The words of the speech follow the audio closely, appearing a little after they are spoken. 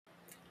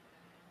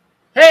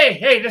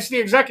Hey, this is the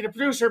executive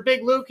producer,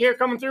 Big Luke, here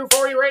coming through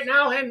for you right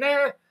now. And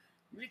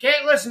you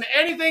can't listen to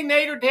anything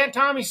Nate or Dan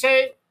Tommy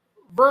say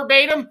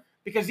verbatim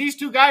because these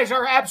two guys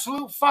are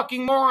absolute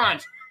fucking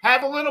morons.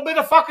 Have a little bit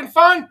of fucking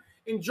fun,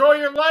 enjoy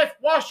your life,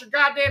 wash your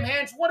goddamn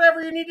hands,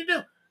 whatever you need to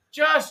do.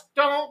 Just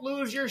don't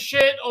lose your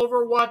shit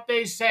over what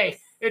they say.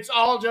 It's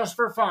all just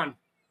for fun.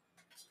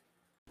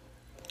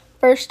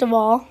 First of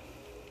all,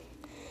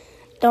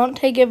 don't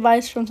take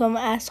advice from some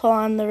asshole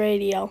on the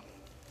radio.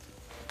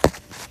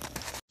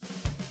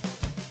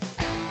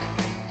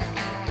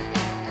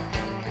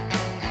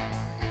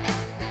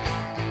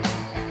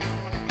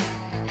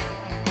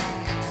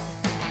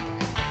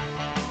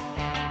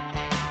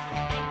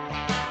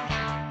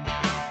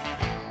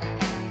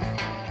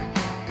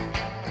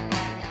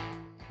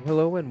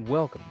 Hello and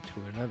welcome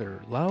to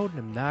another loud and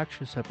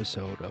obnoxious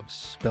episode of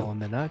Spilling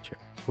the Nachos,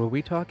 where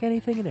we talk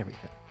anything and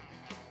everything.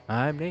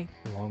 I'm Nate,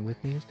 along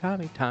with me is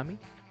Tommy. Tommy,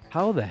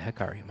 how the heck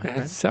are you, my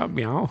friend? What's up,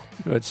 meow?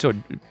 It's so.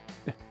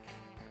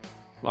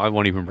 Well, I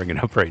won't even bring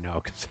it up right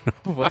now because.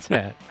 What's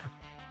that?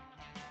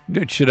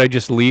 Should I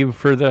just leave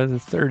for the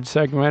third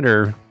segment,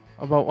 or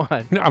About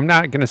what? no? I'm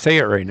not going to say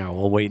it right now.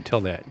 We'll wait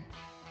until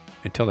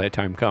that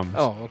time comes.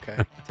 Oh,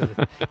 okay.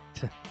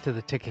 To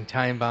the ticking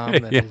time bomb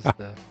that is Yeah.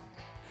 the,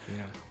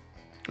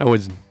 I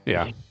was,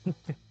 yeah.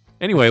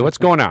 Anyway, what's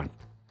going on?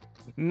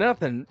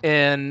 nothing.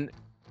 And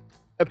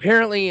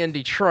apparently in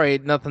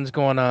Detroit, nothing's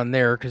going on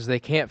there because they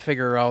can't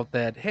figure out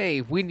that,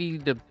 hey, we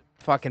need to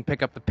fucking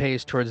pick up the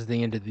pace towards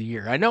the end of the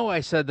year. I know I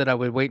said that I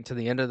would wait until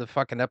the end of the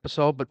fucking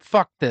episode, but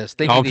fuck this.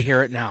 They need to Okay.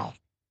 hear it now.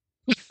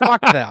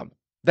 Fuck them.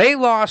 They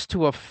lost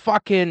to a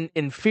fucking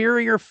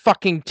inferior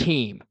fucking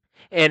team.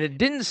 And it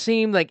didn't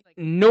seem like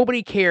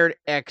nobody cared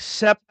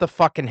except the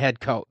fucking head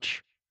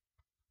coach.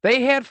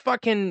 They had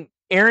fucking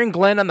Aaron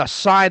Glenn on the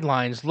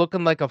sidelines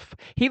looking like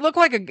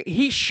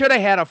he should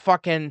have had a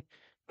fucking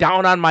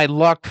down on my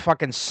luck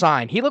fucking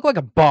sign. He looked like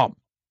a bum.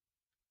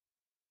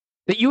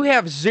 That you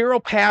have zero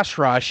pass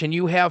rush and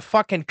you have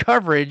fucking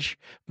coverage,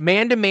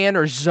 man to man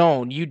or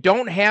zone. You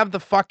don't have the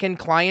fucking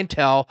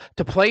clientele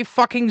to play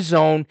fucking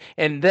zone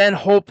and then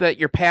hope that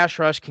your pass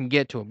rush can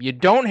get to him. You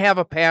don't have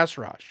a pass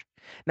rush.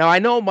 Now I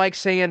know Mike's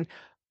saying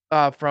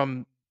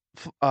from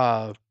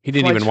He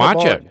didn't Flights even watch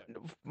Football, it.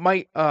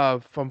 Mike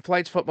from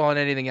Flights Football and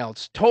anything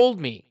else told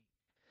me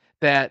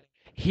that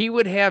he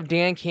would have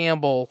Dan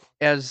Campbell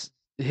as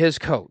his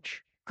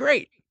coach.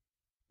 Great.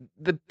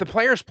 The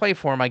players play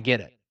for him, I get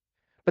it.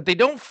 But they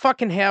don't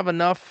fucking have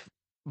enough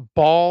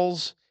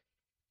balls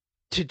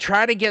to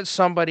try to get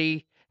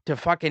somebody to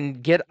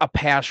fucking get a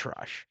pass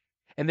rush.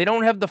 And they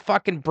don't have the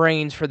fucking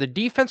brains for the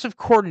defensive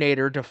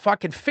coordinator to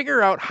fucking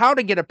figure out how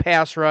to get a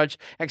pass rush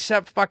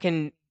except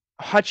fucking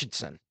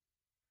Hutchinson.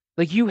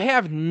 Like, you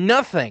have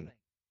nothing.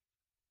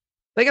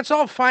 Like, it's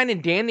all fine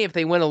and dandy if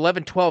they win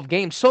 11, 12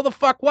 games. So the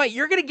fuck what?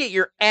 You're going to get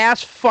your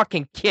ass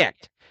fucking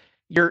kicked.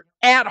 You're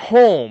at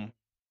home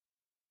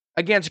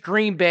against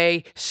Green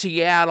Bay,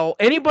 Seattle,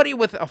 anybody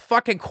with a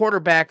fucking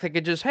quarterback that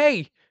could just,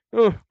 hey,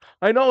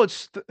 I know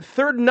it's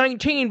third and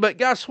 19, but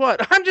guess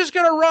what? I'm just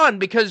going to run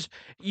because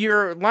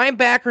your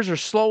linebackers are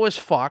slow as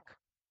fuck.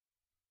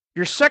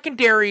 Your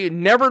secondary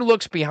never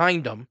looks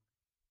behind them.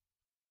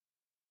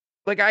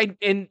 Like,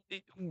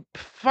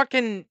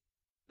 fucking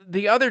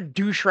the other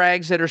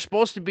doucherags that are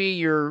supposed to be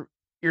your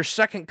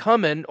second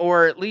coming,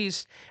 or at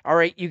least, all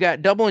right, you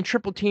got double and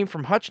triple team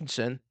from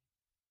Hutchinson.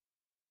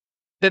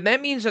 Then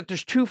that means that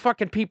there's two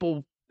fucking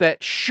people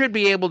that should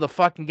be able to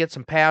fucking get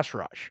some pass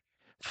rush.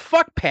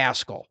 Fuck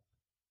Pascal.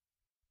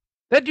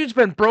 That dude's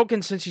been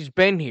broken since he's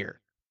been here.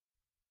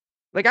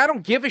 Like, I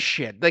don't give a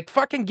shit. Like,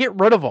 fucking get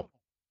rid of him.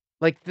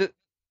 Like,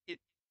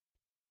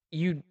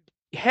 you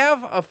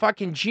have a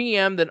fucking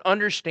GM that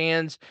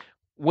understands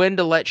when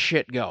to let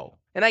shit go.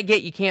 And I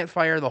get you can't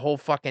fire the whole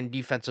fucking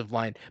defensive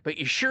line, but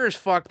you sure as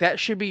fuck,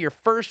 that should be your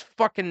first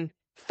fucking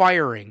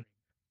firing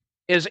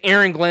is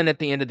Aaron Glenn at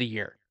the end of the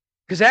year.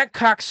 Because that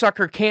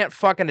cocksucker can't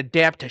fucking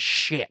adapt to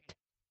shit.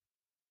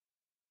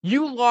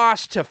 You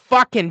lost to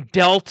fucking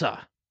Delta.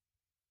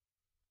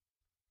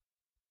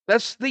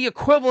 That's the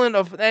equivalent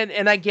of,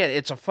 and I get it,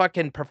 it's a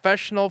fucking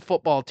professional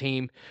football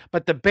team,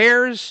 but the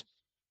Bears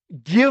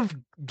give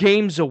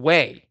games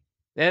away.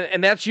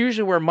 And that's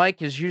usually where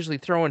Mike is usually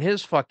throwing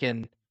his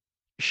fucking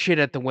shit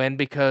at the wind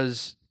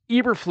because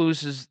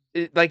Eberflus is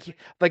like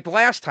the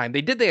last time.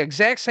 They did the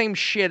exact same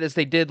shit as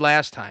they did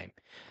last time.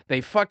 They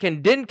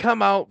fucking didn't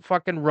come out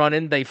fucking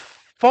running. They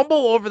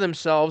fumble over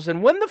themselves.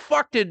 And when the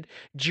fuck did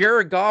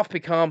Jared Goff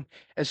become,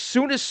 as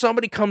soon as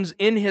somebody comes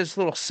in his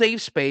little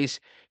safe space,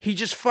 he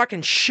just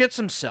fucking shits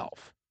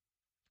himself.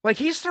 Like,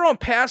 he's throwing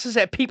passes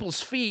at people's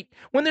feet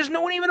when there's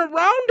no one even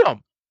around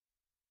him.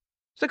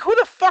 It's like, who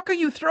the fuck are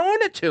you throwing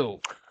it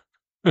to?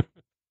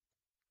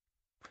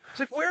 It's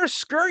like, wear a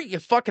skirt, you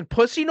fucking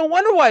pussy. No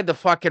wonder why the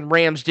fucking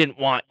Rams didn't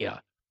want you.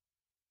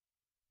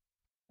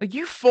 Like,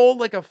 you fold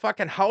like a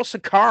fucking house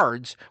of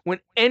cards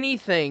when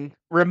anything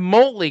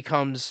remotely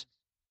comes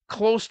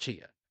close to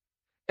you.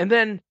 And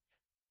then,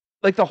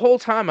 like, the whole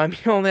time I'm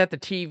yelling at the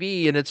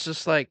TV, and it's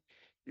just like,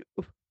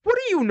 what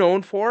are you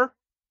known for?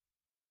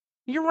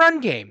 Your run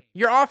game,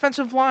 your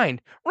offensive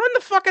line. Run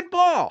the fucking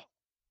ball.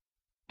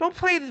 Don't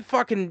play the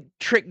fucking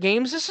trick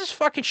games. This is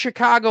fucking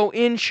Chicago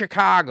in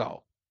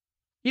Chicago.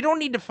 You don't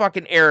need to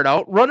fucking air it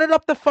out. Run it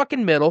up the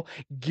fucking middle.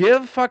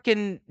 Give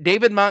fucking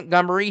David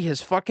Montgomery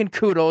his fucking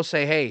kudos.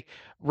 Say, hey,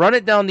 run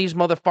it down these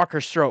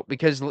motherfuckers' throat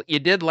because you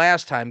did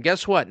last time.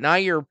 Guess what? Now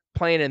you're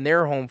playing in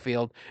their home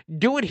field.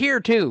 Do it here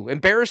too.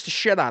 Embarrass the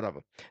shit out of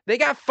them. They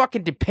got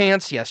fucking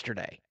DePants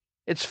yesterday.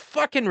 It's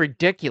fucking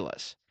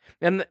ridiculous.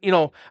 And,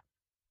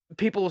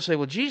 people will say,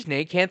 well, geez,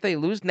 Nate, can't they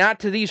lose? Not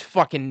to these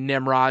fucking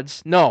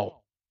Nimrods. No.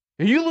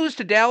 If you lose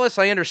to Dallas,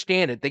 I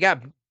understand it. They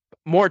got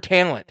more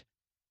talent.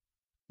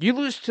 You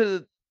lose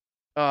to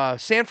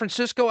San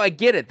Francisco, I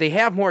get it. They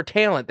have more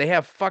talent. They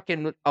have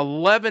fucking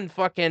 11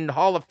 fucking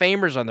Hall of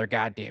Famers on their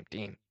goddamn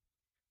team.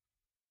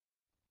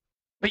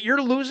 But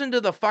you're losing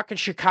to the fucking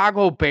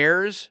Chicago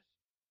Bears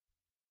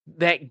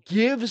that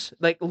gives,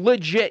 like,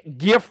 legit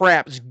gift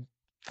wraps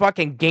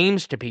fucking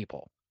games to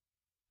people.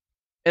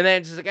 And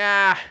then it's just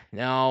like,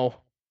 no.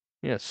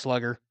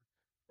 Slugger.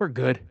 We're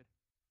good.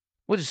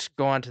 We'll just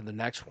go on to the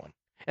next one.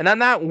 And I'm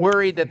not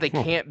worried that they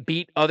can't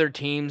beat other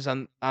teams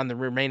on the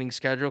remaining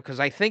schedule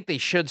because I think they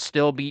should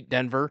still beat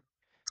Denver.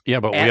 Yeah,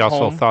 but we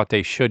also thought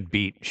they should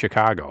beat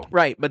Chicago.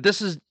 Right, but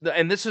this is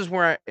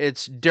where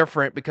it's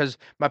different because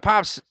my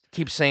pops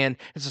keeps saying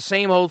it's the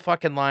same old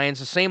fucking Lions,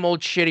 the same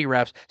old shitty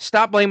refs.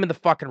 Stop blaming the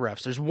fucking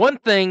refs. There's one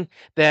thing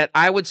that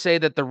I would say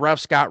that the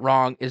refs got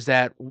wrong is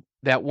that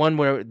one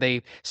where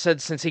they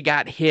said since he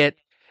got hit,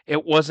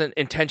 it wasn't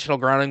intentional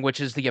grounding, which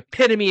is the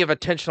epitome of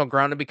intentional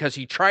grounding because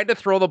he tried to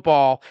throw the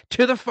ball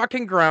to the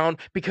fucking ground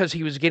because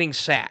he was getting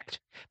sacked.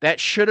 That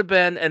should have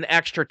been an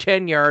extra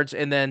 10 yards.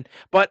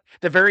 But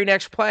the very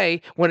next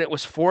play, when it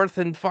was 4th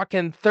and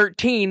fucking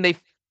 13, they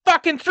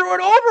fucking threw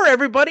it over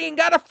everybody and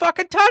got a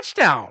fucking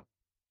touchdown.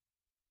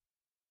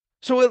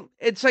 So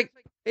it's like,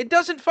 it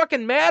doesn't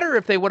fucking matter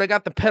if they would have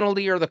got the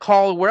penalty or the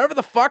call or wherever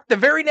the fuck. The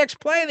very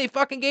next play, they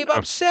fucking gave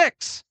up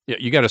 6. Yeah,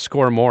 you got to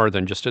score more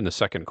than just in the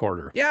second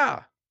quarter.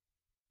 Yeah.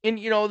 And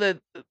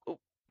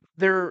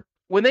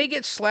when they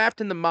get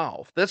slapped in the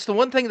mouth, that's the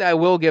one thing that I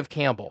will give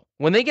Campbell.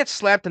 When they get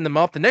slapped in the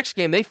mouth, the next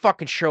game they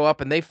fucking show up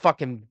and they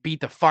fucking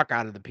beat the fuck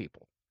out of the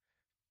people.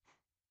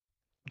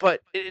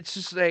 But it's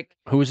just like,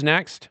 who's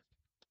next?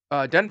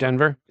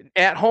 Denver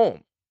at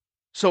home.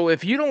 So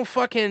if you don't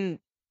fucking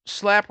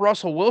slap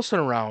Russell Wilson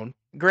around,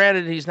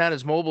 granted he's not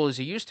as mobile as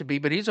he used to be,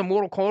 but he's a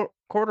mobile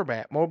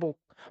quarterback,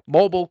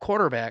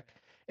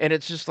 and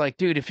it's just like,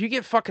 dude, if you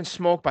get fucking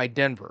smoked by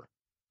Denver,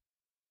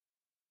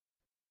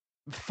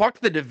 fuck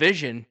the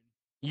division.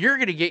 You're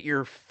going to get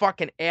your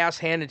fucking ass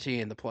handed to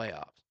you in the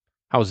playoffs.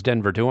 How's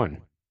Denver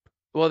doing?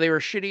 Well, they were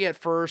shitty at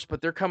first,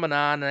 but they're coming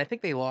on, and I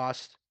think they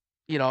lost.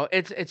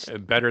 It's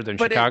better than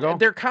Chicago?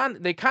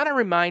 They kind of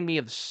remind me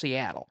of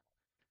Seattle.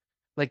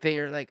 Like, they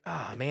are like,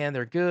 oh, man,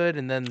 they're good,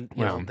 and then,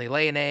 they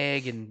lay an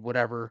egg and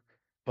whatever.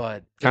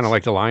 But kind of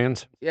like the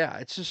Lions? Yeah,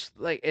 it's just,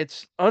 like,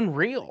 it's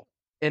unreal.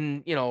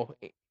 And,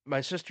 my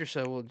sister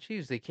said, well,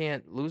 geez, they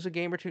can't lose a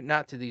game or two?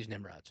 Not to these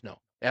Nimrods. No,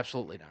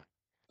 absolutely not.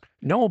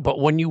 No, but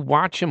when you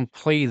watch them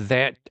play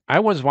that, I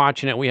was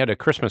watching it. We had a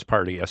Christmas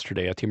party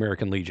yesterday at the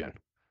American Legion,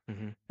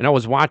 and I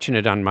was watching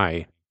it on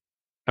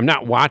I'm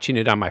not watching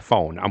it on my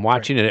phone. I'm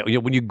watching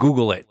it when you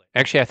Google it.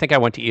 Actually, I think I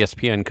went to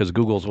ESPN because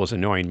Google's was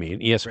annoying me,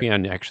 and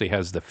ESPN actually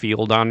has the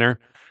field on there.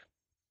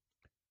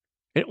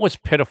 It was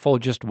pitiful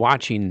just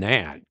watching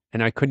that,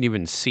 and I couldn't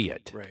even see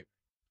it. Right.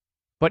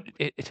 But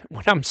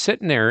when I'm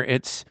sitting there,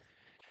 it's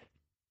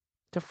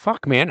the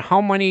fuck, man. How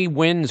many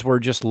wins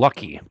were just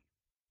lucky?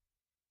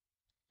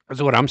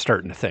 That's what I'm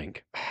starting to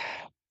think.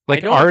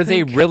 Like, are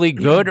they really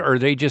good, or are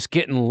they just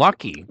getting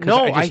lucky?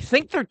 No, I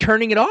think they're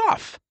turning it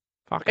off.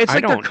 Fuck, it's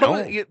like I don't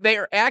know.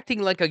 They're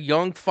acting like a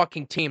young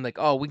fucking team. Like,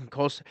 oh, we can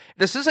coast.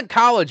 This isn't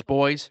college,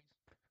 boys.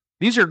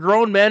 These are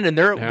grown men, and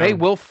they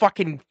will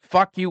fucking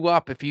fuck you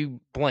up if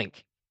you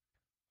blink.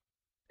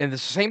 And the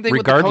same thing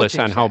regardless with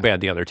the on how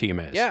bad the other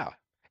team is. Yeah.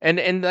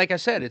 And like I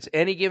said, it's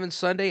any given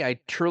Sunday. I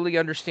truly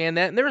understand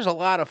that. And there was a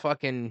lot of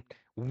fucking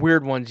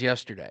weird ones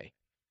yesterday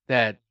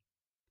that,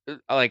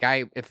 like,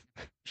 I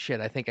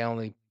think I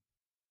only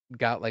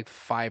got like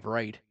 5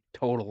 right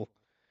total.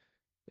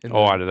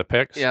 Out of the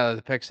picks? Yeah,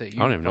 the picks that you.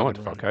 I don't even know what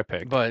the fuck I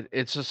picked. But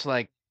it's just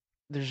like,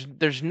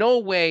 there's no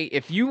way,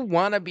 if you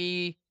want to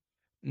be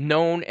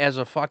known as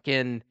a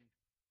fucking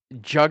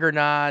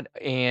juggernaut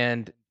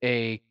and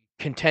a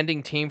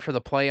contending team for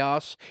the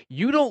playoffs,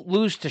 you don't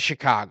lose to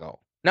Chicago.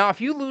 Now, if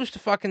you lose to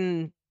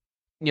fucking,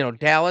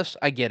 Dallas,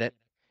 I get it.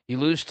 You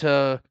lose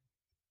to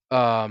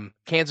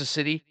Kansas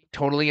City,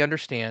 totally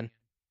understand.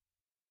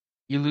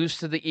 You lose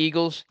to the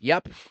Eagles,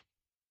 yep.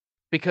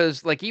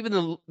 Because, like,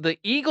 even the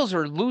Eagles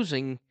are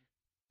losing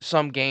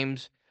some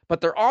games,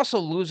 but they're also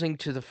losing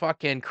to the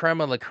fucking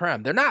creme of la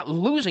creme. They're not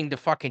losing to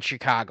fucking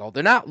Chicago.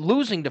 They're not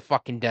losing to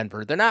fucking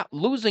Denver. They're not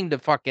losing to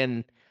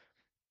fucking,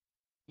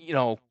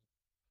 the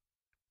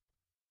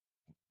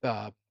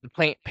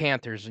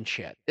Panthers and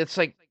shit. It's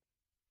like,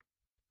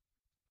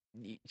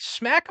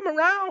 smack them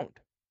around.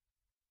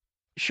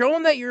 Show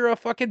them that you're a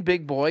fucking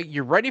big boy.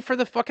 You're ready for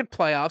the fucking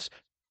playoffs.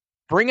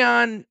 bring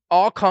on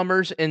all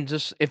comers and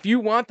just, if you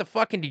want the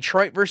fucking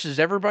Detroit versus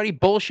everybody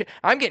bullshit,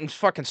 I'm getting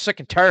fucking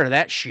sick and tired of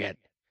that shit.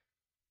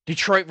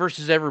 Detroit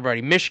versus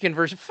everybody, Michigan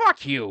versus,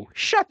 fuck you.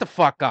 Shut the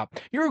fuck up.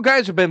 You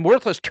guys have been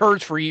worthless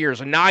turds for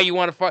years, and now you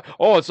want to fuck,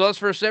 oh, it's us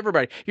versus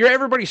everybody. You're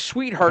everybody's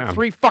sweetheart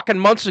 3 fucking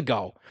months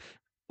ago.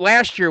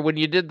 Last year when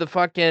you did the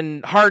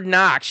fucking Hard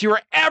Knocks, you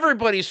were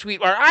everybody's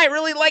sweetheart. I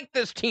really like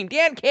this team.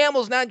 Dan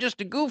Campbell's not just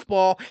a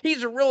goofball.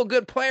 He's a real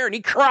good player, and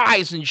he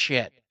cries and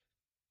shit.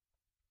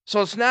 So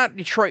it's not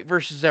Detroit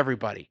versus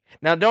everybody.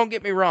 Now, don't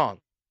get me wrong.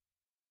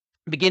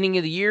 Beginning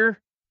of the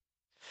year,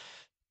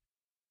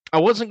 I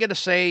wasn't going to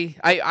say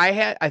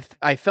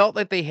I felt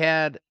that they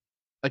had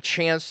a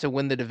chance to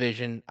win the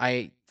division.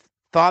 I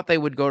thought they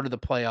would go to the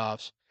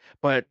playoffs,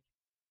 but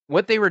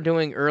what they were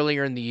doing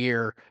earlier in the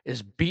year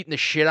is beating the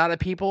shit out of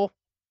people,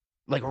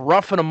 like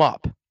roughing them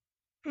up.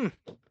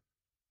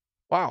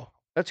 Wow,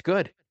 that's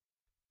good.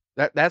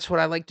 That's what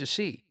I like to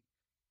see.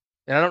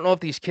 And I don't know if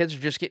these kids are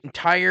just getting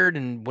tired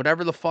and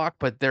whatever the fuck,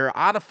 but they're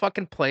out of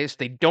fucking place.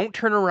 They don't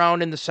turn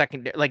around in the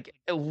second. Like,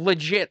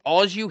 legit,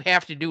 all you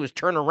have to do is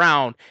turn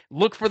around,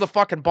 look for the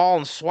fucking ball,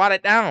 and swat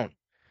it down.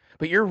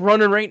 But you're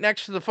running right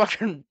next to the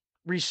fucking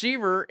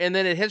receiver, and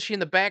then it hits you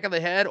in the back of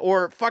the head,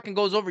 or it fucking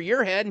goes over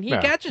your head, and he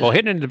catches it. Well,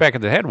 hitting it in the back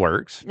of the head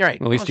works.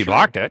 Right. At least he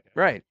blocked it.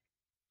 Right.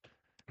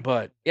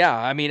 But, yeah,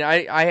 I mean,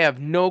 I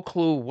have no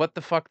clue what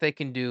the fuck they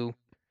can do.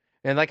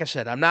 And like I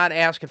said, I'm not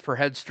asking for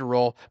heads to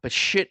roll, but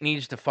shit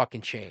needs to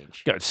fucking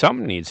change. Yeah,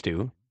 something needs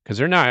to, because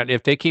they're not.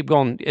 If they keep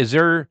going,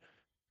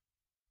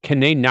 can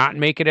they not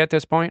make it at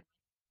this point?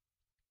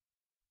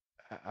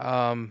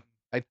 I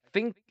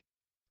think.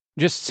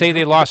 Just say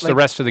they lost the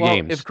rest of the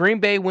games. If Green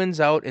Bay wins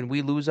out and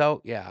we lose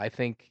out, yeah, I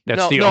think.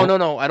 No.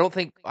 I don't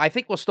think. I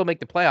think we'll still make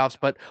the playoffs,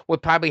 but we'll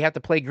probably have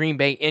to play Green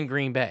Bay in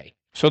Green Bay.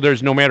 So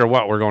there's no matter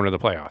what, we're going to the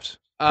playoffs.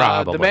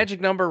 Probably. The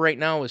magic number right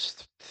now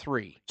is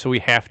 3. So we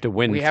have to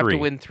win 3. We have to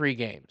win 3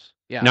 games.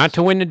 Yeah. Not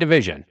to win the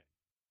division.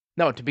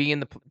 No, to be in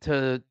the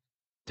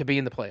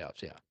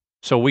playoffs. Yeah.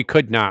 So we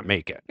could not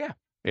make it. Yeah.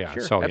 Yeah.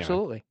 Sure, so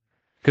absolutely.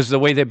 Because the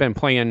way they've been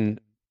playing,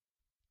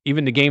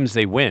 even the games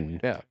they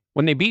win. Yeah.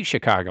 When they beat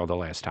Chicago the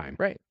last time.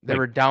 Right. They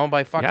were down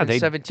by fucking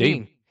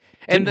 17.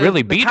 They didn't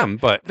really beat them,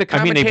 but they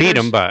beat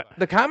them. But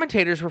the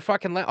commentators were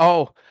fucking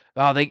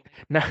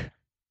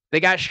they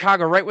got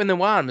Chicago right when they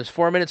won them. There's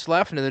 4 minutes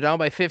left, and they're down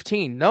by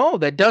 15. No,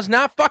 that does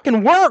not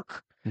fucking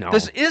work. No.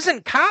 This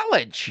isn't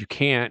college. You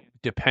can't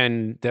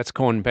depend. That's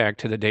going back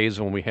to the days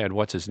when we had,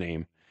 what's his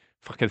name?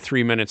 Fucking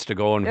 3 minutes to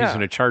go, and he's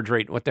going to charge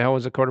rate. What the hell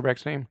was the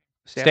quarterback's name?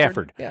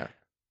 Stafford. Yeah.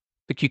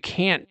 Like, you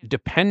can't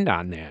depend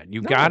on that.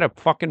 You got to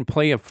fucking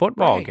play a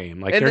football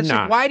game. Like, and they're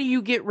not. Why do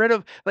you get rid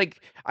of,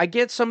 like, I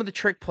get some of the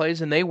trick plays,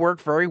 and they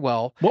work very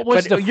well. What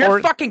was your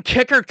fucking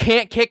kicker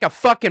can't kick a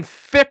fucking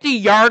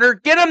 50-yarder.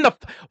 Get him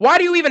why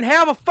do you even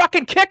have a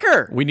fucking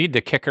kicker? We need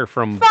the kicker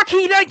from. Fuck,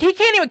 he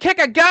can't even kick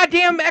a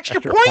goddamn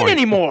extra point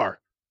anymore.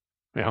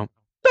 Yeah.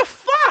 The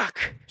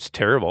fuck? It's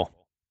terrible.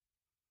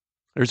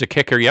 There's a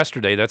kicker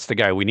yesterday. That's the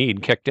guy we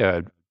need. Kicked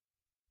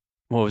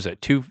what was it?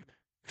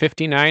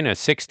 259, a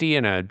 60,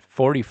 and a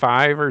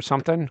 45 or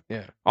something.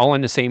 Yeah. All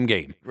in the same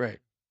game. Right.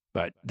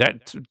 But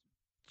that's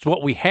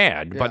what we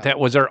had. Yeah. But that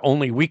was our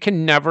only. We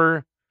can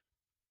never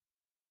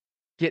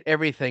get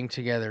everything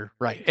together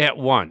right at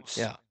once.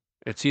 Yeah.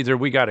 It's either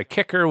we got a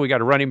kicker, we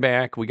got a running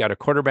back, we got a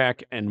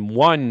quarterback, and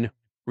one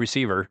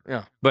receiver.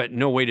 Yeah. But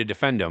no way to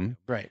defend them.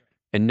 Right.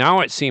 And now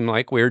it seemed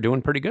like we were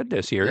doing pretty good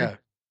this year. Yeah.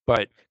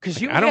 But because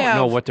I don't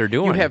know what they're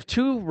doing. You have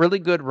 2 really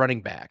good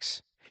running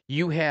backs.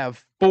 You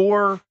have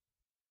 4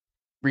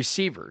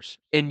 receivers,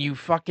 and you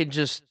fucking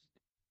just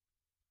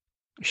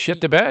shit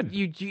the bed.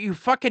 You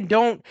fucking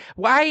don't.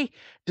 Why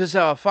does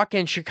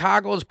fucking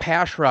Chicago's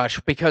pass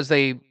rush? Because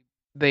they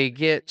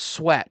get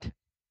Sweat.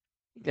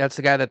 That's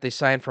the guy that they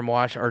signed from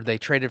Washington, or they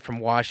traded from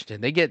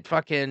Washington. They get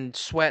fucking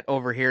Sweat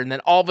over here, and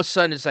then all of a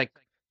sudden it's like,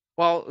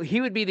 well,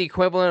 he would be the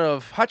equivalent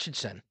of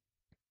Hutchinson.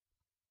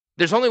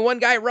 There's only one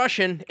guy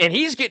rushing, and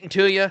he's getting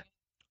to you.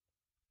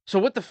 So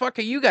what the fuck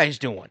are you guys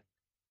doing?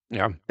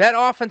 Yeah. That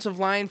offensive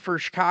line for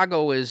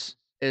Chicago is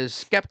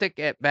skeptic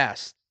at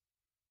best.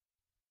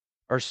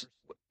 Or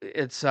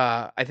it's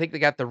I think they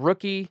got the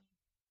rookie,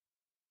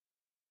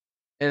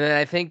 and then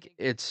I think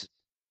it's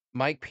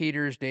Mike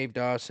Peters, Dave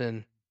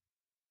Dawson,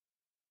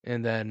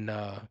 and then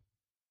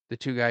the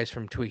 2 guys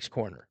from Tweaks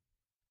Corner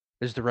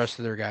is the rest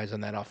of their guys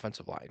on that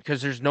offensive line,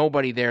 because there's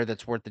nobody there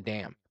that's worth the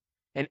damn.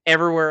 And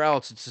everywhere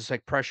else, it's just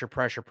like pressure.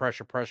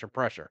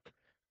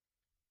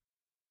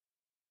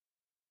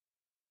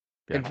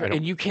 Yeah,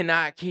 and you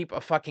cannot keep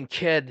a fucking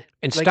kid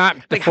and stop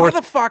the fourth.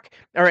 How the fuck?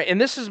 All right, and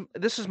this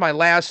is my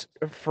last,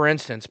 for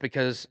instance,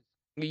 because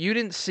you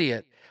didn't see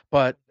it,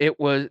 but they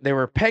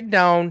were pegged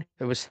down.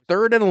 It was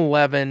 3rd and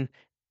 11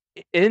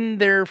 in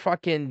their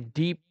fucking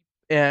deep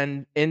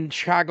end in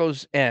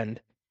Chicago's end,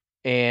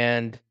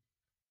 and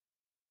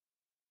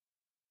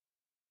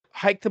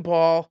hike the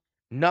ball.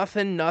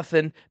 Nothing.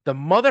 The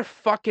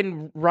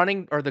motherfucking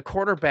running or the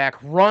quarterback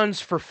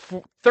runs for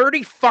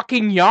 30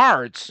 fucking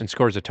yards And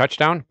scores a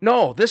touchdown?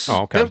 No, this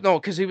Oh, okay. no,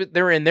 because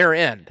they were in their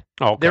end.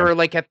 Oh, They okay. were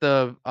like at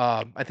the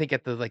I think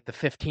at the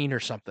 15 or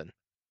something.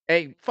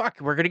 Hey, fuck,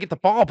 we're gonna get the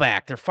ball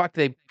back.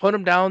 They put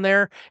them down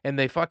there and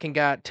they fucking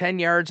got 10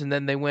 yards and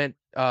then they went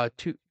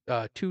two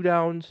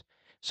downs.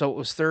 So it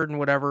was third and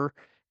whatever,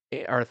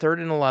 or third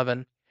and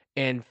 11,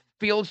 and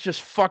Fields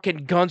just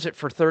fucking guns it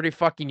for 30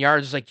 fucking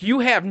yards. It's like, you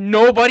have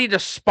nobody to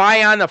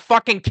spy on the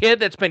fucking kid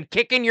that's been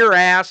kicking your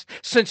ass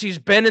since he's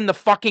been in the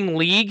fucking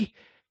league.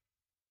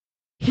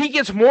 He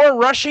gets more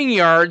rushing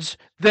yards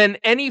than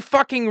any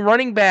fucking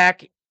running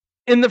back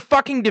in the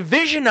fucking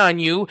division on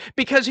you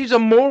because he's a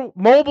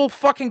mobile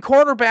fucking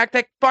quarterback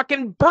that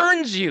fucking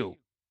burns you.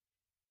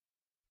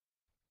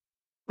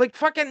 Like,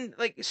 fucking,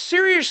 like,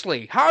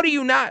 seriously, how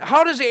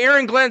does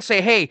Aaron Glenn say,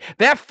 hey,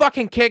 that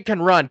fucking kid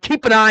can run,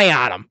 keep an eye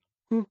on him?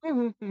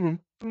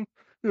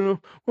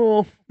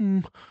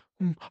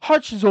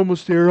 Hutch is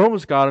almost there,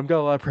 almost got him,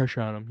 got a lot of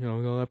pressure on him, got a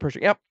lot of pressure.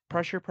 Yep,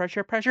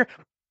 pressure.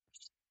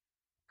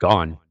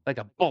 Gone. Like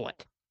a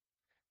bullet.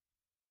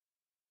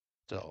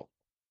 So,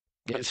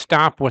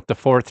 stop with the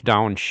fourth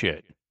down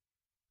shit.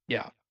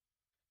 Yeah.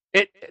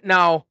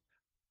 Now,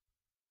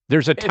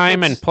 there's a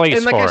time and place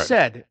and like for I it.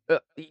 said,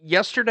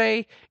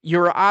 yesterday you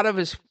were out of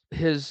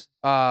his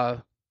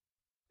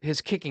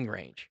kicking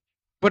range,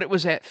 but it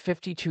was at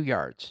 52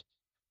 yards.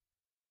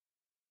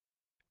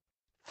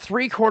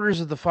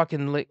 3/4 of the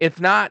fucking league, if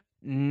not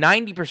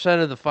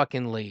 90% of the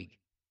fucking league,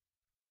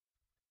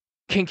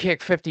 can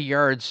kick 50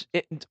 yards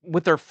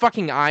with their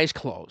fucking eyes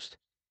closed.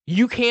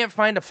 You can't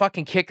find a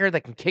fucking kicker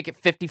that can kick it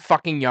 50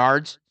 fucking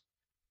yards.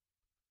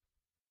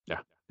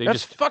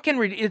 That's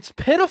fucking it's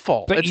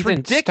pitiful. It's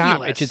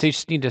ridiculous. They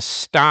just need to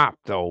stop,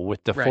 though,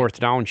 with the fourth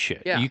down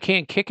shit. Yeah. You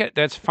can't kick it.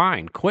 That's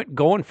fine. Quit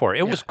going for it.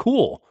 It was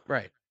cool.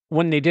 Right.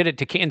 When they did it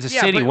to Kansas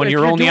City, when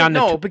you're only on the...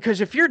 No, because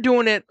if you're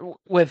doing it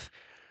with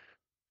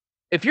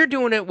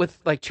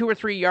like 2 or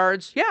 3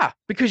 yards, yeah,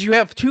 because you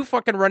have two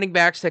fucking running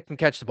backs that can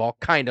catch the ball,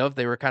 kind of.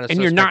 They were kind of...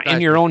 And you're not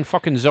in your own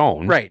fucking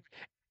zone. Right.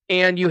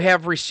 And you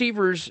have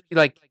receivers,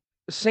 like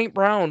St.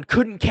 Brown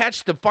couldn't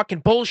catch the fucking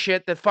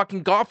bullshit that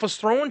fucking Goff was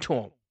throwing to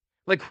him.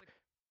 Like,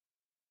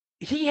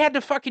 he had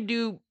to fucking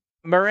do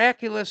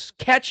miraculous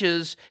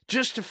catches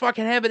just to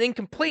fucking have it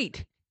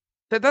incomplete.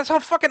 That's how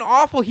fucking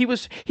awful he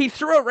was. He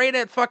threw it right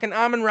at fucking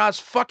Amon-Ra's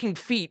fucking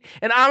feet.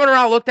 And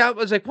Amon-Ra looked out and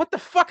was like, what the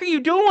fuck are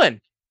you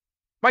doing?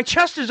 My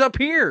chest is up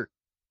here.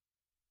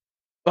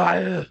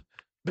 Whatever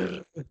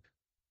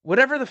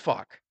the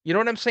fuck. You know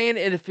what I'm saying?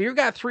 And if you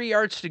got 3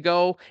 yards to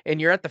go and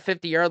you're at the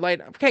 50-yard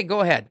line, okay, go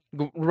ahead.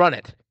 Run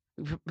it.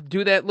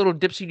 Do that little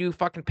dipsy-do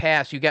fucking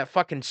pass. You got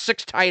fucking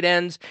 6 tight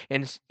ends,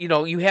 and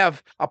you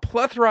have a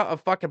plethora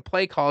of fucking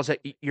play calls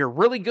that you're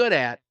really good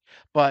at,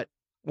 but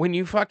when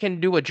you fucking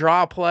do a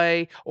draw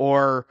play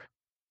or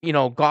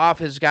Goff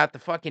has got the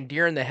fucking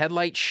deer in the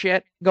headlight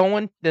shit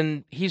going,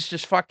 then he's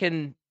just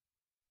fucking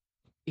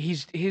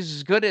he's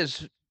as good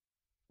as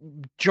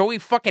Joey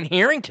fucking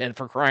Harrington,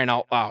 for crying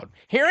out loud.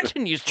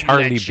 Harrington used to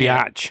Charlie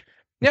Biatch.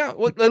 Yeah,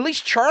 well, at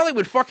least Charlie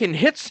would fucking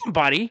hit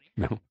somebody.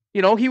 No.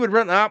 He would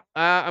run up.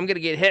 I'm gonna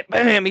get hit.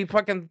 Bam! He'd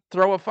fucking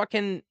throw a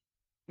fucking,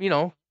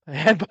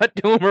 headbutt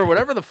to him or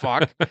whatever the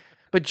fuck.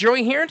 But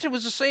Joey Harrington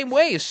was the same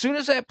way. As soon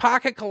as that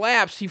pocket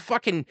collapsed, he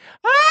fucking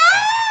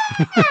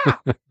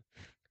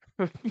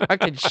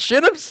fucking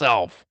shit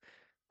himself.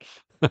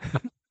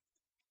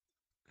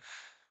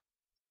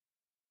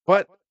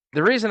 But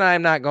the reason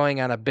I'm not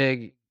going on a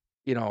big,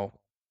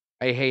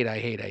 I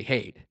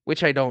hate,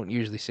 which I don't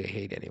usually say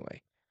hate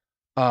anyway.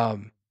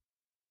 About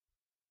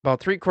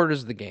 3/4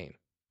 of the game,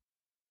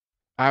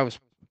 I was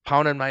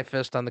pounding my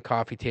fist on the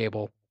coffee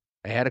table.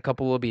 I had a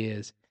couple of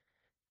beers,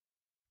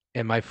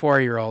 and my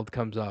 4-year-old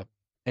comes up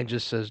and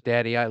just says,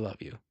 "Daddy, I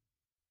love you."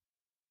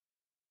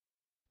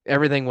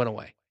 Everything went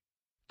away.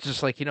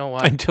 Just like, you know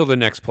what? Until the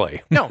next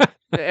play. No,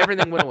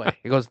 everything went away.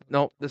 He goes,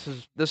 "No, this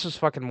is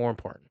fucking more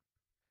important.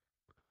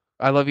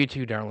 I love you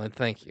too, darling.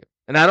 Thank you."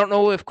 And I don't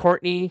know if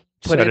Courtney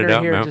put it in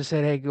her here and just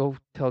said, "Hey, go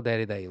tell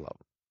Daddy that you love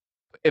him."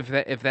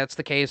 If that's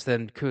the case,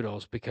 then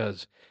kudos,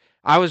 because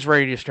I was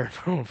ready to start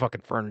throwing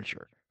fucking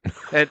furniture.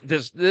 And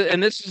this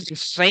is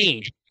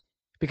insane,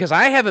 because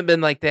I haven't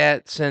been like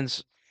that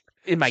since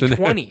in my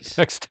 20s.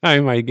 Next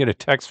time I get a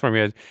text from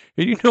you,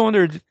 did you know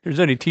there's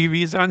any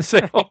TVs on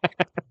sale?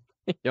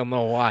 You'll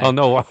know why. I'll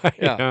know why.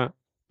 Yeah.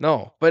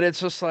 No, but it's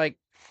just like,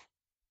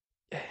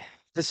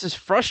 this is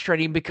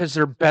frustrating because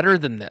they're better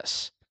than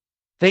this.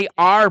 They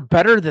are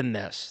better than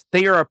this.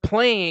 They are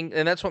playing,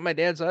 and that's what my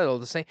dad's idol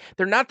is saying.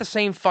 They're not the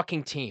same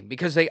fucking team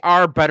because they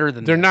are better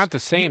than this. They're not the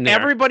same.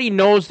 Everybody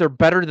knows they're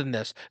better than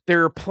this.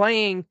 They're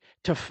playing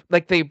to,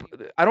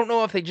 I don't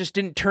know if they just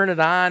didn't turn it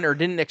on or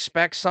didn't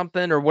expect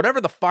something or whatever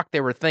the fuck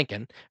they were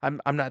thinking.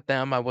 I'm not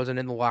them. I wasn't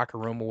in the locker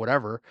room or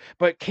whatever.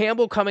 But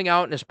Campbell coming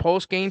out in his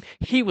post game,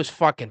 he was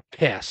fucking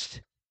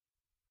pissed.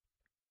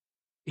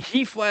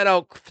 He flat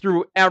out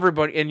threw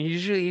everybody, and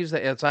usually he's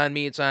like, it's on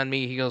me.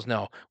 He goes,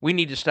 no, we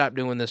need to stop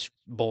doing this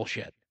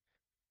bullshit.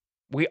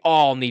 We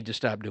all need to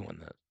stop doing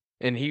this.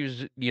 And he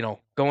was,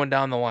 going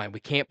down the line. We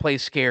can't play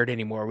scared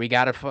anymore. We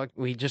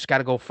just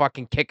gotta go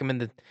fucking kick him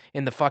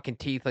in the fucking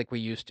teeth like we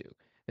used to.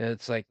 And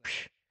it's like,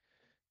 psh,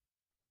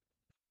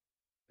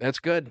 that's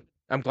good.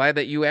 I'm glad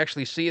that you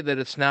actually see that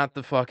it's not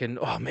the fucking,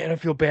 oh man, I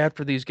feel bad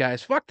for these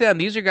guys. Fuck them.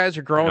 These guys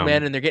are grown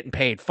men and they're getting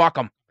paid. Fuck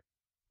them.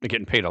 They're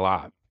getting paid a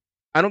lot.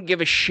 I don't give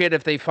a shit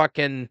if they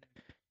fucking,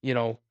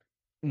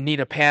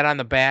 need a pat on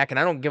the back, and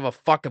I don't give a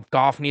fuck if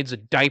Goff needs a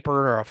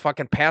diaper or a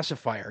fucking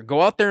pacifier.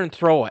 Go out there and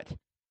throw it.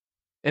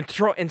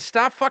 And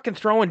stop fucking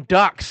throwing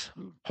ducks.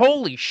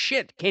 Holy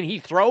shit. Can he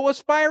throw a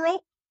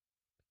spiral?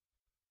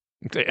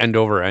 End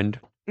over end.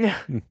 Yeah.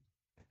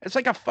 It's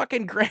like a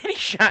fucking granny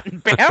shot in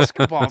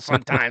basketball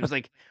sometimes.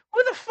 Like,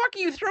 who the fuck are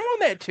you throwing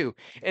that to?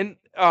 And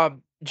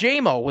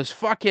J-Mo was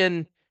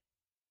fucking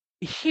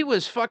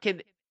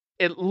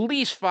at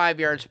least 5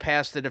 yards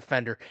past the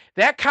defender.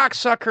 That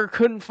cocksucker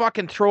couldn't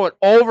fucking throw it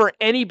over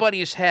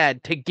anybody's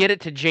head to get it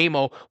to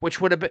J-Mo,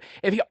 which would have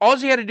been, all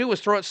he had to do was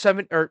throw it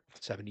 70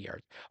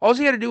 yards. All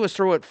he had to do was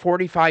throw it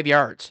 45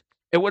 yards.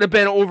 It would have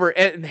been over,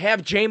 and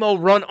have J-Mo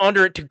run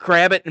under it to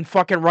grab it and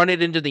fucking run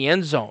it into the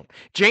end zone.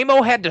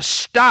 J-Mo had to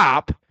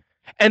stop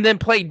and then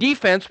play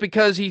defense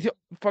because he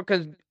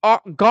fucking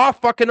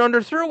Goff fucking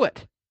underthrew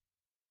it.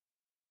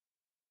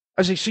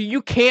 I was like, so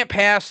you can't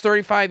pass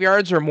 35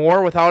 yards or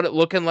more without it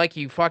looking like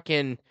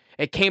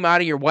it came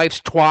out of your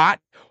wife's twat?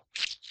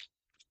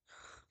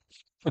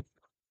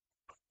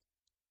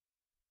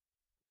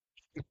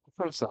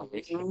 I'm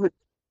sorry.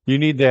 You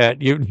need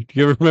that. You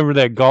ever remember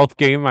that golf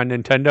game on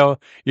Nintendo?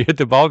 You hit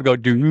the ball and go,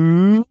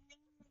 do.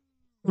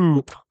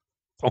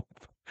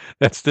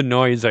 That's the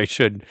noise I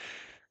should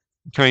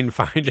try and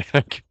find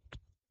it.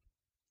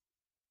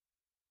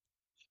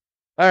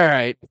 All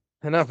right.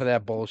 Enough of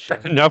that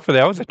bullshit. Enough of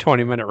that. It was a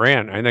 20-minute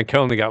rant. I think I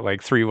only got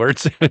like 3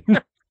 words in.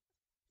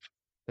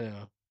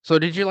 Yeah. So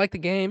did you like the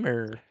game,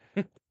 or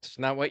it's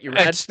not what you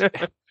read?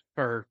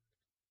 Or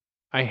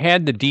I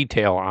had the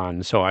detail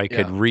on so I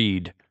could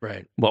read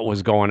what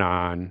was going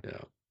on. Yeah.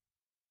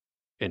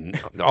 And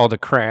all the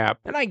crap.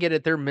 And I get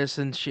it. They're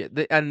missing shit.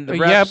 And the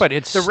refs, but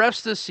it's... The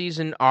refs this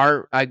season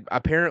are,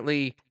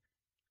 apparently,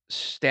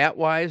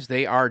 stat-wise,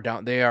 they are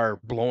down. They are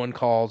blowing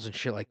calls and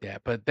shit like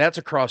that. But that's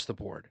across the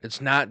board. It's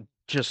not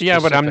just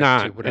but I'm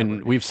not,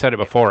 and we've said it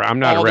before, I'm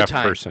not a ref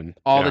person.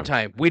 All the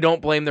time. We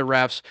don't blame the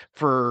refs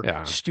for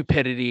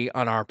stupidity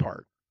on our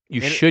part.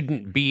 You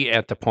shouldn't be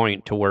at the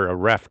point to where a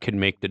ref can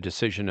make the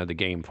decision of the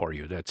game for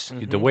you. That's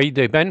the way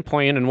they've been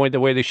playing and the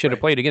way they should have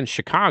played against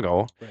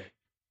Chicago.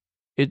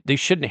 Right. They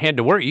shouldn't have had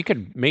to worry. You could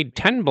have made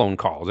 10 blown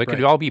calls. They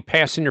could all be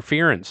pass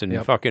interference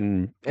and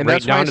fucking. And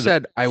that's why I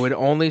said I would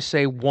only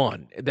say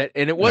one.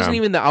 And it wasn't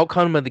even the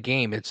outcome of the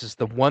game. It's just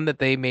the one that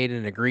they made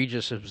an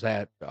egregious was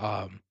that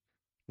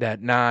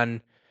that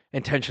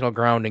non-intentional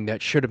grounding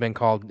that should have been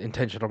called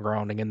intentional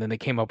grounding, and then they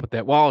came up with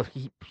that. Well,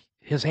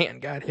 his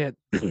hand got hit,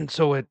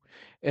 so it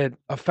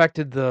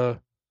affected the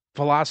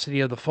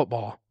velocity of the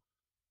football.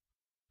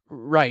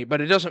 Right,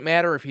 but it doesn't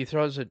matter if he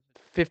throws it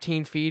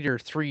 15 feet or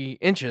 3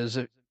 inches.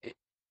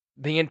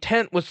 The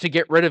intent was to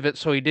get rid of it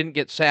so he didn't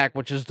get sacked,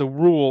 which is the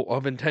rule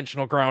of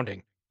intentional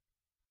grounding.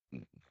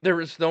 There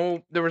was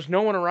no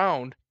one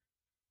around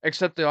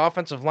except the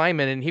offensive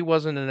lineman, and he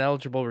wasn't an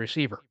eligible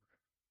receiver.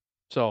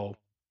 So,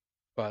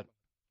 but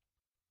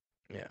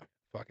yeah,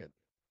 fuck it.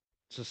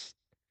 It's just,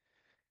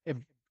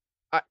 and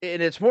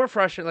it's more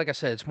frustrating. Like I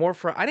said, it's more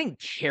I didn't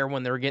care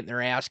when they were getting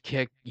their ass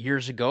kicked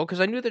years ago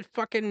because I knew that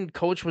fucking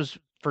coach was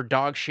for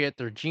dog shit,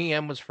 their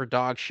GM was for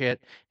dog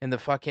shit, and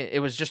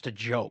it was just a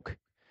joke.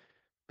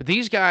 But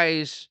these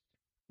guys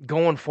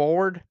going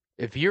forward,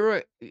 if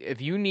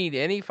you need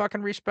any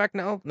fucking respect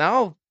now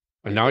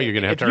you're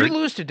gonna have to. If you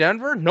lose to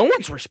Denver, no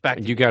one's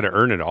respecting. You got to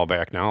earn it all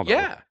back now. Though,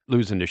 yeah,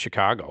 losing to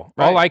Chicago.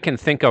 Right. All I can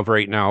think of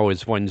right now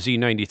is when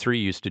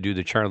Z93 used to do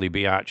the Charlie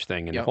Biatch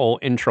thing, and the whole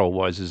intro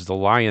was the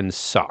Lions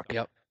suck.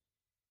 Yep.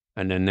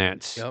 And then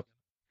that's. Yep.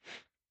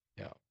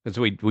 Yeah. Because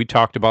we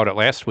talked about it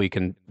last week,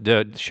 and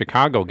the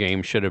Chicago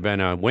game should have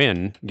been a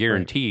win,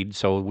 guaranteed. Right.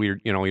 So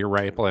you're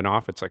rattling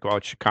off. It's like, well,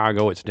 it's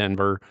Chicago, it's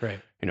Denver, right?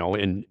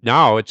 And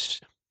now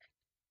it's.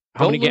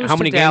 How many games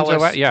are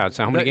left? Yeah,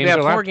 so how many games are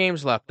left? They have 4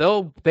 games left.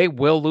 They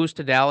will lose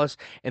to Dallas,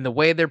 and the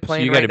way they're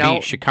playing right now, you got to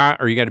beat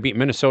Chicago, or you got to beat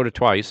Minnesota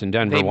twice and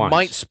Denver once. They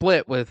might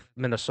split with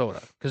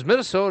Minnesota because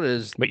Minnesota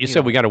is. But you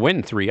said we got to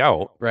win 3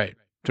 out. Right.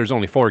 There's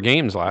only 4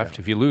 games left.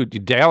 Yeah. If you lose,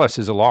 Dallas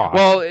is a loss.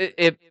 Well,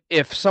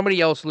 if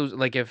somebody else loses,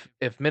 like if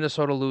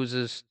Minnesota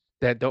loses,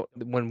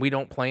 when we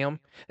don't play them,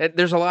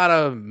 there's a lot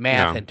of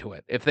math into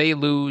it. If they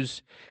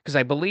lose, because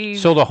I believe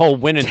so, the whole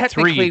win in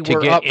 3 to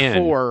we're get up in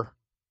 4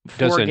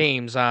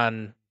 games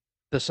on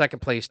the second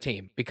place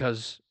team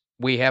because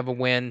we have a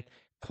win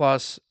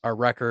plus our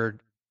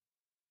record.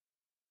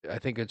 I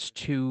think it's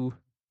 2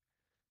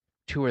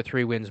 or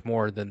 3 wins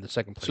more than the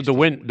second place. So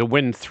the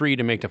win 3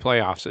 to make the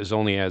playoffs is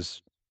only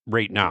as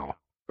right now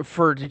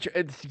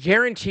it's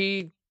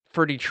guaranteed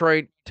for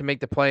Detroit to make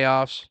the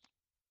playoffs.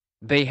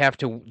 They have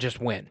to just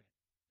win.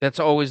 That's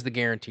always the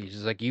guarantees.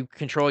 It's like you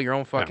control your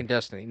own fucking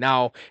destiny.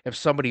 Now, if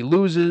somebody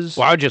loses,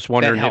 well, I was just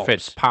wondering that if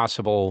it's helps.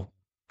 possible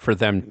for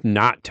them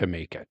not to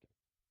make it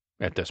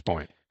at this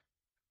point.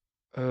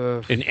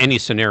 In any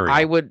scenario.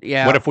 I would,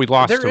 yeah. What if we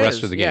lost There the rest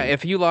is, of the yeah. game?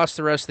 If you lost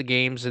the rest of the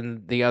games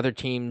and the other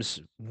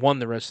teams won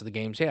the rest of the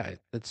games, yeah,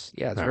 it's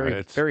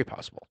very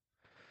possible.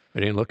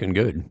 It ain't looking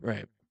good.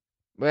 Right.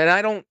 But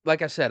I don't,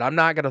 like I said, I'm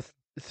not gonna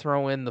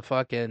throw in the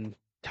fucking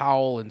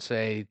towel and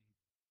say,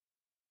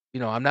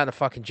 I'm not a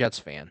fucking Jets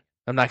fan.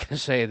 I'm not gonna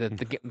say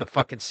that the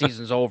fucking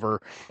season's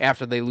over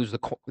after they lose the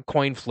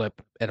coin flip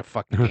at a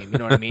fucking game. You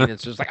know what I mean?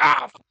 It's just like,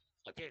 fuck,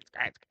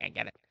 guys can't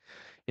get it.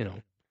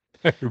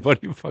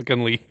 Everybody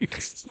fucking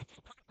leaves.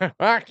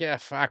 Fuck yeah,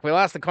 fuck. We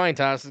lost the coin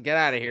toss. Let's get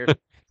out of here.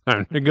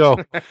 Time to go.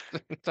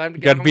 Time to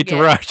Got to home beat the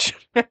again. rush.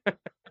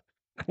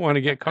 Want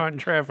to get caught in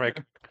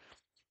traffic.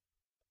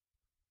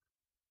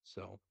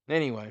 So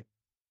anyway,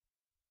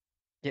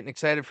 getting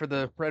excited for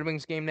the Red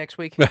Wings game next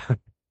week.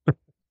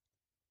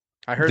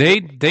 I heard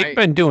they've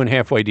been doing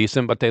halfway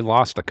decent, but they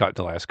lost the cut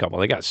the last couple.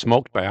 They got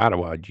smoked by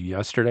Ottawa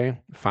yesterday,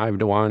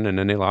 5-1, and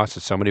then they lost to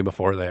somebody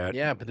before that.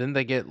 Yeah, but then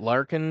they get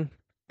Larkin.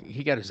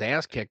 He got his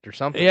ass kicked or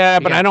something. Yeah,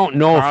 but I don't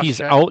know if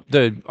he's out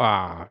the.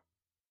 I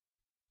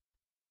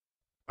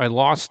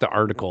lost the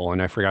article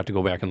and I forgot to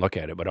go back and look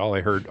at it. But all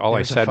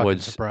I said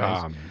was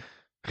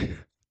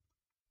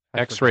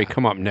X-ray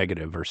come up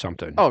negative or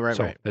something. Oh, right,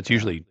 so right. That's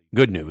usually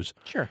good news.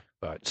 Sure.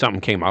 But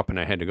something came up and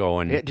I had to go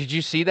and. Did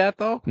you see that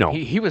though? No.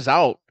 He was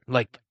out,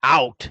 like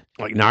out.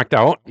 Like knocked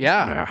out?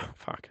 Yeah. Yeah.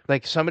 Fuck.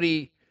 Like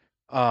somebody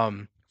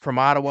from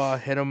Ottawa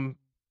hit him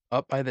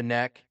up by the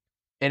neck,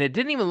 and it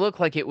didn't even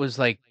look like it was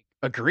like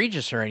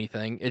egregious or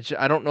anything.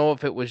 I don't know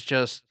if it was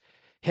just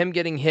him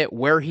getting hit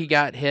where he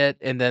got hit,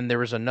 and then there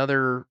was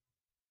another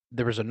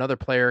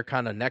player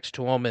kind of next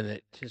to him, and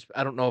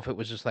I don't know if it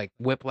was just like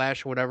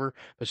whiplash or whatever.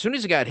 But as soon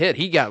as he got hit,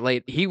 he got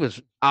late. He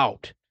was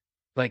out,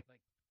 like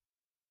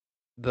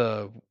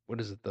the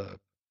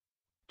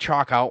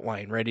chalk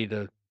outline, ready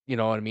to, you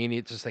know what I mean?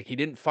 It's just like he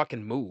didn't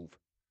fucking move.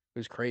 It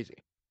was crazy.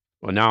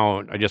 Well,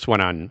 now I just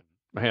went on.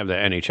 I have the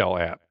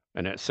NHL app,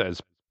 and it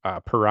says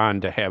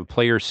Perron to have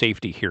player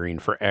safety hearing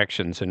for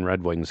actions in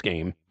Red Wings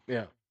game.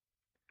 Yeah.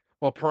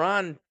 Well,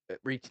 Perron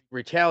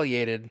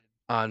retaliated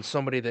on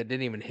somebody that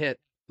didn't even hit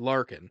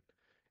Larkin,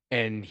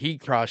 and he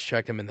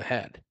cross-checked him in the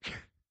head,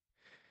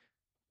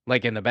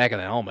 like in the back of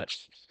the helmet.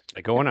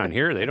 Like going on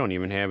here, they don't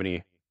even have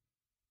any.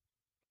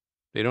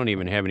 They don't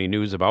even have any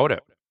news about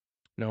it.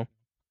 No.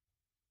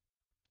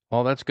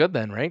 Well, that's good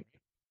then, right?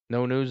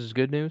 No news is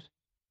good news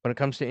when it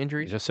comes to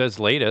injuries. It just says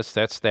latest.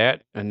 That's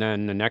that, and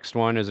then the next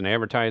one is an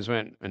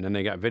advertisement, and then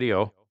they got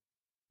video.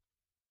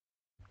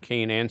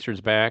 Kane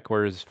answers back,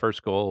 where's his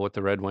first goal with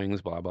the Red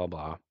Wings, blah, blah,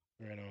 blah.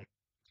 Right on.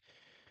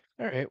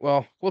 All right,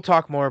 well, we'll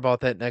talk more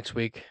about that next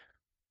week,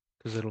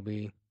 because it'll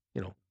be,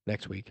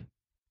 next week.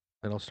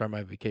 And I'll start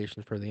my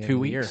vacation for the end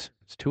of the year. It's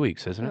 2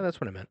 weeks, isn't it? Yeah, that's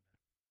what I meant.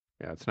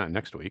 Yeah, it's not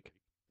next week.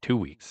 2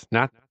 weeks.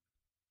 Not.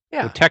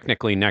 Yeah. Well,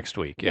 technically next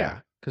week, yeah.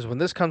 Because when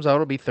this comes out,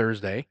 it'll be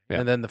Thursday, Yeah.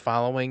 and then the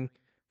following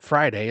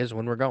Friday is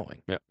when we're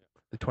going. Yep.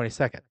 The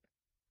 22nd.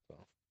 So,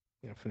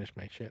 finish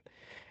my shit.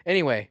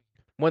 Anyway,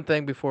 one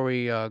thing before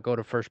we go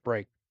to first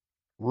break.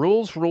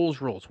 Rules.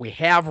 We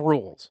have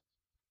rules.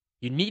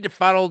 You need to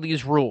follow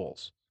these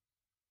rules.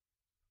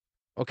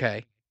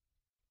 Okay.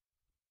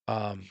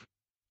 And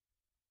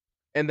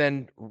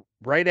then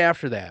right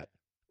after that,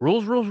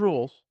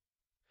 rules.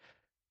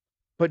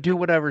 But do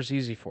whatever's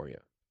easy for you.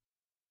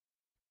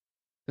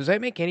 Does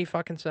that make any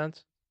fucking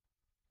sense?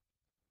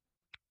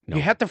 No.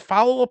 You have to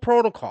follow a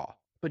protocol,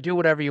 but do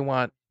whatever you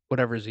want,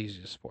 whatever is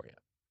easiest for you.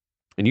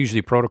 And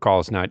usually protocol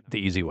is not the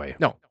easy way.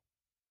 No.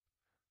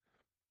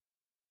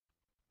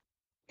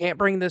 Can't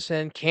bring this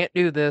in, can't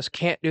do this,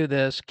 can't do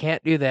this,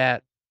 can't do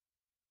that.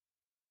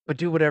 But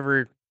do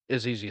whatever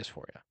is easiest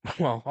for you.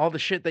 Well, all the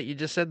shit that you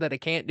just said that I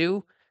can't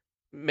do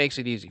makes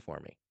it easy for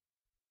me.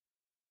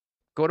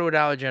 Go to a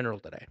Dollar General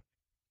today.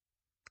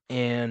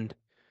 And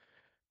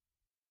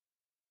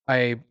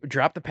I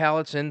dropped the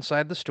pallets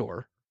inside the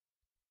store.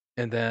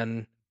 And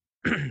then,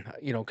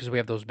 because we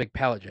have those big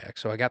pallet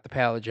jacks. So I got the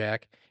pallet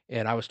jack,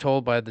 and I was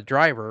told by the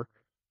driver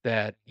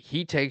that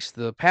he takes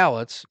the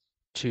pallets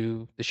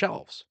to the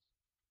shelves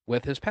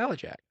with his pallet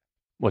jack.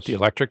 What, the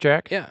electric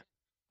jack? Yeah.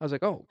 I was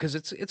like, oh, because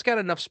it's got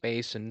enough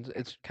space and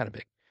it's kind of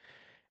big.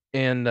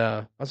 And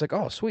I was like,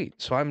 oh, sweet.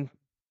 So I'm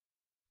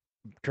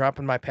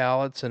dropping my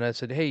pallets, and I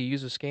said, hey, you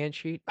use a scan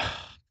sheet?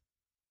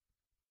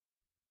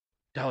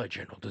 Dollar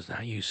General does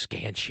not use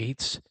scan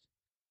sheets.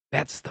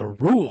 That's the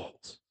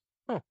rules.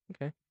 Oh,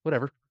 okay,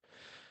 whatever.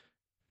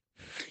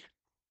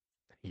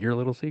 Your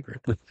little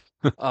secret.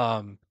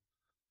 And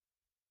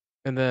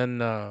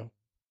then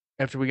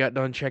after we got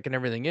done checking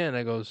everything in,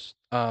 I goes,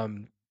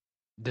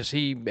 does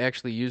he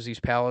actually use these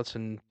pallets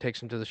and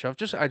takes them to the shelf?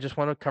 I just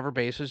want to cover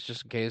bases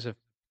just in case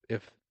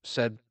if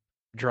said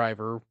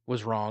driver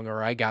was wrong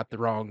or I got the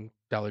wrong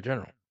Dollar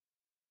General.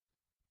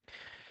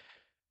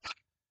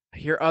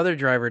 Your other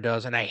driver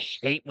does, and I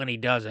hate when he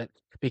does it,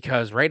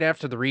 because right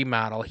after the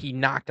remodel, he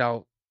knocked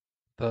out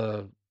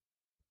the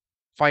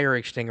fire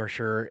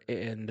extinguisher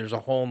and there's a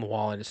hole in the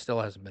wall and it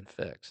still hasn't been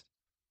fixed.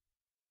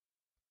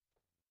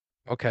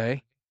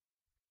 Okay.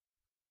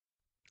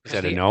 Is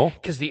that a no?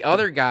 Because the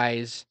other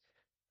guys,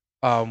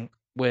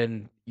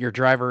 when your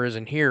driver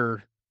isn't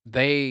here,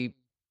 they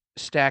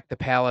stack the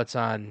pallets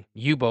on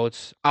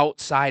U-boats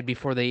outside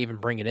before they even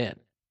bring it in.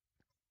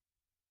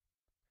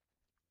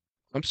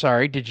 I'm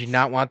sorry, did you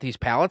not want these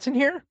pallets in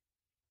here?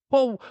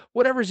 Well,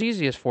 whatever's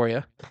easiest for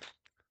you.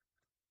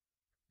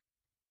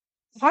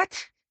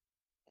 What?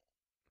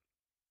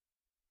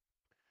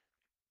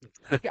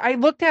 I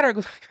looked at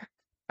her.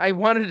 I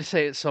wanted to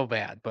say it so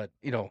bad, but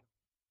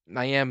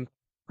I am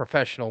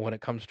professional when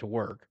it comes to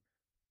work.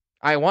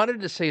 I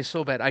wanted to say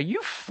so bad. Are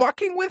you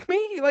fucking with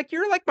me? Like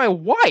you're like my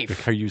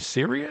wife. Are you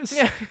serious?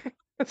 Yeah.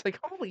 It's like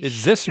holy.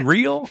 Is this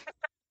real?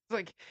 It's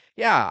like,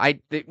 yeah,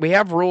 we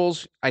have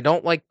rules. I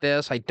don't like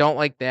this. I don't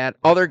like that.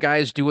 Other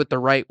guys do it the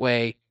right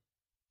way,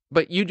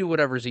 but you do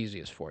whatever's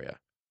easiest for you.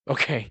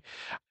 Okay,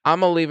 I'm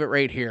gonna leave it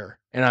right here,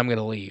 and I'm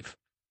gonna leave.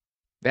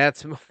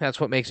 That's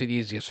what makes it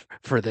easiest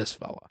for this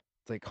fella.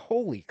 It's like,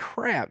 holy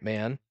crap,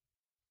 man.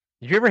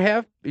 Did you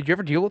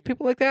ever deal with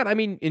people like that? I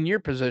mean, in your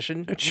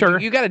position, Sure.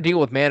 you got to deal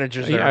with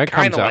managers that Yeah, are it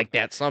comes kind of up. like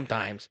that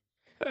sometimes.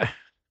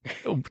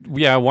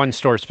 Yeah, one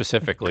store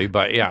specifically,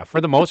 but yeah,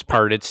 for the most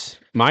part,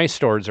 my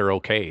stores are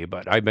okay.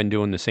 But I've been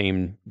doing the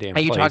same damn.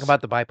 Hey, you place. talk about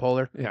the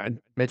bipolar? Yeah,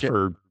 midget?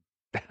 for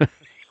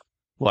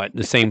what,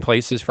 the same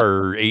places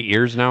for 8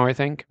 years now, I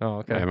think. Oh,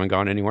 okay. I haven't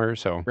gone anywhere,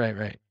 so.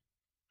 Right.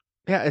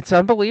 Yeah, it's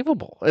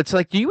unbelievable. It's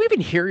like, do you even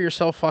hear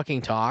yourself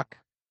fucking talk?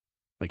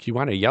 Like, you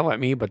want to yell at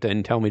me, but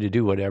then tell me to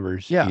do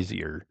whatever's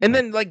easier. And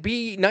then, like,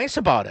 be nice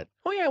about it.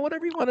 Oh, yeah,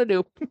 whatever you want to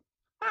do.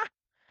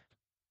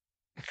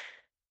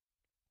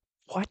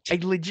 What? I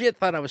legit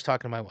thought I was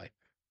talking to my wife.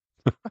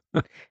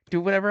 Do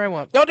whatever I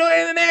want. Don't do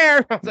anything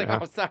there. I was like,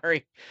 oh,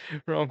 sorry.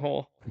 Wrong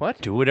hole. What?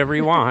 Do whatever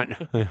you want.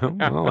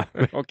 Well,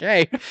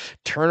 okay.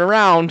 Turn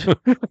around.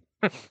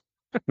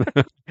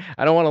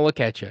 I don't want to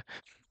look at you.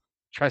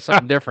 Try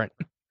something different.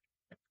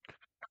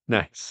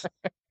 Nice.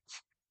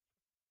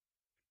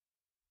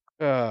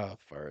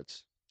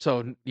 Farts.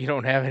 So you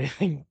don't have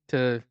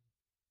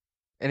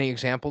any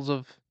examples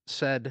of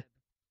said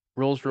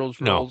rules?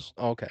 No.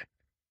 Okay.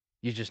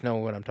 You just know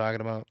what I'm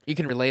talking about. You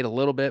can relate a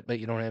little bit, but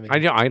you don't have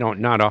any. I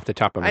don't, not off the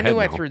top of my head. I knew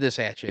I no. threw this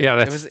at you.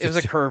 Yeah, it was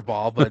a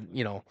curveball, but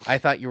I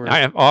thought you were.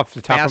 Off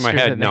the top of my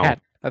head, no.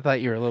 That. I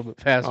thought you were a little bit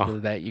faster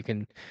than that. You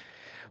can,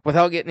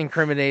 without getting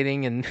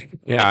incriminating and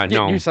getting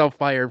yourself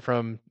fired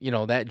from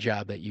that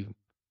job that you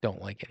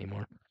don't like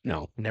anymore.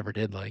 No, never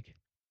did like.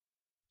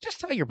 Just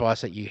tell your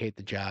boss that you hate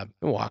the job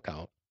and walk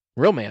out.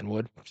 Real man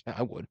would.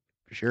 I would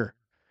for sure.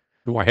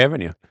 Why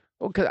haven't you?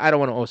 Well, because I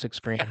don't want to owe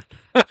 $6,000.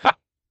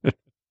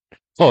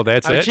 Oh,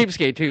 that's I'm it. I'm a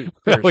cheapskate too.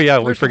 Oh yeah,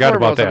 we forgot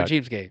about that. I'm a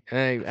cheapskate.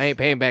 I ain't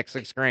paying back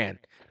 $6,000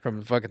 from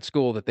the fucking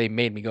school that they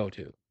made me go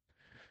to.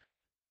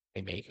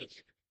 They made me.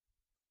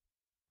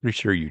 Pretty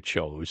sure you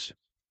chose.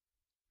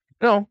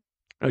 No.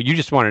 Oh, you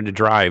just wanted to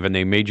drive, and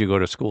they made you go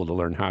to school to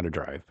learn how to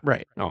drive.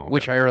 Right. Oh, okay.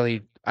 Which I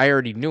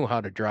already knew how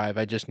to drive.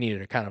 I just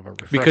needed a kind of a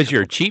refresher. Because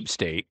you're a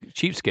cheapskate,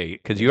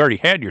 because you already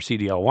had your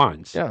CDL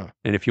once. Yeah.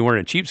 And if you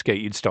weren't a cheapskate,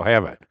 you'd still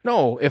have it.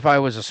 No, if I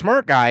was a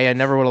smart guy, I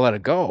never would have let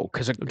it go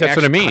because that's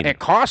what I mean. It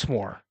costs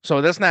more.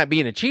 So that's not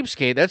being a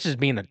cheapskate. That's just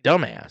being a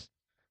dumbass.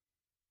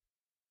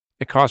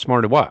 It costs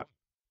more to what?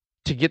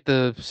 To get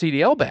the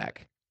CDL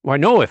back. Why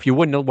no? If you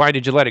wouldn't, why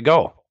did you let it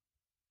go?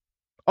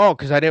 Oh,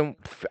 because I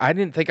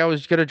didn't think I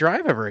was gonna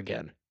drive ever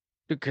again.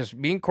 Because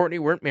me and Courtney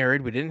weren't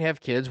married, we didn't have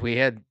kids, we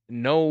had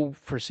no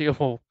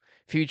foreseeable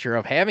future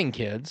of having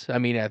kids. I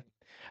mean,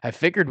 I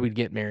figured we'd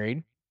get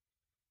married,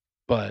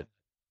 but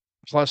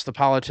plus the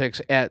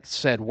politics at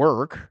said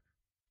work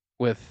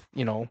with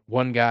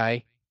one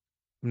guy,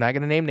 I'm not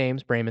gonna name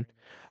names, Brayman,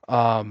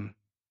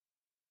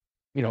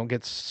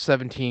 gets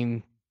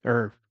 17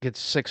 or gets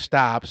 6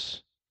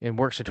 stops and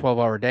works a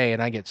 12-hour day,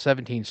 and I get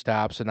 17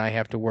 stops, and I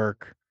have to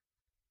work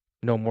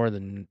no more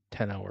than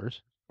 10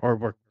 hours or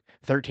work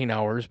 13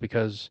 hours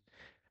because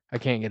I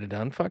can't get it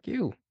done. Fuck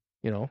you.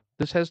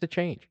 This has to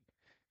change.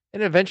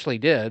 And it eventually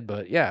did,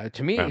 but yeah,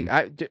 to me,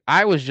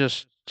 I was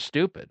just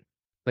stupid.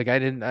 Like I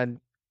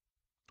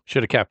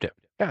should have kept it.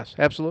 Yes,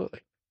 absolutely.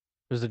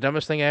 It was the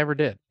dumbest thing I ever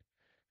did.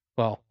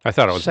 Well, I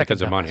thought it was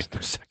because of dumbest.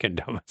 money.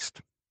 Second dumbest.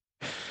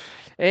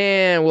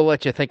 And we'll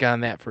let you think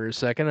on that for a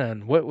second.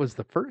 And what was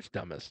the first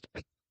dumbest?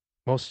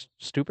 Most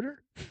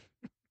stupider?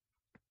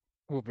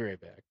 We'll be right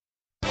back.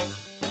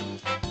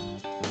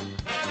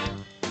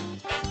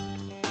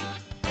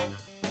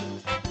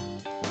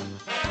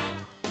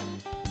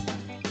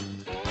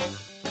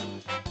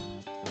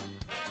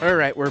 All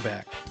right, we're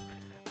back.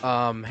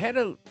 I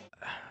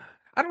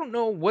don't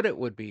know what it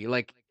would be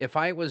like if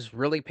I was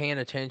really paying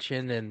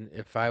attention, and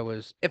if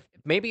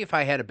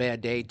I had a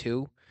bad day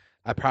too,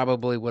 I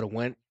probably would have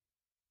went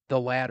the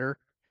latter.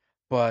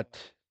 But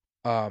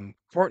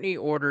Courtney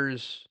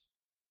orders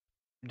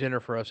dinner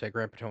for us at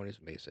Grand Petoni's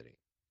in Bay City,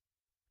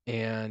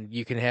 and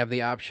you can have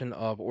the option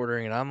of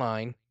ordering it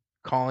online,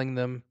 calling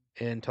them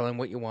and telling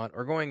what you want,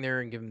 or going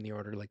there and giving the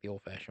order like the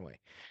old-fashioned way.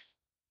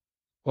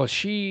 Well,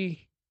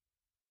 she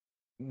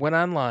went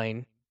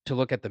online to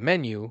look at the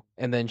menu,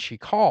 and then she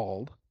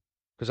called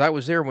because I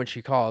was there when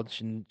she called.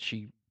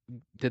 She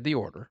did the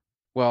order.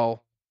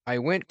 Well, I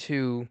went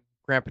to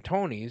Grandpa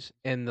Tony's,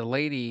 and the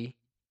lady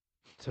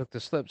took the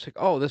slips. Like,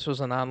 oh, this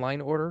was an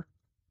online order.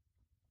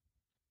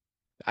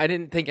 I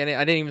didn't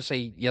even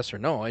say yes or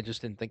no. I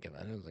just didn't think of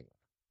it. It was like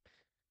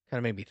kind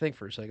of made me think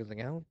for a second. I was like,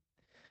 I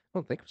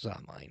don't think it was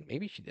online.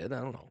 Maybe she did. I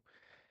don't know.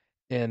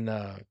 And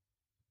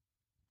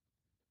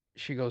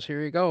she goes,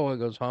 "Here you go." I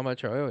goes, "How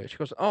much?" She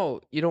goes, "Oh,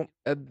 you don't.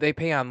 They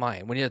pay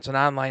online. When it's an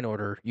online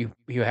order, you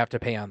have to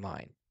pay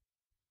online."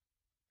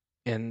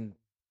 And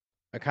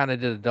I kind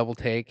of did a double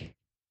take,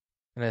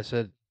 and I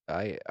said,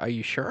 Are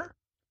you sure?"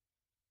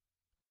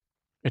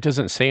 It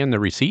doesn't say in the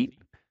receipt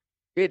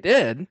It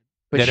did,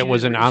 but that it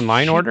was an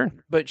online order?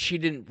 But she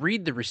didn't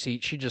read the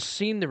receipt. She just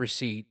seen the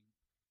receipt,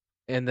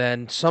 and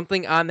then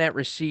something on that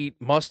receipt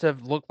must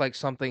have looked like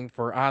something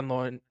for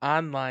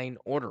online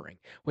ordering,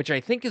 which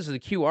I think is the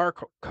QR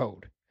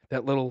code,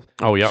 that little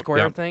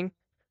square thing.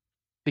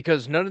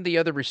 Because none of the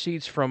other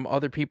receipts from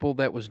other people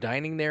that was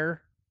dining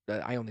there,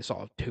 I only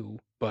saw 2,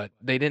 but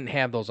they didn't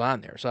have those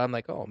on there. So I'm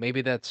like, oh,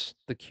 maybe that's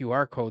the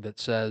QR code that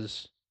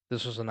says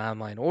this was an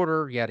online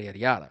order, yada, yada,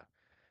 yada.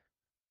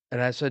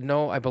 And I said,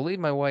 no, I believe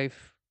my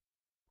wife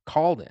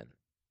called in.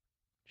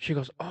 She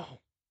goes,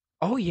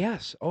 oh,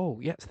 yes. Oh,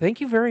 yes. Thank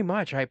you very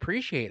much. I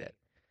appreciate it.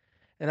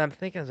 And I'm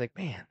thinking, I was like,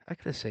 man, I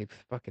could have saved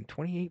fucking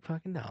 $28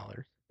 fucking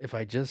dollars if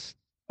I just,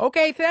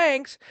 okay,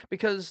 thanks.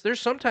 Because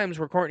there's sometimes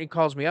where Courtney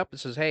calls me up and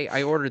says, hey,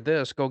 I ordered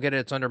this. Go get it.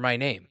 It's under my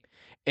name.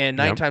 And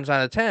 9 times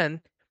out of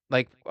 10,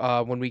 like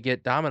when we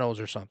get Domino's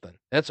or something,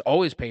 that's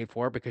always paid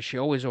for because she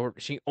only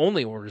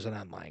orders it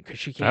online because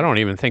she can't. I don't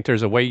even think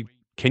there's a way.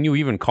 Can you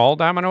even call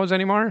Domino's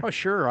anymore? Oh,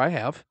 sure, I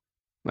have.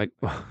 Like,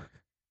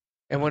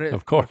 and when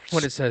of course,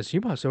 when it says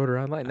you must order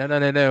online,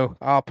 no,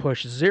 I'll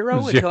push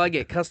 0 until I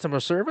get customer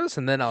service,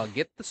 and then I'll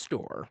get the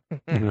store.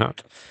 No.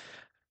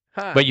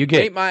 But you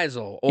get 8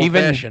 Meisel, old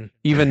fashioned.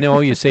 Even though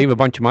you save a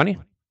bunch of money.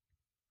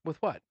 With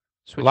what?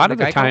 A lot of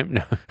the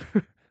time,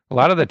 a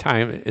lot of the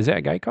time, is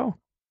that Geico?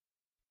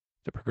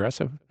 Is it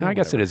Progressive? No, I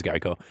guess it is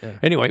Geico. Yeah.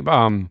 Anyway,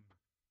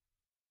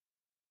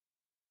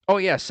 oh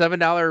yeah,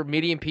 $7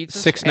 medium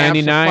pizzas,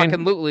 $6.99.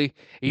 Absolutely.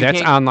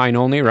 That's online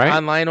only, right?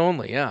 Online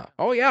only, yeah.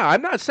 Oh yeah,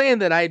 I'm not saying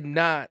that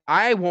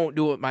I won't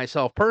do it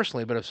myself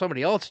personally, but if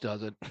somebody else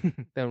does it,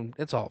 then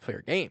it's all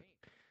fair game,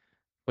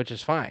 which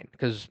is fine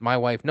because my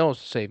wife knows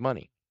to save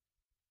money.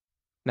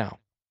 Now,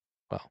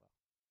 well,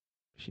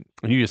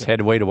 you just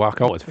had a way to walk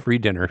out with free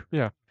dinner.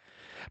 Yeah,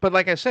 but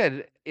like I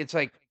said, it's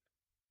like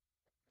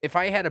if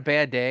I had a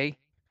bad day,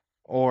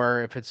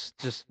 or if it's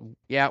just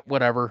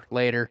whatever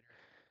later,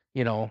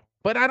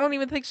 But I don't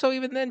even think so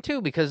even then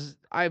too, because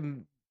I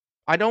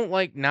don't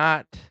like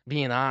not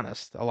being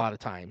honest a lot of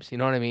times. You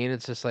know what I mean?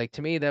 It's just like,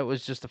 to me, that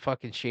was just a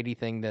fucking shady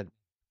thing that,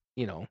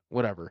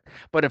 whatever.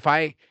 But if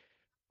I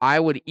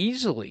would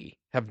easily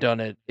have done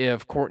it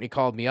if Courtney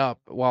called me up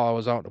while I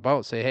was out and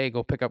about, say, hey,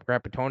 go pick up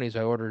Grandpa Tony's.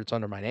 I ordered it's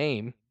under my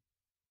name.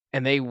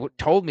 And they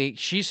told me,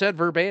 she said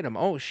verbatim,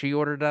 oh, she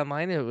ordered it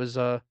online. It was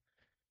a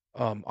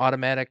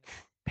automatic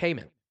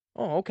payment.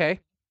 Oh, okay.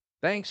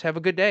 Thanks. Have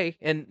a good day.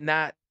 And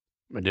not.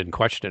 I didn't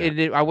question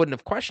it. I wouldn't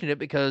have questioned it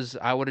because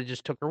I would have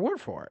just took her word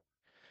for it.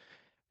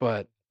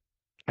 But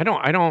I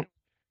don't.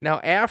 Now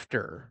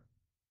after,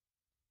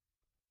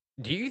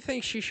 do you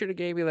think she should have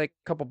gave me like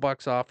a couple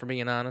bucks off for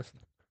being honest?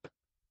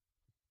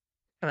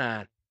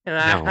 Come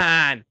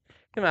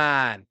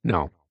on.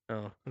 No.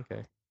 Oh,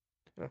 okay.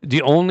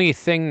 The only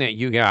thing that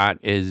you got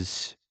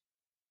is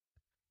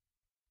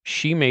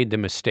she made the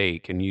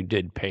mistake and you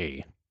did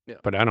pay. Yeah.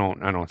 But I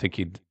don't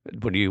think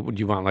would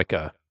you want like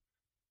a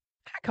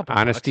couple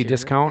honesty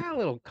discount? A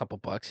little couple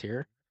bucks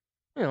here.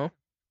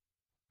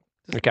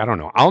 Like, I don't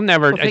know. I'll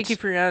never. Well, thank you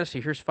for your honesty.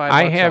 Here's $5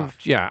 I have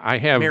off. I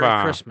have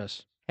Merry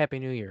Christmas. Happy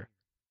New Year.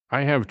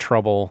 I have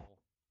trouble,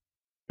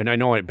 and I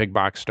know at big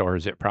box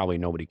stores it probably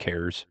nobody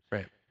cares.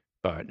 Right.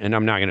 And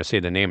I'm not going to say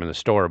the name of the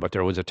store, but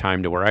there was a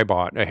time to where I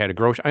had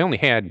I only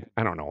had,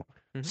 I don't know,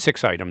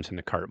 6 items in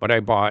the cart, but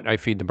I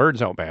feed the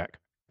birds out back.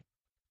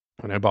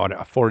 And I bought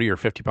a 40 or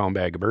 50 pound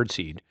bag of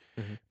birdseed,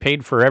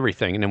 paid for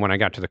everything. And then when I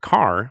got to the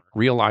car,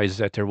 realized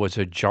that there was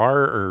a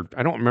jar, or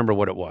I don't remember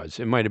what it was.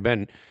 It might've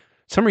been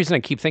some reason I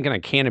keep thinking a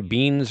can of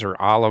beans or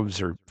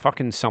olives or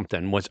fucking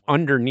something was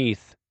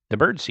underneath the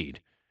birdseed.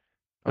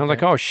 And I was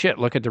like, oh shit,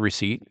 look at the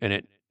receipt. And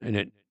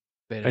I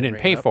didn't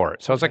pay for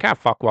it. So I was like,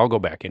 fuck, well, I'll go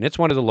back in. It's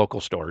one of the local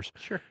stores.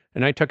 Sure.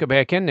 And I took it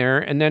back in there.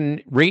 And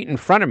then right in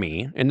front of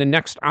me, in the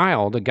next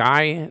aisle, the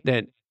guy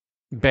that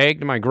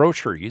bagged my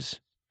groceries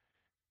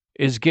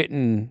is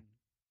getting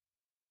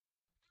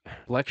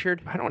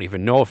lectured. I don't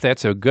even know if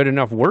that's a good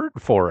enough word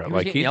for it. He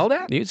was getting yelled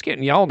at? He was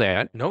getting yelled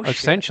at. No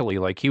essentially,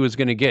 shit. Like he was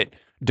going to get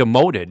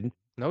demoted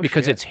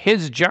because shit. It's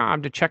his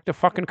job to check the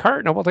fucking cart.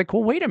 And I was like,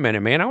 well, wait a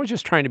minute, man. I was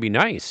just trying to be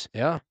nice.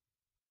 Yeah.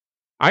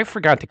 I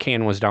forgot the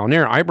can was down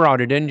there. I brought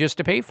it in just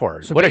to pay for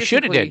it. So what I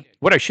should have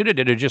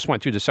did, it just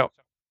went through the self.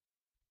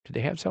 Did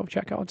they have self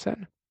checkouts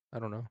then? I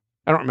don't know.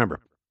 I don't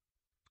remember.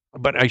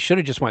 But I should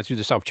have just went through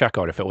the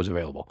self-checkout if it was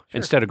available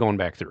instead of going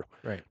back through.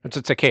 Right.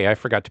 It's like, hey, I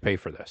forgot to pay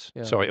for this.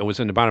 Yeah. So it was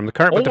in the bottom of the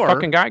cart, but the Or-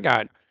 fucking guy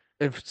got...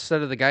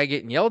 Instead of the guy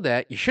getting yelled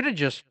at, you should have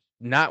just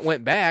not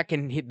went back,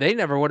 and they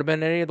never would have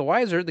been any of the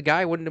wiser. The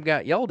guy wouldn't have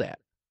got yelled at,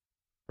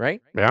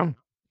 right? Yeah.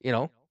 You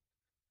know.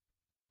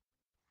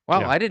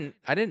 Wow, Yeah. I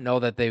didn't know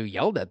that they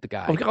yelled at the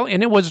guy.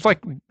 And it was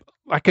like,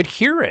 I could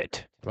hear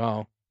it.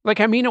 Wow. Like,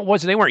 I mean,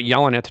 they weren't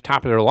yelling at the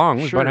top of their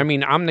lungs, Sure. but I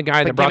mean, I'm the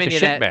guy that brought the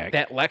shit back.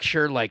 That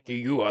lecture, like,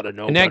 you ought to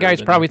know. And that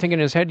guy's probably thinking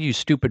in his head, you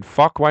stupid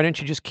fuck, why didn't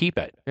you just keep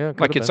it? Yeah,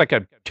 like, it's like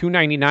a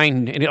 $2.99,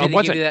 and it Did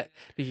wasn't... Did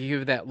you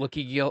give that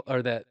looky guilt,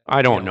 or that...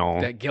 I don't know.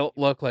 That guilt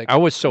look, like... I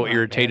was so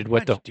irritated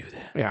with Why'd you do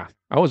that? Yeah.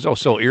 I was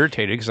so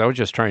irritated because I was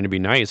just trying to be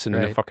nice, and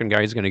then the fucking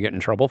guy's going to get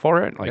in trouble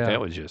for it. Like, that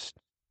was just...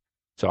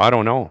 So, I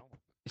don't know.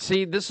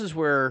 See, this is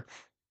where,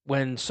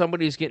 when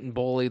somebody's getting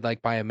bullied,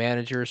 like, by a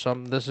manager or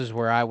something, this is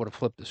where I would have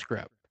flipped the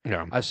script.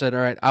 Yeah. I said,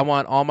 all right, I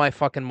want all my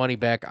fucking money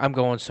back. I'm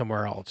going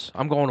somewhere else.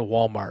 I'm going to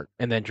Walmart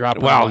and then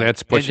dropping. Well,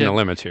 that's pushing the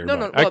limits here.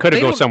 No. I could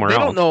have go somewhere else.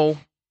 They don't know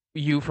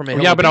you from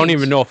a Yeah, but I don't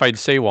even know if I'd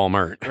say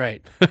Walmart.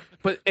 Right.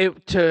 But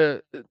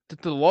to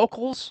the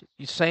locals,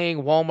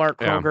 saying Walmart,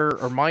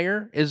 Kroger, or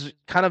Meijer is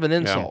kind of an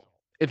insult.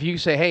 Yeah. If you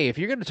say, hey, if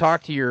you're going to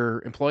talk to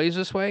your employees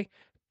this way,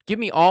 give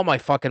me all my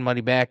fucking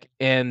money back,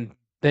 and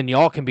then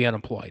y'all can be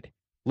unemployed.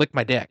 Lick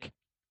my dick.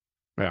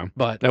 Yeah.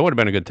 But that would have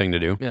been a good thing to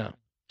do. Yeah.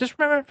 Just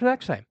remember for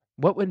next time.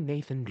 What would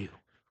Nathan do?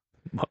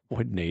 What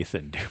would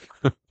Nathan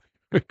do?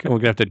 We're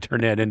gonna have to turn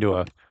that into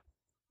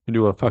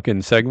a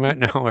fucking segment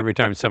now. Every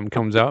time something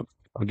comes up,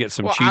 I'll get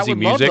some cheesy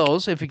music. I would love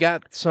those. If you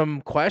got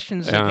some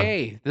questions, like,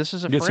 hey, this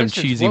is a get for some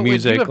instance, cheesy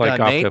music like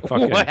done, off Nate? the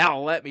fucking.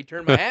 Well, let me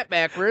turn my hat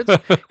backwards,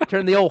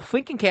 turn the old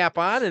thinking cap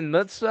on, and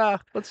let's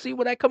see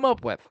what I come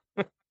up with.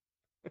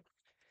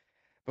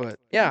 But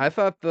yeah, I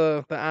thought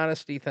the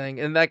honesty thing,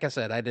 and like I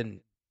said, I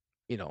didn't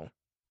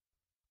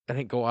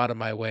go out of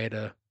my way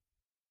to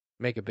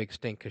make a big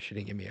stink because she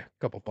didn't give me a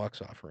couple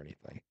bucks off or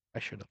anything. I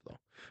should have, though.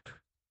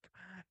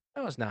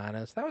 That was not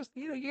honest. That was,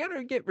 you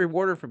gotta get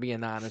rewarded for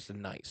being honest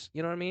and nice.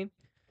 You know what I mean?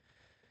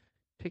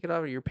 Take it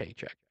out of your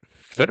paycheck.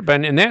 Could have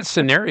been in that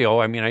scenario.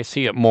 I mean, I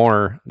see it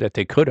more that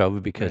they could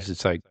have, because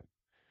it's like,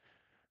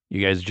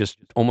 you guys just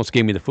almost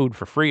gave me the food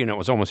for free, and it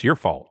was almost your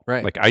fault.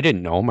 Right. Like, I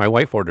didn't know. My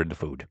wife ordered the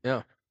food.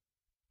 Yeah.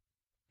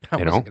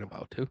 I wasn't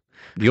about to.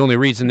 The only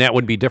reason that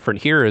would be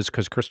different here is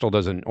because Crystal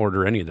doesn't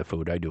order any of the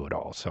food. I do it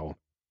all. So.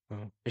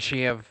 Does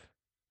she have?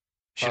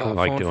 She don't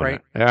like doing freight?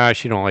 it. Yeah,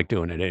 she don't like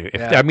doing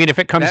it. I mean, if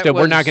it comes to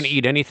we're not going to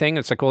eat anything,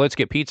 it's like, well, let's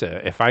get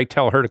pizza. If I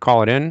tell her to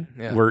call it in,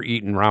 we're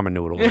eating ramen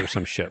noodles or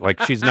some shit. Like,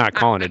 she's not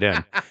calling it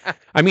in.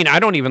 I mean, I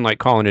don't even like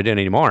calling it in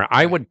anymore.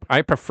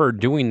 I prefer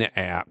doing the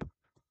app.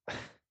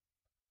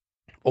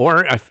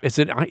 Or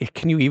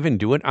can you even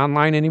do it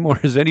online anymore?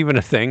 Is that even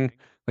a thing?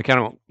 Like, I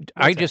don't.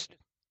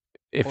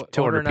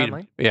 To order pizza.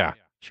 Online? Yeah.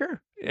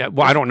 Sure. Yeah,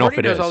 well, I don't know if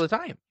it does is all the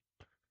time.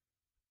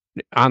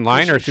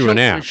 Online or through an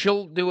app.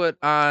 She'll do it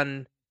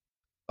on.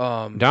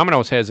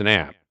 Domino's has an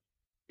app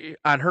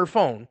on her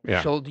phone.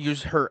 Yeah. She'll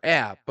use her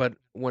app, but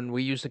when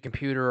we use the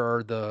computer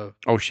or the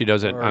she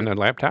does it on the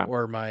laptop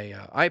or my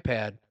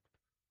iPad.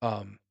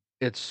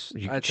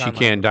 She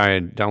can't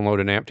download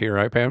an app to your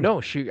iPad.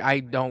 No, I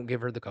don't give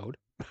her the code.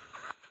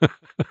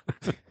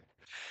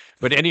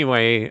 But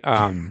anyway,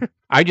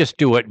 I just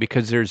do it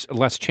because there's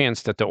less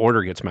chance that the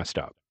order gets messed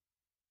up.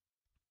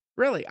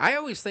 Really? I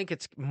always think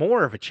it's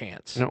more of a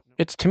chance. No,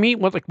 it's to me,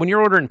 like when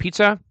you're ordering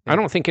pizza, I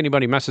don't think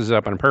anybody messes it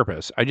up on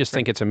purpose. I just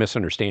think it's a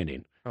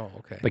misunderstanding. Oh,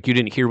 okay. Like you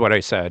didn't hear what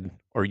I said,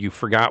 or you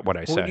forgot what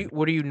I said.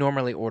 What do you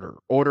normally order?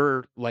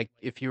 Order, like,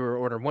 if you were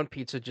ordering one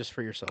pizza just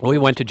for yourself? Well, we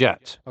went to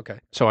Jets. Okay.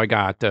 So I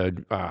got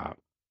the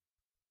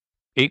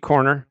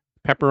 8-corner,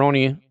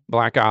 pepperoni,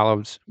 black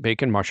olives,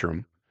 bacon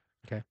mushroom.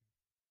 Okay.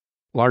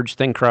 Large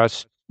thin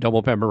crust,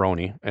 double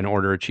pepperoni, and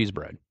order a cheese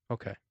bread.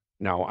 Okay.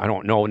 Now, I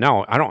don't know.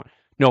 Now, I don't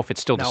know if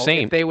it's still the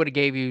same. If they would have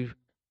gave you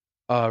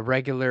a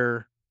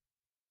regular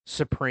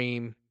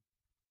Supreme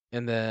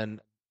and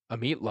then a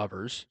meat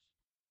lovers,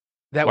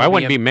 I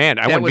wouldn't be mad.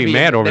 I wouldn't be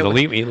mad over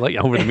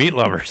the meat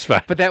lovers,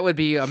 but that would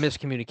be a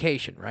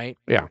miscommunication, right?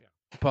 Yeah.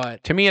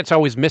 But to me, it's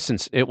always missing.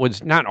 It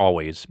was not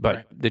always,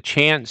 but the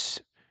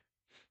chance.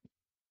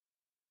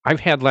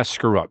 I've had less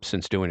screw ups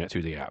since doing it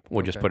through the app.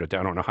 We'll just put it.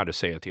 I don't know how to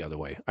say it the other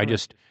way. I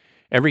just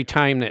every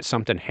time that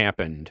something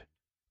happened.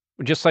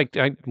 Just like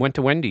I went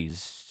to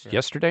Wendy's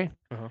yesterday,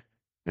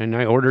 and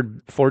I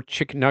ordered 4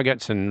 chicken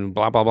nuggets and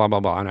blah, blah, blah, blah,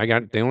 blah.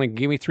 And they only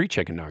gave me 3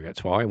 chicken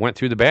nuggets. Well, I went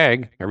through the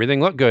bag.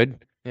 Everything looked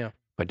good. Yeah.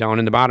 But down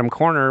in the bottom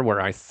corner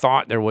where I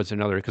thought there was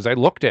another, because I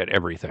looked at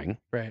everything.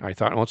 Right. I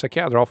thought, well, it's like,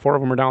 they're all 4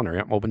 of them are down there.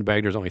 Yep, open the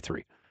bag. There's only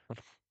 3.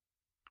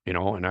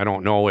 And I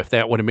don't know if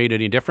that would have made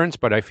any difference,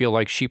 but I feel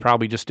like she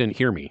probably just didn't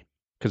hear me.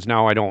 Because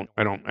now I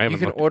haven't You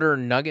can order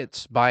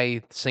nuggets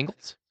by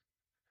singles?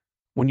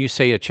 When you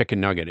say a chicken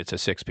nugget, it's a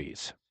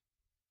 6-piece.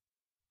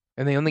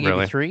 And they only gave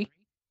you 3?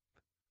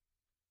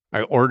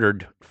 I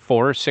ordered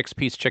 4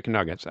 6-piece chicken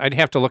nuggets. I'd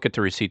have to look at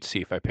the receipt to see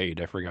if I paid.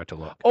 I forgot to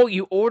look. Oh,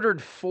 you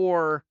ordered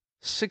 4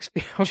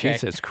 60. Okay.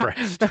 Jesus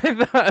Christ.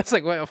 It's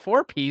like, well, a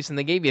 4-piece, and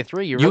they gave you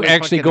 3. You really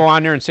actually fucking... go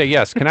on there and say,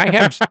 yes, can I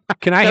have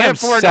Can I have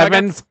 4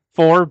 7 nuggets?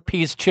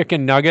 4-piece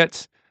chicken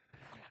nuggets?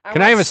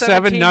 Can I have a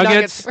 7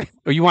 nuggets?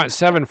 Or you want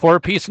 7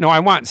 4-piece? No, I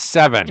want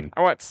 7.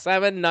 I want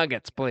 7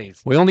 nuggets,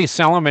 please. We only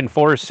sell them in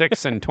 4,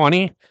 6, and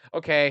 20.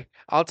 Okay,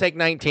 I'll take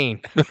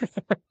 19.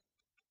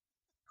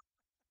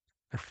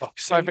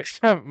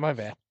 My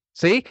bad.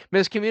 See?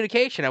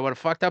 Miscommunication. I would have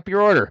fucked up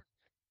your order.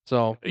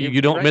 So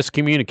You don't right.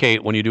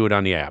 miscommunicate when you do it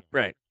on the app.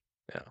 Right.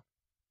 Yeah.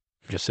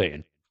 Just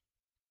saying.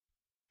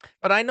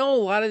 But I know a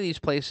lot of these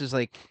places,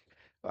 like,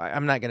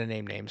 I'm not going to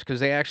name names because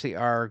they actually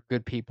are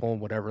good people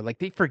and whatever. Like,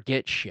 they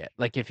forget shit.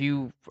 Like, if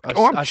you,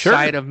 a sure.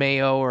 side of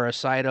mayo or a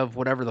side of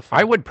whatever the fuck.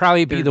 I would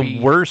probably be there'd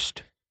the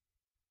worst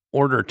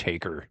order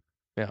taker.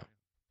 Yeah.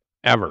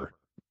 Ever.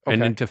 Okay.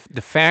 And then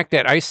the fact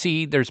that I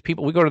see there's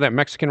people, we go to that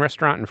Mexican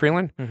restaurant in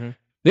Freeland, Mm-hmm.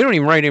 they don't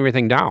even write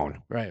everything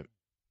down. Right.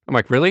 I'm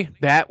like, really?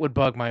 That would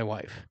bug my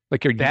wife.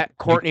 Like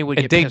Courtney would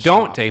get they pissed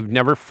don't. off. They've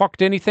never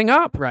fucked anything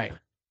up. Right.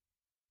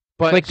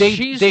 But like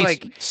she's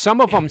like, some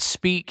of them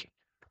speak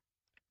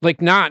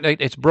like not.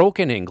 It's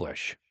broken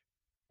English,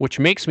 which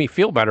makes me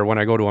feel better when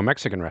I go to a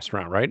Mexican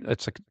restaurant. Right?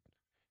 It's like,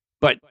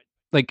 but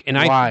like, and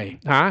why?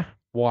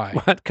 Why?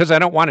 Because I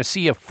don't want to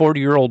see a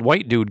 40-year-old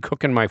white dude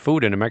cooking my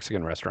food in a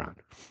Mexican restaurant.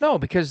 No,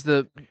 because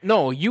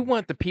you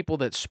want the people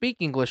that speak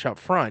English up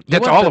front.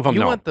 That's all of them.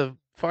 You want the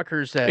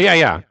fuckers that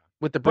yeah.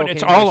 With the broken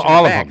it's English all in the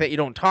of back them that you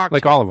don't talk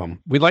like to. all of them.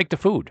 We like the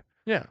food.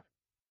 Yeah.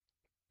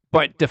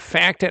 But the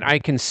fact that I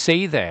can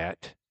say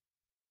that,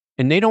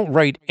 and they don't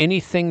write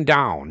anything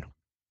down.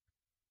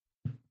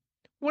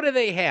 What do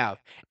they have?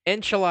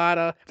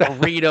 Enchilada,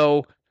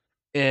 burrito,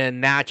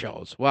 and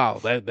nachos. Wow,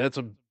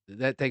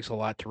 that takes a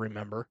lot to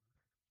remember.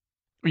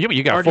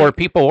 You got 4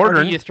 people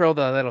ordering. Or do you throw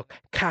the little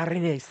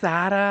carne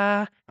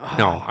asada? Oh.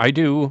 No, I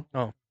do.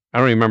 Oh. I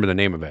don't remember the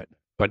name of it,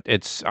 but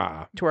it's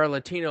to our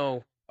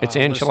Latino. It's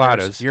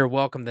enchiladas. You're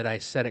welcome that I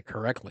said it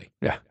correctly.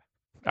 Yeah.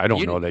 I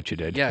don't know that you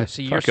did. Yeah,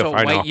 see, you're so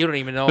white, you don't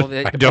even know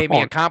that you gave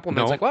me a compliment.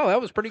 No. It's like, well, that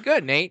was pretty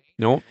good, Nate.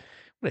 Nope.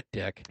 What a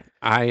dick.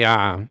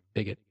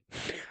 Bigot.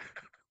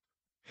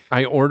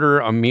 I order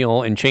a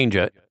meal and change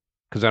it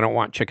because I don't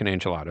want chicken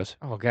enchiladas.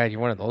 Oh, God,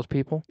 you're one of those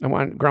people? I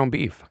want ground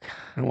beef.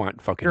 I don't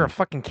want fucking... You're a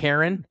fucking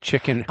Karen?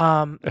 Chicken.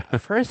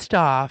 First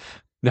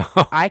off, no,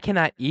 I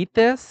cannot eat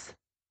this.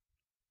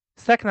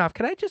 Second off,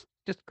 can I just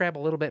grab a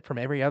little bit from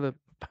every other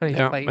plate?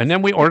 And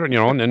then we order,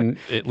 and then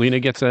Lena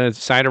gets a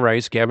side of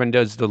rice. Gavin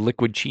does the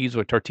liquid cheese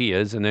with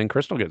tortillas, and then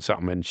Crystal gets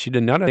something. And she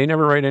did none of. They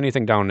never write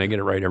anything down. They get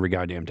it right every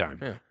goddamn time.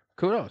 Yeah.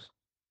 Kudos.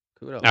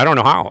 I don't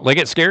know how. Like,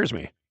 it scares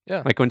me.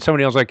 Yeah. Like when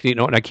somebody else, like,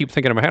 and I keep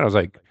thinking in my head, I was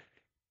like,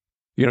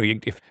 can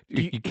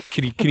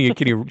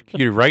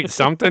you write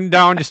something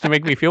down just to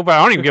make me feel better?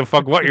 I don't even give a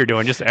fuck what you're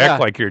doing. Just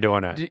act like you're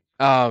doing it.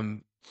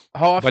 How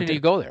often do you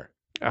go there?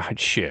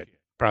 Shit.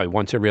 Probably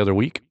once every other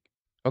week.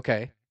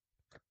 Okay.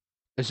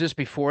 Is this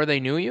before they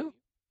knew you?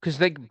 Because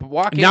they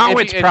walk in. Now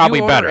it's probably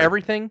better.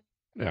 Everything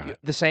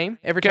the same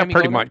every time you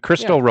pretty go much. there?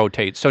 Crystal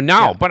rotates. So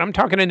now, but I'm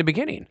talking in the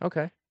beginning.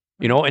 Okay.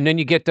 And then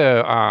you get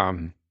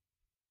the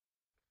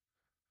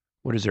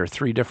what is there?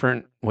 3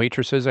 different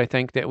waitresses, I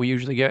think, that we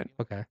usually get.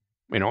 Okay.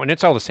 And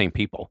it's all the same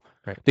people.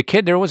 Right. The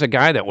kid, there was a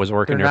guy that was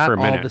working there for a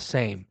minute. They're not all the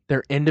same.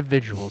 They're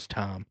individuals,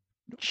 Tom.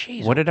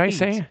 Jeez. What did I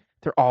say?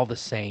 They're all the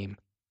same.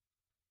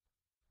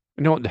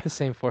 No, the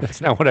same for. That's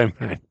not what I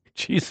meant.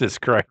 Jesus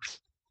Christ.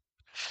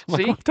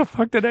 See? What the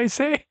fuck did I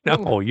say?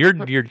 No,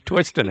 you're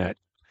twisting it.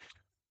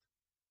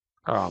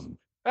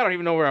 I don't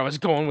even know where I was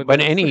going with but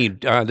this.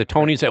 the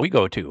Tonys that we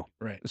go to,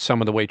 right?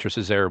 Some of the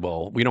waitresses there,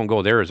 we don't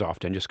go there as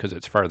often just because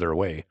it's farther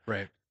away.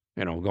 Right.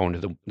 Going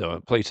to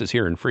the places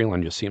here in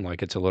Freeland just seem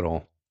like it's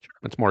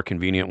it's more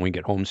convenient when we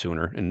get home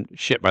sooner. And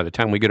shit, by the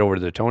time we get over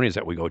to the Tonys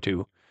that we go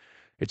to,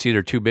 it's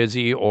either too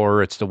busy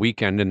or it's the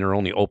weekend and they're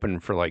only open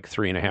for like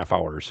 3.5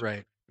 hours.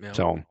 Right. Yeah.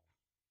 So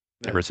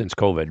ever since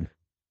COVID.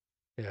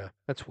 Yeah,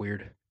 that's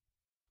weird.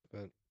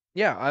 But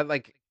yeah,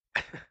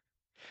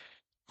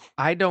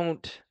 I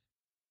don't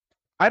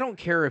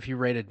care if you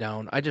write it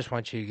down. I just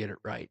want you to get it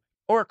right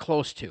or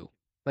close to.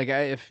 Like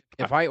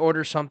if I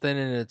order something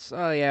and it's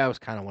it was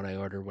kind of what I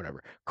ordered,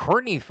 whatever.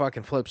 Courtney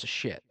fucking flips a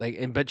shit.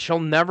 But she'll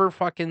never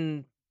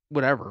fucking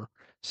whatever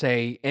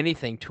say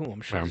anything to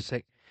him. She'll just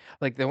say,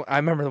 I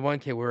remember the one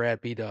kid we were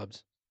at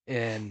B-Dubs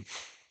and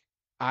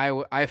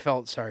I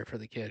felt sorry for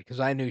the kid because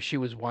I knew she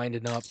was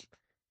winding up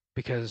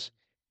because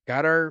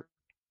got our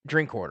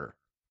drink order,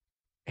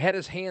 had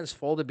his hands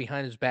folded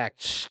behind his back,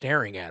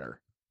 staring at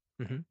her.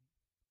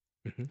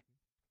 Mm-hmm. Mm-hmm.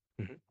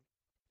 Mm-hmm.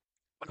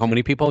 How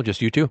many people?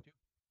 Just you two?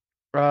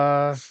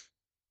 Yeah.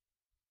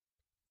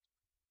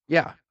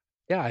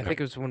 I think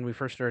it was when we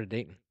first started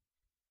dating.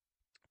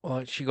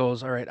 Well, she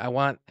goes, all right, I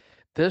want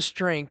this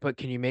drink, but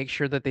can you make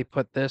sure that they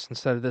put this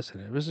instead of this in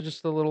it? It was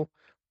just a little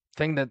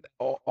thing that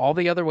all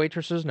the other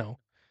waitresses know.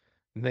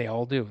 And they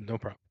all do. No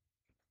problem.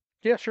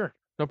 Yeah, sure.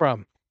 No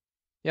problem.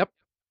 Yep.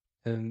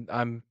 And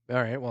I'm, all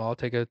right, well, I'll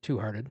take a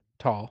 2-hearted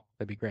tall.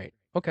 That'd be great.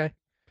 Okay.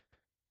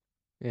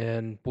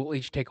 And we'll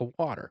each take a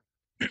water.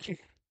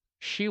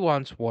 She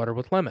wants water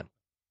with lemon.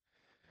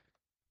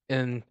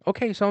 And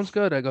okay, sounds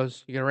good. I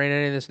goes, you gonna write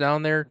any of this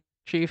down there,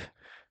 Chief?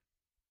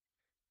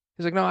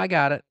 He's like, no, I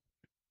got it.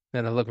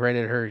 Then I look right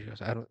at her. She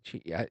goes, I don't.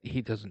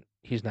 He doesn't.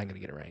 He's not gonna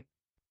get it right.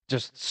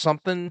 Just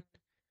something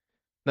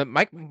that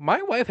my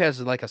wife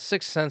has like a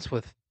sixth sense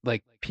with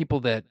like people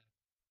that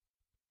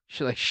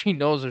she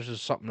knows there's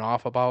just something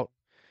off about.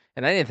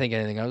 And I didn't think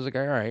anything. I was like,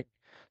 all right.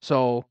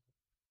 So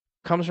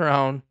comes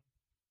around,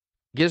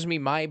 gives me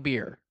my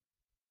beer.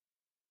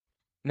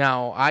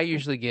 Now I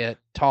usually get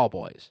tall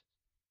boys.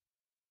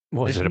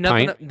 Was it a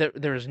pint?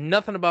 There's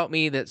nothing about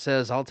me that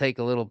says I'll take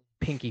a little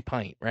pinky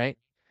pint, right?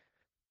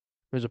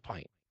 There's a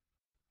pint.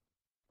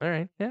 All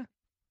right, yeah.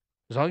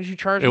 As long as you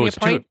charge me a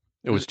pint.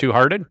 It was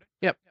two-hearted?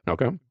 Yep.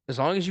 Okay. As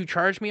long as you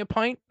charge me a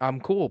pint,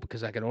 I'm cool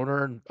because I can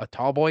order a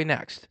tall boy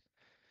next.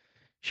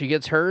 She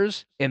gets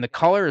hers, and the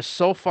color is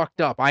so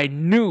fucked up. I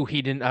knew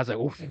he didn't. I was like,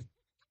 oof.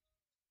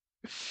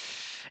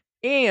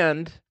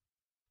 And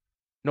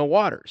no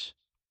waters.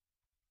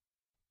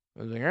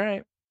 I was like, all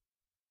right.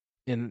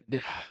 And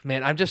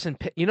man, I'm just in.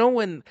 You know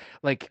when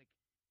like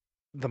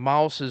the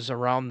mouse is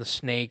around the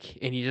snake,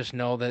 and you just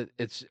know that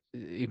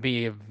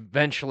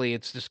eventually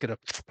it's just gonna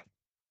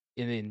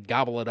and then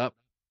gobble it up.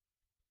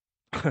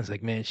 I was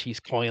like, man, she's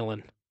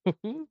coiling.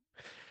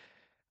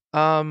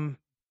 And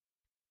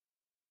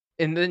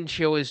then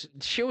she always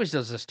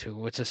does this too,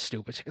 which is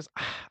stupid. She goes,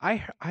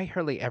 I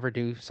hardly ever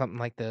do something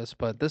like this,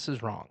 but this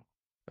is wrong.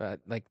 I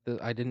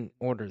didn't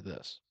order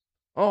this.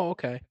 Oh,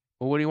 okay.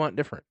 Well, what do you want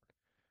different?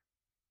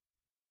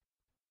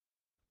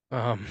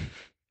 I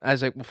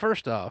was like, well,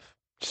 first off,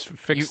 just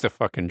fix the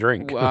fucking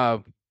drink.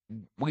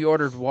 We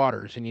ordered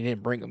waters and you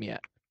didn't bring them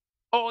yet.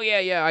 Oh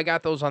yeah, I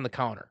got those on the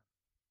counter.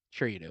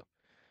 Sure you do.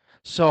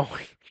 So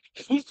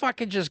he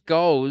fucking just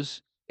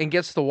goes and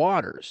gets the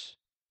waters.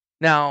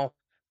 Now,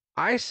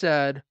 I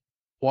said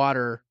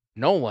water,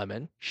 no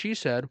lemon. She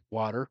said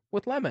water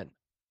with lemon.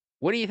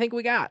 What do you think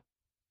we got?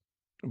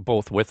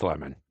 Both with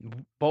lemon.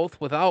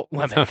 Both without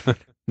lemon.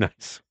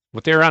 Nice.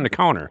 But they're on the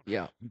counter.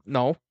 Yeah.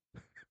 No.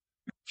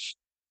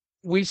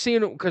 We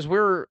seen because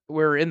we're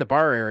in the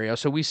bar area,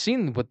 so we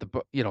seen what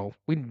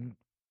we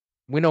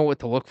know what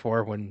to look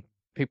for when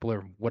people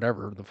are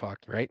whatever the fuck,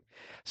 right?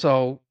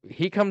 So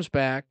he comes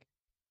back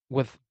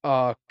with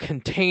a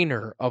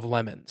container of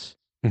lemons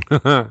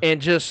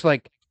and just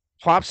like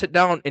plops it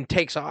down and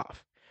takes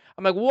off.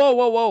 I'm like,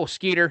 whoa,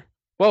 Skeeter,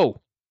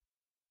 whoa.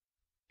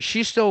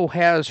 She still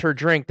has her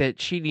drink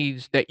that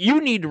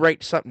you need to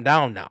write something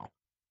down now.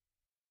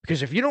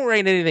 Because if you don't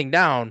write anything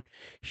down,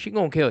 she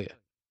gonna kill you.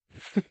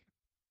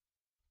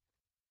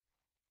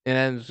 And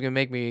then it's gonna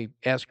make me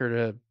ask her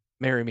to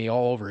marry me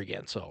all over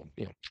again. So,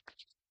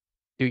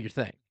 do your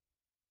thing.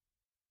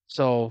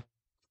 So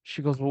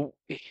she goes, well,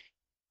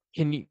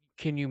 can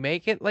you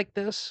make it like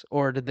this?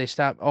 Or did they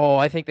stop? Oh,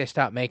 I think they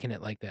stopped making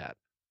it like that.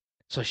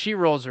 So she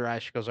rolls her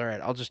eyes. She goes, all right,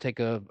 I'll just take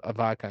a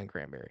vodka and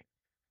cranberry.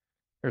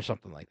 Or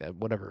something like that.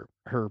 Whatever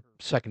her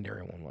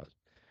secondary one was.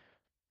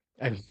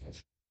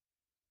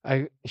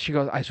 She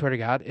goes, I swear to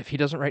God, if he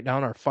doesn't write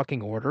down our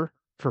fucking order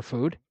for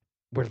food,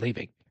 we're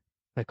leaving.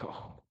 Like,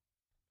 oh,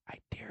 I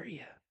dare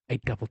you. I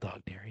double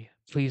dog dare you.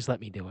 Please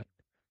let me do it.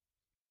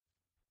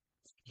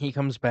 He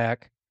comes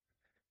back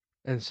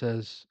and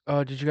says,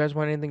 oh, did you guys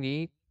want anything to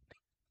eat?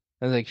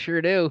 I was like,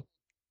 sure do.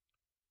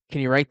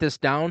 Can you write this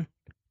down?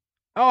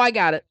 Oh, I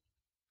got it.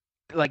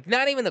 Like,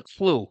 not even a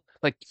clue.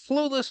 Like,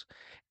 clueless.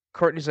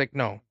 Courtney's like,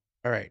 no.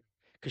 All right.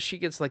 Because she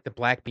gets like the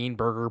black bean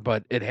burger,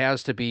 but it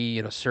has to be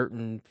in a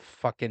certain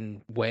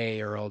fucking way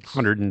or else.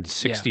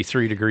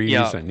 163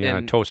 degrees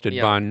and toasted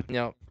bun.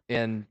 Yeah.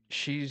 And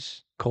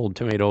she's cold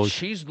tomatoes.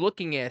 She's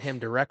looking at him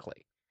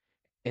directly.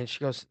 And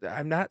she goes,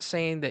 I'm not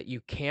saying that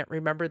you can't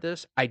remember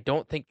this. I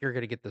don't think you're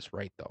going to get this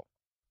right, though.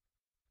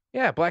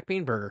 Yeah, black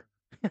bean burger.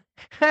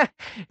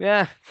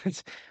 Yeah.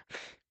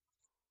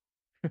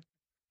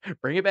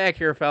 Bring it back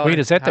here, fella. Wait,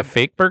 is that the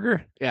fake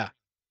burger? Yeah.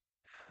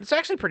 It's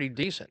actually pretty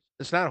decent.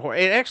 It's not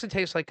horrible. It actually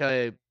tastes like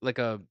a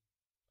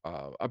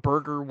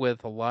burger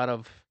with a lot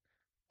of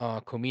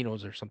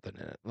cominos or something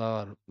in it.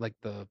 Like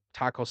the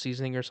taco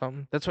seasoning or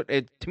something.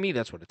 To me,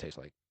 that's what it tastes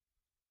like.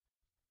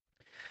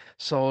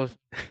 So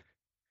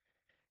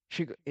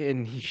he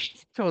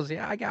goes,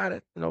 yeah, I got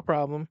it. No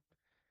problem.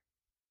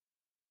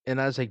 And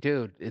I was like,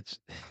 dude,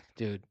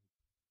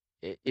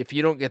 if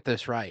you don't get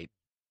this right,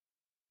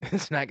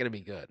 it's not going to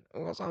be good.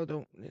 Also,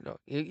 don't,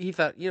 he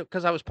thought,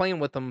 because I was playing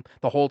with him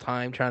the whole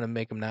time, trying to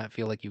make him not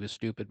feel like he was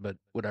stupid, but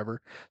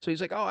whatever. So he's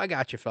like, oh, I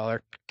got you,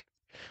 feller.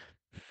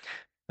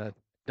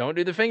 Don't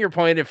do the finger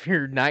point if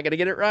you're not going to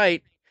get it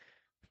right.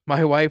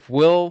 My wife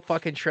will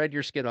fucking shred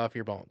your skin off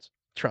your bones.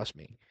 Trust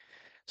me.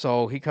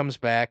 So he comes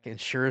back, and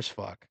sure as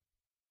fuck,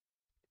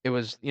 it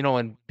was,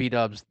 in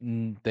B-dubs,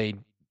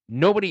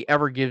 nobody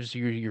ever gives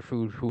you your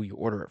food who you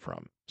order it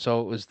from.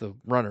 So it was the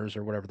runners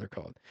or whatever they're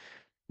called.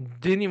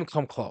 Didn't even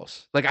come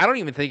close. Like, I don't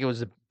even think it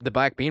was the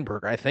black bean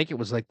burger. I think it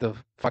was like the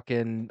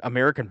fucking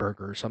American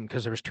burger or something,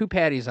 because there was 2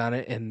 patties on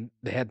it and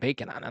they had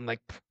bacon on it. I'm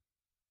like,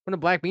 when a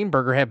black bean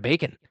burger have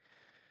bacon?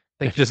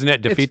 Like, doesn't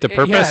that defeat the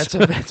purpose?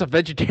 Yeah, it's a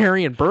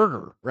vegetarian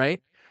burger,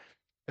 right?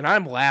 And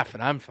I'm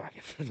laughing. I'm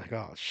fucking like,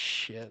 oh,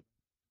 shit.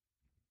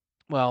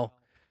 Well,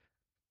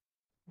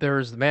 there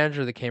was the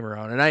manager that came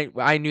around, and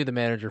I knew the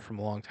manager from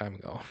a long time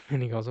ago.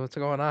 And he goes, what's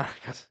going on?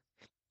 Because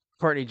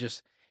Courtney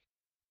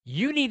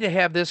you need to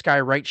have this guy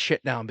write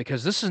shit down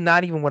because this is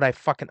not even what I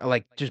fucking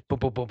like. Just boom,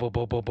 boom, boom, boom,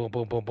 boom, boom, boom,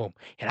 boom, boom, boom.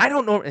 And I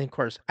don't know. And of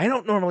course, I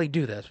don't normally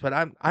do this, but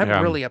I'm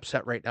really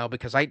upset right now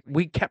because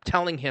we kept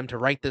telling him to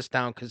write this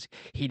down because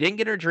he didn't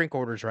get our drink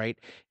orders right.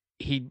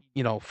 He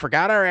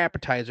forgot our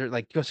appetizer,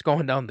 like just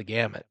going down the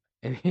gamut.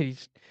 And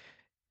his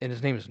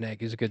name is Nick.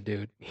 He's a good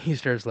dude. He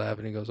starts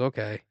laughing. He goes,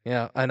 "Okay,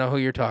 yeah, I know who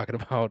you're talking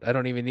about. I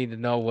don't even need to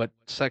know what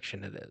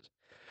section it is."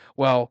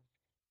 Well.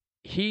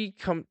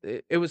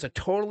 It was a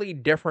totally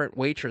different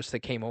waitress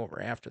that came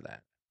over after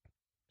that.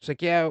 It's like,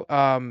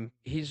 yeah,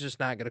 he's just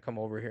not gonna come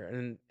over here.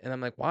 And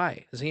I'm like,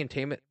 why? Is he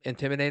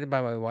intimidated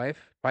by my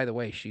wife? By the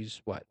way,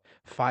 she's what,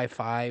 5'5",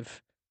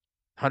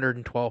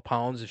 112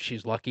 pounds if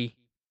she's lucky.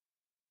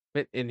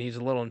 And he's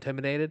a little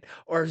intimidated?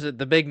 Or is it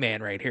the big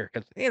man right here?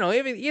 Because,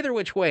 either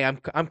which way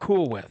I'm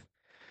cool with.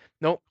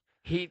 Nope.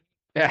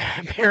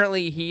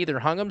 Apparently he either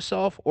hung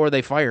himself or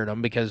they fired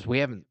him because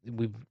we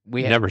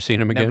never seen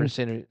him again. Never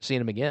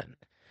seen him again.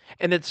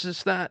 And it's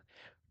just not.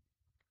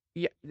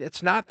 Yeah,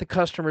 it's not the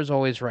customer's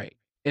always right.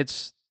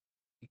 It's,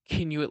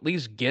 can you at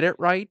least get it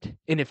right?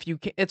 And if you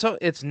can,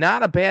 it's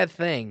not a bad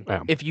thing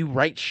if you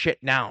write shit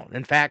down.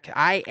 In fact,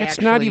 it's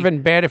not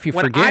even bad if you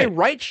forget. When I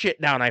write shit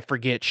down, I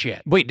forget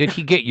shit. Wait, did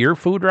he get your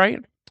food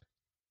right?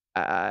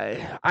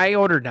 I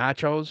ordered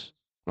nachos.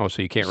 Oh,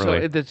 so you can't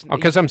really.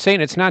 Because I'm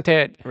saying it's not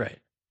that. Right.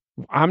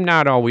 I'm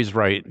not always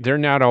right. They're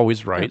not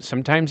always right. Right.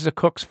 Sometimes the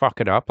cooks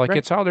fuck it up. Like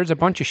there's a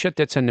bunch of shit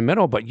that's in the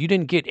middle, but you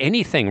didn't get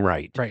anything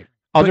right. Right.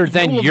 Other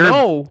than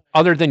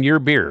your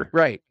beer.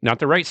 Right. Not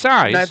the right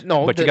size.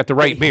 But you got the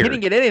right beer. He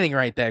didn't get anything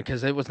right then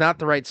because it was not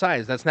the right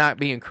size. That's not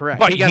being correct.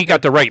 But he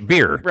got the right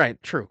beer. Right.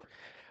 True.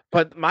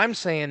 But what I'm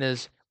saying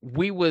is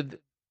the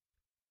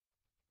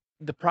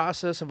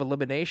process of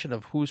elimination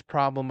of whose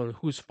problem and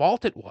whose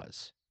fault it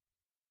was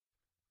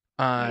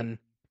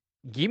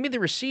give me the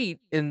receipt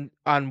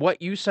on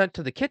what you sent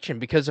to the kitchen,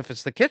 because if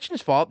it's the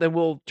kitchen's fault, then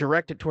we'll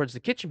direct it towards the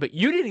kitchen. But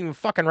you didn't even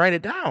fucking write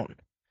it down.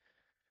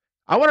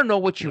 I want to know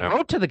what you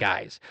wrote to the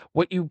guys,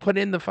 what you put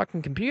in the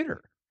fucking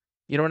computer.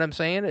 You know what I'm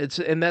saying?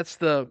 And that's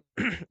the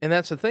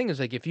thing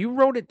is, like, if you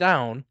wrote it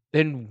down,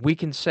 then we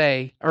can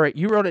say, all right,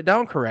 you wrote it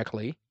down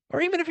correctly,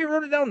 or even if you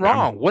wrote it down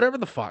wrong, whatever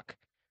the fuck.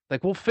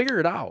 Like, we'll figure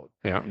it out.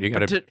 Yeah, you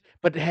got to.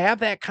 But to have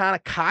that kind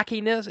of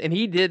cockiness, and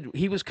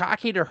he was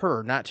cocky to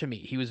her, not to me.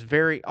 He was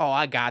very, oh,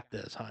 I got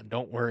this, hon.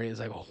 Don't worry. It's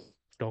like, oh,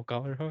 don't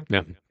call her, hon.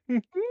 Yeah.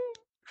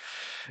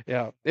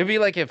 Yeah. It'd be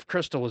like if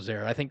Crystal was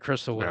there. I think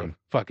Crystal would have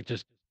fucking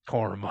just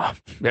torn him up.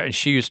 Yeah,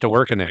 she used to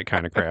work in that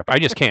kind of crap. I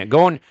just can't.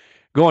 Going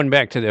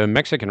back to the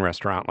Mexican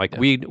restaurant, like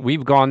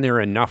we've gone there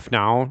enough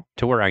now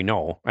to where I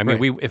know. I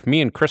mean, if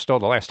me and Crystal,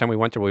 the last time we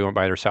went there, we went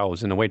by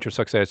ourselves, and the waitress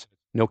looks at us,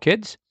 no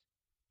kids?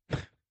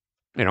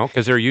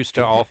 Because they're used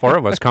to all four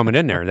of us coming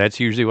in there. That's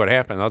usually what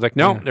happens. I was like,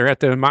 no, they're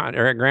at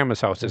Grandma's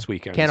house this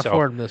weekend. Can't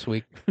afford them this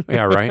week.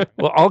 Yeah, right.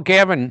 Well, all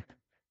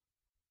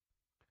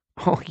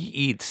he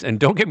eats, and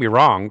don't get me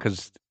wrong,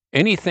 because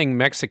anything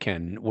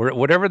Mexican,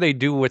 whatever they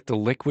do with the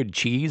liquid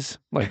cheese,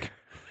 like,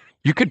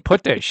 you could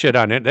put that shit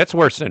on it. That's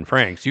worse than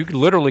Frank's. You could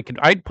literally,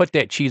 I'd put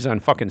that cheese on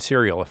fucking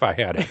cereal if I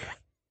had it.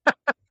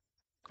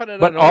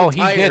 But all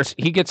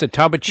he gets a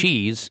tub of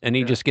cheese, and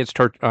he just gets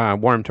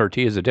warm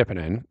tortillas to dip it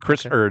in.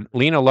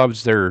 Lena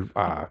loves their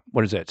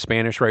what is that,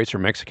 Spanish rice or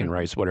Mexican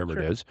rice, whatever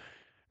it is.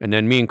 And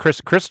then me and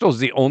Crystal's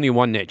the only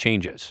one that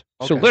changes.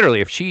 Okay. So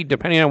literally, if she,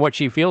 depending on what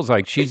she feels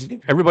like,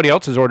 everybody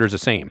else's order is the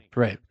same.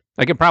 Right.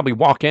 I could probably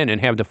walk in and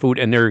have the food,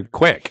 and they're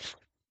quick.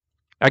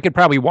 I could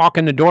probably walk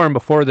in the door, and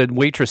before the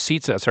waitress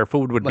seats us, our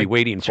food would be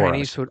waiting for us.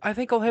 Chinese food. I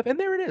think I'll have, and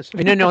there it is.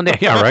 And then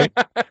yeah, right.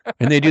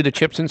 And they do the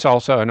chips and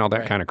salsa and all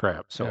that kind of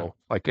crap. So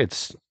like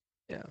it's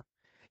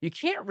you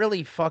can't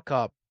really fuck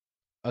up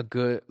a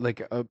good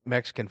a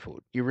Mexican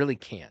food. You really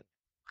can't.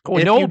 Oh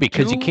no,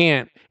 because you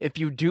can't. If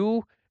you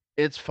do,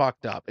 it's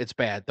fucked up. It's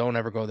bad. Don't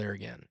ever go there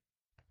again.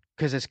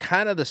 Because it's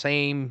kind of the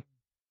same.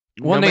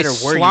 When they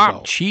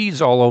slop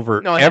cheese all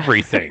over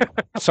everything.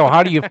 So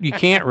how do you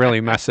can't really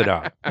mess it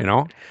up,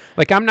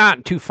 Like, I'm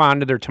not too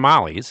fond of their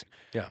tamales,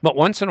 but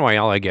once in a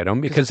while I get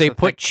them because they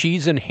put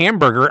cheese and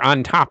hamburger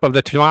on top of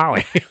the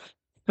tamale.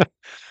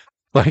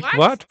 Like,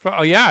 what?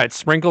 Oh, yeah, it's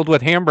sprinkled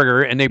with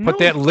hamburger, and they put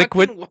that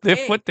liquid, they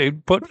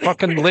put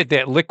fucking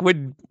that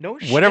liquid,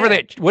 whatever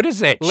that, what is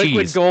that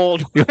liquid cheese?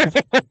 Gold.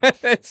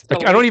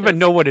 Like, I don't even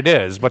know what it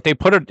is, but they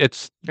put it,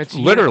 it's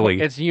literally.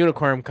 It's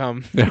unicorn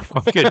cum.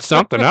 It's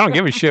something. I don't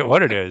give a shit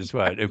what it is,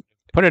 but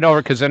put it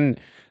over, because then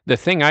the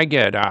thing I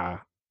get,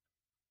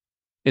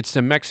 it's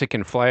the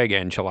Mexican flag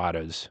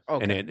enchiladas,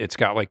 and it's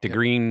got like the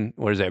green,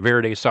 what is that,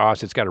 verde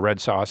sauce, it's got a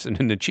red sauce, and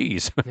then the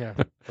cheese. Yeah,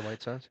 the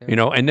white sauce.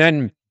 Yeah. And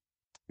then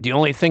the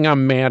only thing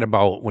I'm mad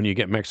about when you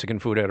get Mexican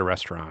food at a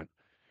restaurant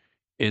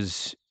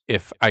is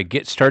if I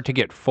start to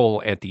get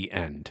full at the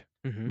end.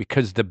 Mm-hmm.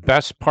 Because the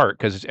best part,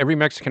 because every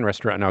Mexican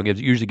restaurant now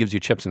usually gives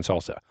you chips and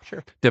salsa.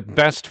 Sure. The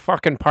best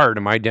fucking part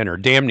of my dinner,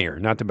 damn near,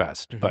 not the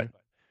best, but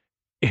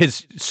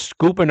is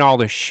scooping all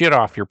the shit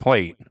off your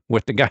plate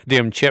with the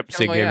goddamn chips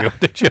they Oh, give yeah. you, with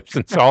the chips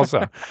and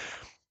salsa.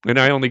 And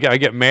I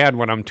get mad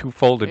when I'm too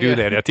full to do Yeah.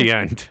 that at the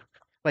end.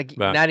 Like,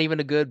 But- not even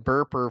a good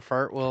burp or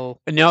fart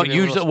will No, give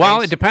you a little usually, well,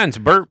 it space? depends.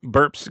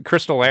 Burps.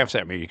 Crystal laughs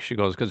at me. She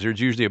goes, because there's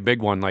usually a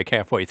big one like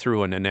halfway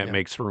through, and then that Yep.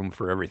 makes room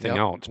for everything Yep,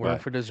 else. room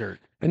But for dessert.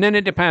 and then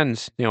it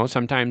depends.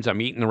 Sometimes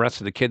I'm eating the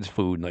rest of the kids'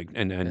 food, like,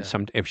 and then Yeah.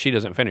 some if she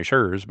doesn't finish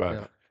hers. But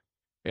Yeah.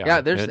 yeah, Yeah,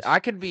 it's- I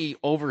could be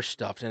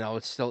overstuffed and I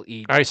would still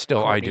eat I do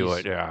Courtney's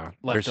it. Yeah,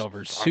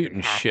 leftovers. There's suit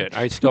and fucking shit.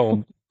 garbage. I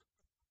still.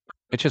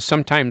 It's just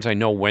sometimes I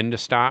know when to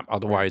stop.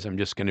 Otherwise, I'm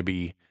just gonna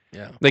be.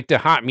 Yeah. Like the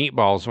hot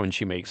meatballs when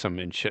she makes them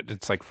and shit.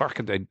 It's like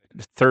fucking the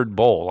third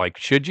bowl. Like,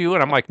 should you?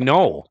 And I'm like,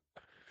 no.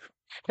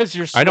 Because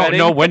you're I sweating. don't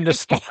know when to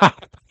stop.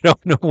 I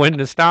don't know when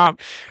to stop.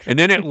 And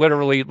then it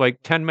literally,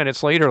 like 10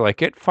 minutes later,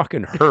 like it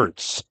fucking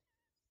hurts.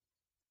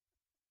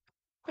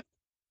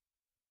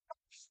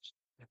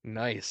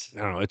 Nice.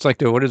 I don't know. It's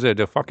like what is it?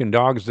 The fucking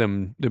dogs,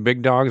 the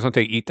big dogs, don't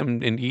they eat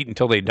them and eat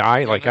until they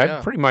die? Like Yeah.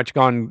 I've pretty much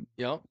gone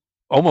Yep.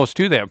 almost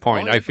to that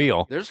point, Oh, I yeah.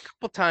 feel. There's a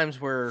couple times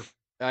where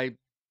I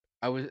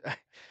was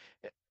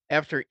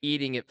after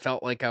eating, it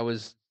felt like I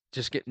was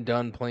just getting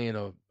done playing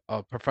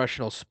a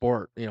professional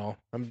sport.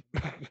 I'm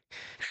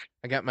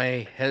I got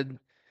my head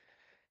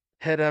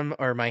on,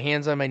 or my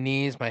hands on my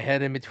knees, my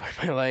head in between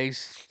my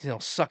legs,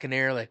 sucking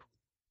air like,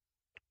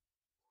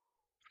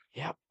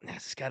 yep,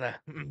 that's gotta,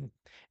 and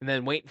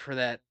then waiting for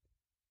that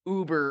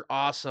uber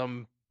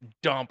awesome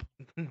dump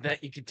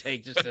that you can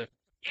take just to,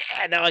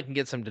 yeah, now I can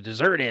get some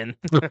dessert in.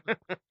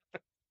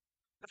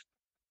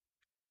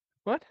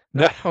 What?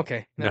 No.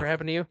 Okay, No. never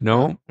happened to you?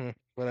 No.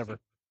 Whatever.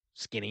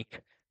 Skinny.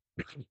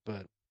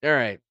 But all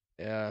right,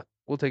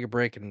 we'll take a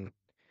break and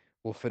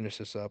we'll finish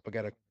this up. I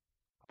got a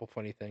couple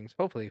funny things.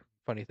 Hopefully,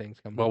 funny things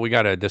coming. Well, we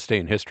got a this day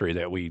in history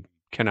that we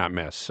cannot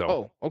miss. So.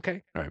 Oh,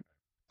 okay. All right.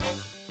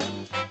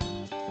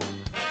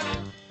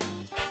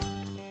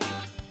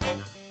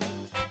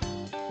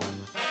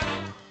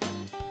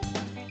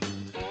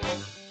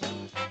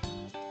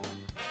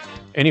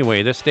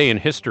 Anyway, this day in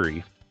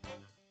history,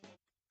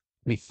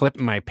 let me flip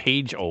my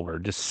page over.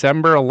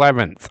 December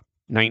 11th,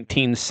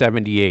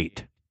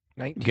 1978.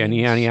 Get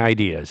any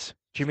ideas?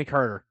 Jimmy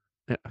Carter.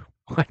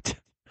 What?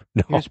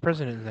 No. He was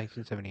president in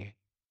 1978.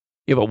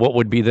 Yeah, but what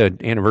would be the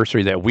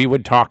anniversary that we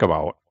would talk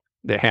about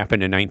that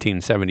happened in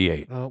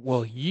 1978?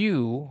 Well,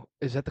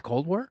 is that the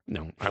Cold War?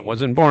 No, I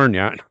wasn't born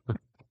yet.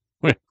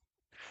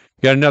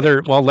 Got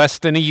another, less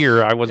than a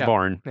year I was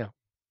born. Yeah.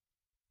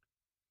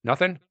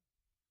 Nothing?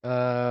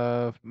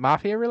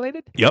 Mafia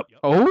related? Yep.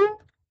 Oh?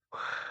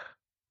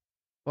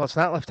 Well, it's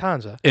not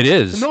Lufthansa. It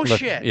is. No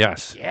shit.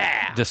 Yes.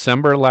 Yeah.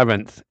 December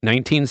 11th,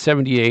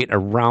 1978,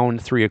 around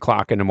 3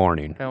 o'clock in the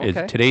morning. Oh, Is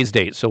okay. today's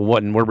date. So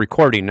when we're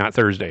recording, not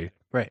Thursday.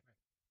 Right.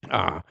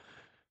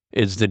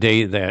 Is the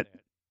day that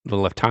the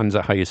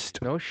Lufthansa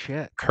heist No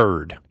shit.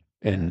 occurred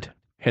and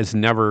has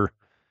never.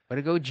 Way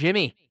to go,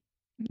 Jimmy.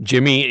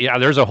 Jimmy, yeah,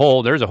 there's a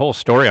whole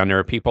story on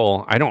there.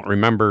 People, I don't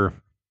remember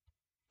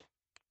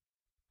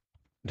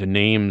the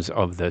names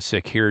of the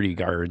security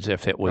guards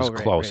if it was Oh,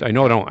 right, close. right.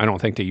 I don't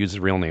think they use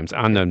the real names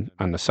on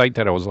the site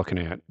that I was looking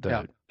at. They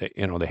had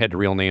the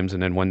real names,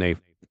 and then when they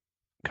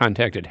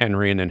contacted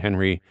Henry, and then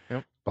Henry,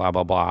 blah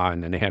blah blah,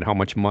 and then they had how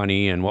much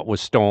money and what was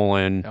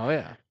stolen. Oh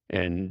yeah.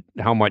 And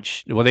how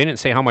much? Well, they didn't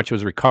say how much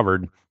was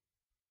recovered,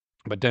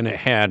 but then it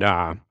had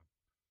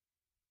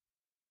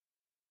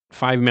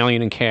 $5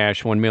 million in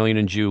cash, $1 million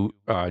in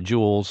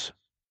jewels,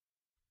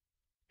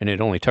 and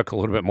it only took a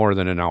little bit more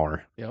than an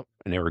hour. Yep.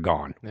 And they were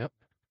gone. Yep.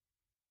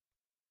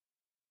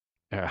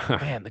 Yeah.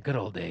 Man, the good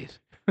old days.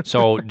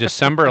 So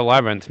December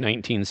 11th,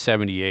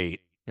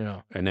 1978,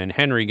 Yeah. and then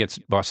Henry gets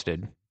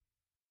busted.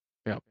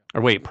 Yep.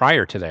 Or wait,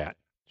 prior to that,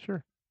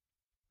 Sure.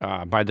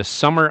 by the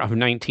summer of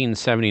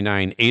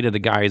 1979, 8 of the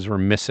guys were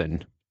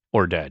missing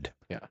or dead.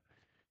 Yeah.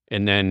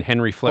 And then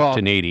Henry flipped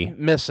to 80.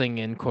 Missing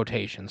in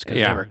quotations because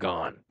they were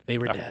gone. They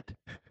were dead.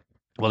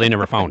 Well, they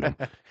never found him.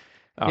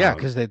 Yeah,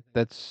 because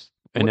that's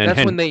and then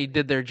that's when they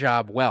did their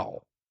job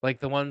well. Like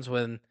the ones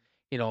when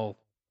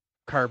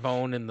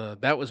Carbone and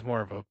that was more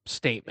of a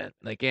statement.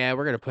 Like, yeah,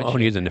 we're gonna put. Oh,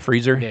 he's in the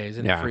freezer. Yeah, he's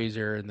in the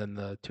freezer, and then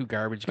the two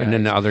garbage guys. And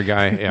then the other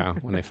guy, yeah,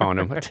 when they found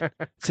him,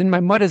 it's in my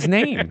mother's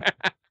name,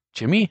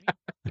 Jimmy.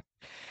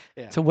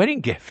 Yeah. It's a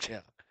wedding gift. Yeah.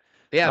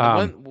 Yeah, the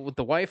one with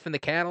the wife and the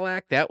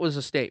Cadillac, that was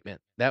a statement.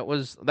 That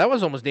was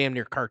almost damn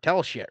near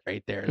cartel shit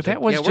right there. But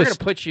that was we're gonna just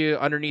put you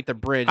underneath the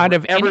bridge. out where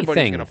of everybody's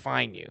anything. gonna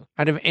find you.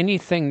 Out of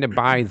anything to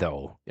buy,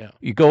 though, Yeah.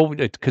 you go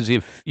because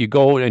if you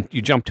go and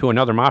you jump to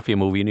another mafia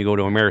movie and you go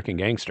to American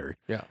Gangster,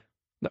 Yeah.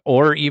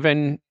 or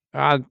even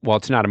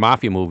it's not a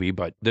mafia movie,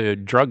 but the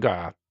drug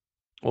what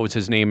was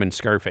his name in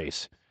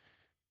Scarface,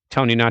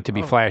 telling you not to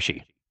be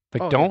flashy.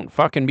 Like, don't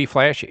fucking be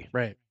flashy,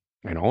 Right.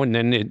 And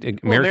then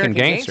American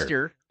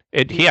Gangster.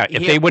 If he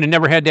they would have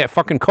never had that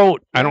fucking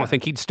coat, I don't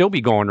think he'd still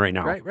be going right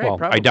now. Right, well,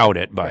 probably. I doubt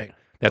it, but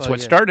that's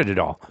what started it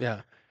all.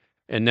 Yeah.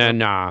 And then,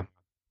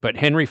 but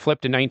Henry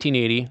flipped in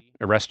 1980,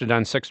 arrested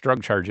on 6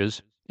 drug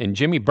charges, and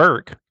Jimmy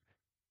Burke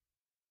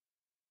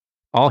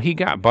all he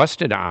got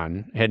busted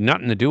on had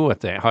nothing to do with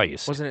that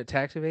heist. Wasn't it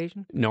tax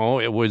evasion? No,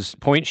 it was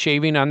point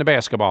shaving on the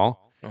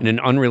basketball and an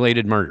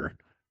unrelated murder.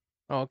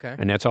 Oh, okay.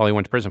 And that's all he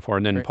went to prison for.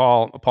 And then Right.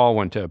 Paul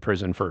went to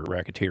prison for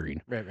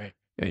racketeering. Right.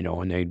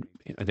 And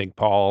I think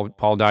Paul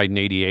died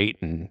in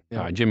 &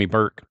 and Jimmy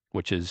Burke,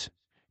 which is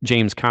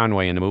James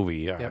Conway in the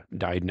movie,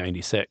 died in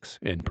 '96,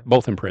 and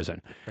both in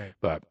prison. Right.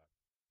 But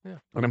and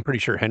I'm pretty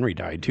sure Henry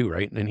died too,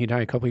 right? Didn't he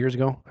die a couple years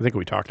ago? I think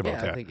we talked about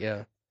that. I think,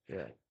 yeah.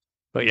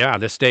 But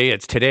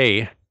it's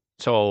today.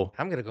 So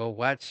I'm gonna go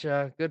watch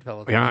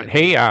Goodfellas. Yeah.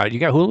 Hey, you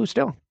got Hulu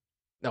still?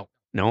 No.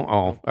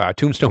 No. Oh,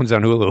 Tombstone's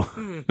on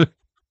Hulu.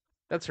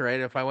 That's right.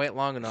 If I wait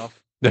long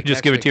enough, They'll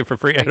just give it to you for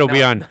free. It'll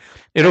be on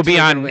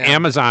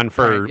Amazon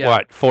for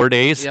what, 4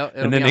 days,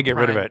 and then they get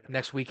rid of it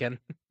next weekend.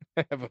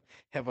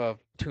 have a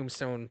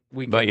Tombstone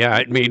weekend. But yeah,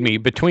 it made me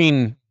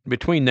between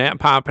that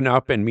popping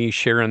up and me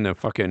sharing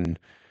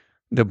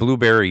the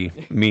blueberry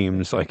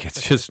memes. Like,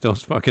 it's just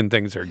those fucking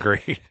things are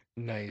great.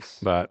 Nice.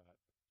 But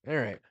all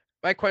right,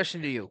 my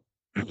question to you: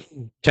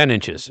 10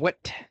 inches.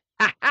 What?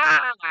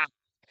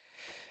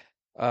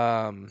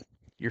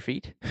 Your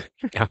feet?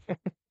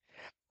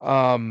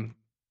 Yeah.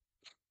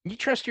 You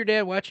trust your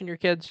dad watching your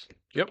kids?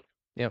 Yep.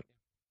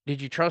 Did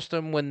you trust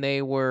them when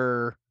they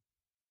were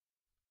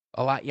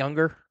a lot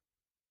younger?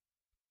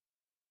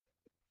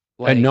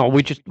 No,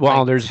 we just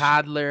there's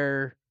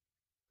toddler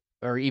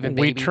or even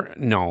baby.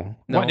 No.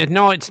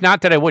 No, it's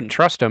not that I wouldn't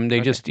trust him.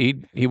 They just he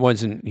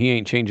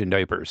ain't changing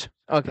diapers.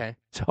 Okay.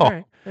 So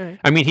all right.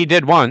 I mean, he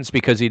did once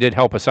because he did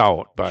help us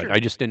out, but I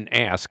just didn't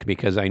ask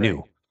because I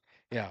knew.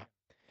 Yeah.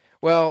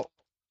 Well,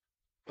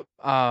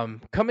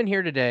 coming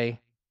here today,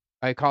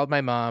 I called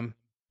my mom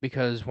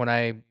because when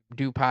I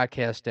do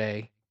podcast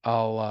day,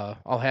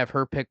 I'll have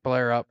her pick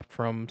Blair up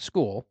from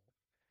school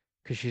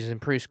because she's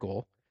in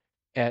preschool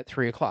at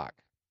 3:00,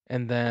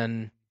 and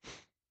then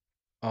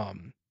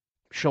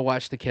she'll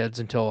watch the kids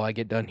until I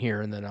get done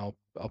here, and then I'll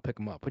pick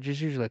them up, which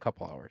is usually a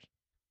couple hours.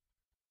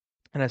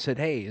 And I said,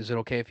 hey, is it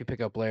okay if you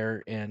pick up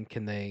Blair, and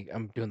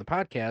I'm doing the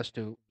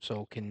podcast,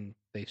 so can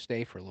they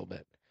stay for a little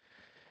bit?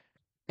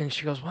 And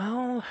she goes,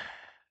 well,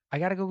 I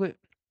gotta go get,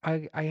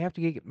 I have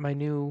to get my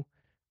new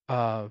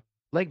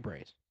leg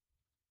brace.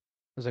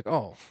 I was like,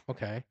 oh,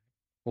 okay.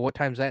 Well, what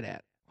time's that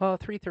at? Well,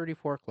 3:30,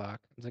 4:00. I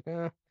was like,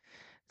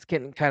 it's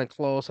getting kind of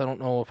close. I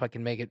don't know if I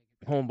can make it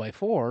home by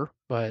 4,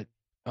 but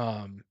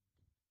how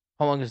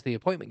long is the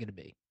appointment going to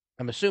be?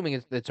 I'm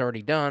assuming it's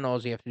already done. All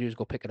you have to do is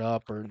go pick it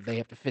up, or they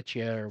have to fit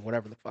you, or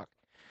whatever the fuck.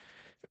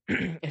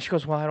 And she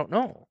goes, well, I don't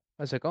know.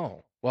 I was like,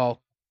 oh,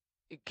 well,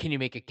 can you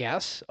make a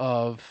guess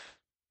of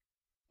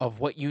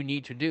what you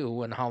need to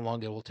do and how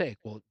long it will take?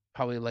 Well,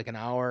 probably like an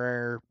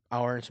hour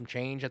and some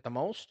change at the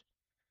most.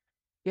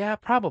 Yeah,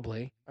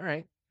 probably. All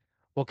right.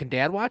 Well, can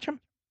Dad watch him?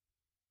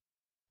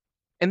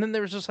 And then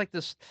there was just like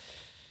this.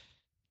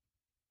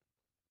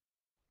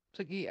 It's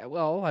like, yeah,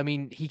 well, I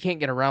mean, he can't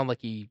get around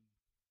like he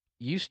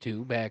used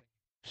to back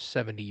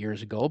 70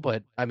 years ago,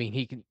 but I mean,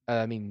 he can.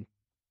 I mean,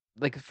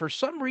 like, for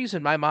some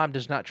reason, my mom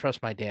does not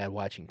trust my dad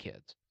watching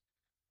kids.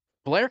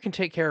 Blair can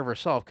take care of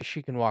herself because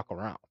she can walk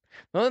around.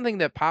 The only thing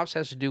that Pops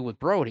has to do with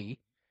Brody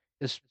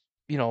is,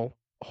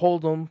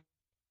 hold him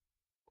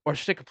or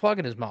stick a plug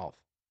in his mouth.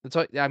 That's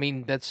all, I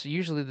mean, that's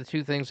usually the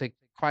two things that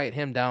quiet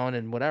him down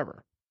and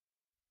whatever.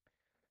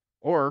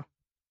 Or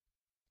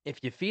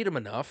if you feed him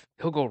enough,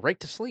 he'll go right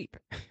to sleep.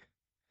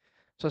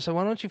 So I said,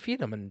 why don't you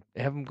feed him and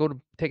have him go to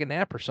take a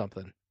nap or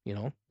something?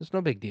 It's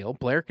no big deal.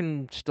 Blair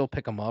can still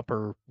pick him up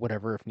or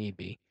whatever if need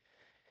be.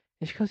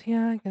 And she goes,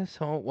 yeah, I guess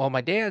so. Well,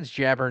 my dad's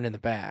jabbering in the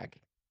back.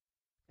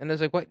 And I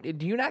was like, what?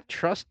 Do you not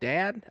trust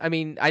Dad? I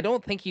mean, I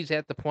don't think he's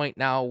at the point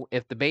now,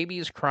 if the baby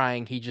is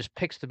crying, he just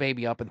picks the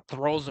baby up and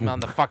throws him on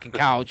the fucking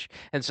couch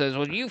and says,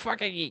 well,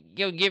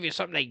 he'll give you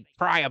something to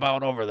cry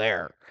about over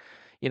there.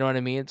 You know what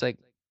I mean? It's like,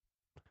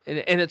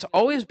 and it's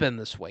always been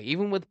this way,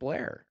 even with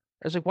Blair.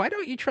 I was like, why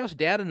don't you trust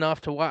Dad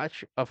enough to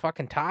watch a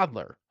fucking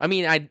toddler? I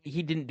mean,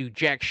 he didn't do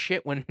jack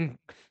shit when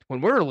we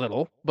were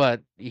little,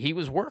 but he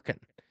was working.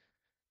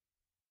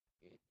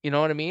 You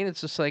know what I mean?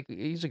 It's just like,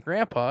 he's a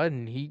grandpa,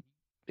 and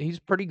he's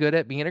pretty good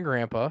at being a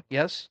grandpa.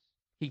 Yes,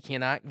 he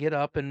cannot get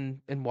up and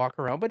walk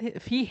around, but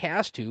if he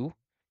has to,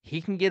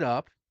 he can get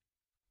up,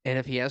 and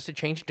if he has to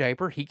change a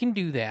diaper, he can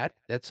do that.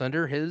 That's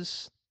under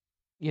his,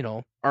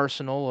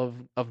 arsenal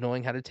of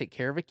knowing how to take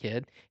care of a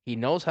kid. He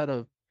knows how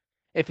to.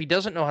 If he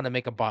doesn't know how to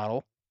make a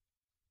bottle,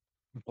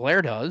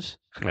 Blair does.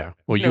 Yeah.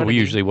 Well, we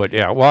usually would.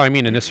 Yeah. Well, I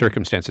mean, in this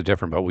circumstance, it's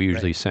different, but we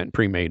usually sent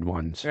pre-made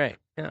ones. Right.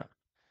 Yeah.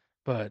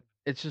 But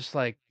it's just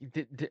like,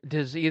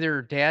 does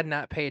either Dad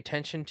not pay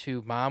attention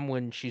to Mom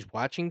when she's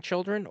watching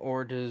children,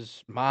 or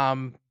does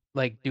Mom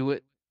do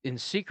it in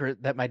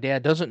secret that my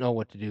dad doesn't know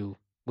what to do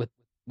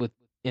with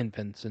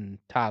infants and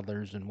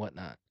toddlers and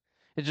whatnot?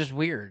 It's just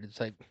weird. It's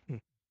like.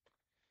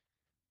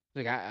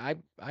 Like,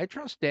 I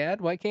trust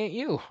Dad. Why can't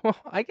you? Well,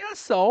 I guess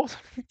so.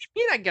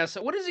 I guess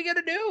so. What is he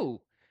gonna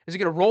do? Is he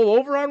gonna roll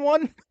over on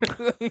one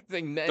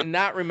and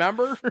not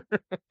remember?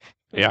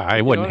 Yeah,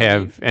 I wouldn't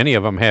have any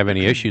of them have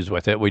any issues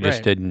with it. We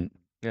just didn't.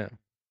 Yeah.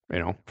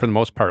 For the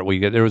most part,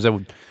 there was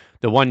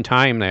The one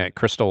time that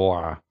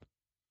Crystal,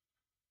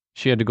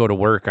 she had to go to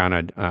work on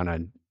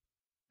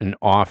an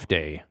off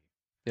day.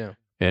 Yeah.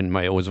 And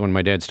it was when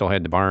my dad still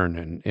had the barn,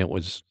 and it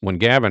was when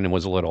Gavin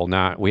was a little.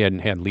 We hadn't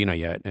had Lena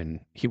yet, and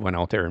he went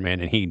out there,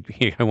 man,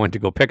 and I went to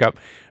go pick up.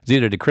 It was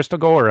either did Crystal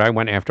go or I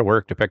went after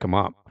work to pick him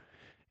up,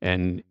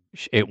 and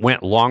it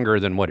went longer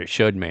than what it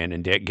should, man.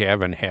 And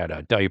Gavin had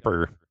a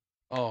diaper,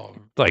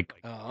 like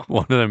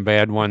one of them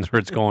bad ones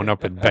where it's going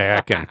up his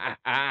back, and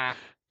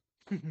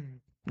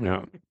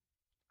yeah.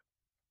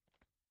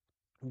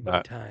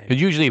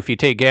 Because usually, if you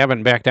take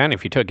Gavin back then,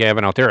 if you took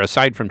Gavin out there,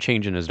 aside from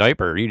changing his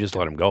diaper, you just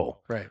let him go.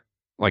 Right.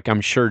 Like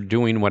I'm sure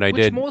doing what I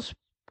did. Which most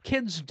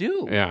kids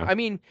do. Yeah. I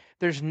mean,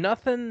 there's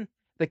nothing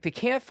like they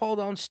can't fall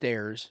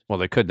downstairs. Well,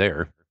 they could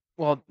there.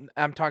 Well,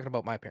 I'm talking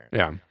about my parents.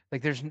 Yeah.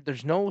 Like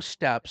there's no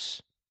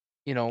steps,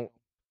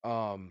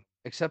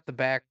 except the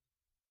back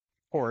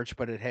porch,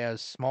 but it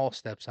has small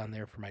steps on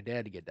there for my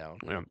dad to get down.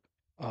 Yeah.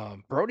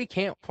 Brody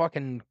can't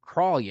fucking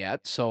crawl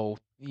yet, so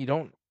you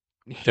don't.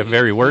 At the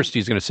very worst,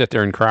 he's going to sit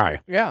there and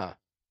cry. Yeah,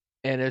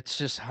 and it's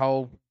just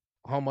how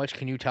much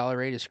can you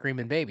tolerate a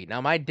screaming baby? Now,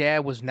 my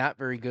dad was not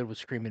very good with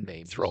screaming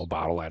babies. Throw a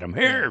bottle at him.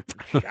 Here,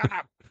 shut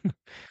up.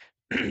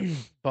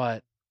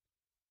 But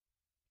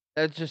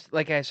it's just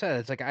like I said.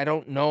 It's like I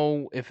don't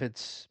know if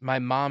it's my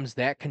mom's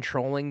that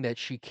controlling that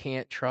she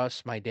can't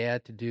trust my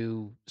dad to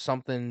do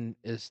something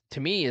to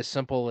me as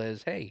simple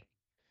as hey,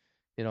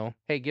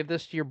 hey, give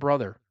this to your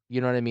brother.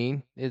 You know what I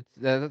mean?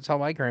 That's how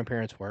my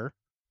grandparents were.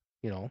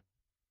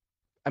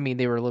 I mean,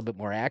 they were a little bit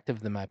more active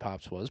than my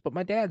pops was, but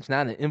my dad's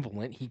not an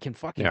invalid. He can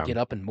fucking get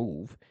up and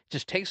move. It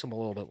just takes him a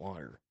little bit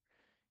longer.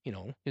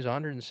 He's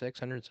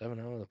 106, 107.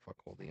 I don't know the fuck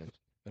old he is.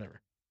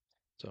 Whatever.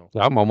 So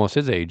I'm almost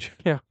his age.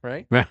 Yeah,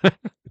 right?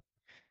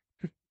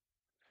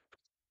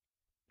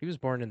 He was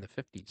born in the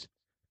 50s.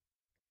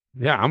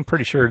 Yeah, I'm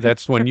pretty sure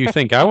that's when you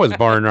think I was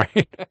born,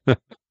 right?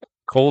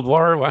 Cold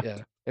War? What? Yeah.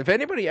 If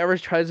anybody ever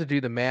tries to do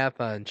the math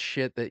on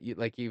shit that you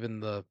like, even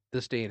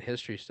this day in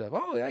history stuff,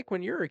 like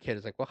when you were a kid,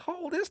 it's like, well, how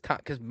old is Tom?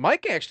 Because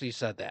Mike actually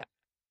said that.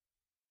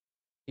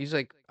 He's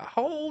like,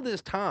 how old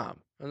is Tom?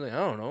 I was like,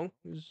 I don't know.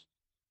 He's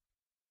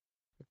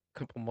a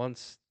couple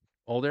months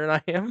older than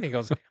I am. And he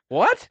goes,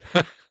 what?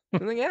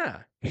 I'm like, yeah.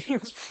 He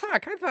goes,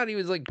 fuck, I thought he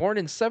was like born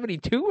in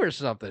 72 or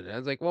something. I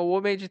was like, well,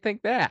 what made you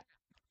think that?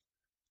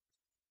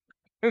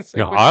 Like,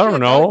 well, I don't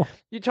know.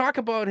 You talk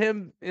about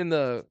him in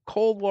the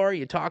Cold War.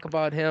 You talk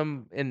about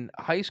him in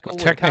high school.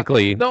 Well,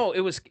 technically, no, it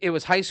was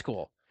high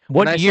school. What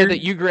when I year? said that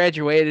you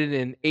graduated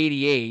in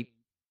 '88,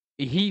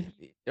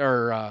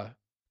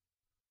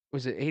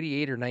 was it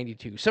 '88 or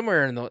 '92?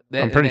 Somewhere in the.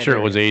 I'm pretty sure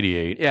area. It was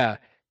 '88. Yeah,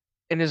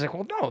 and he's like,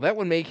 well, no, that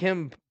would make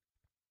him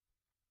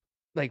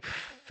like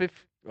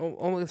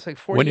almost like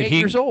 48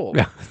 years old.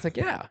 Yeah. It's like,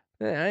 yeah,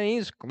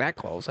 he's that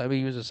close. I mean,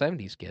 he was a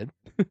 '70s kid.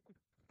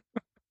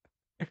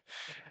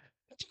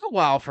 It took a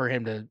while for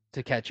him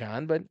to catch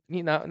on, but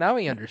now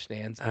he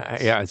understands.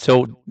 Yeah,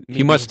 so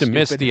he must have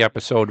missed the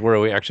episode where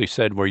we actually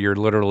said where you're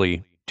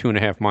literally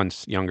 2.5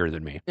 months younger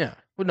than me. Yeah,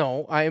 well,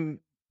 no, I'm.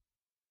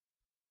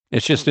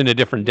 It's just in a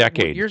different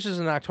decade. Yours is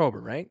in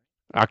October, right?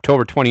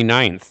 October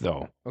 29th,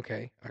 though.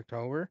 Okay,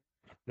 October,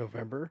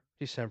 November,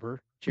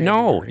 December, January.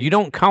 No, you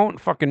don't count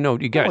fucking no.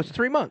 You got. It's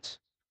 3 months.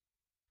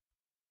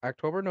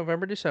 October,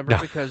 November, December,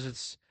 because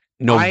it's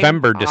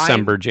November,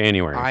 December,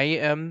 January. I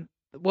am.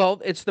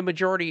 Well, it's the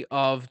majority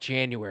of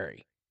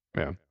January.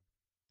 Yeah.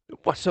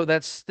 So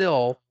that's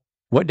still.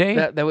 What day?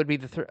 That would be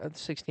the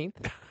 16th.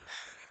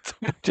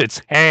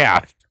 It's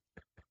half.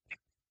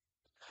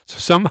 So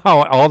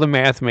somehow all the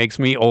math makes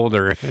me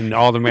older and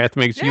all the math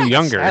makes you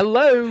younger.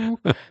 Hello.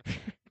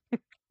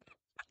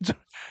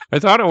 I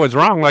thought it was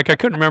wrong. Like I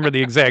couldn't remember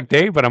the exact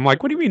day, but I'm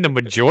like, what do you mean the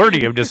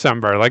majority of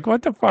December? Like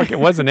what the fuck? It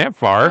wasn't that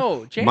far.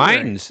 No, January.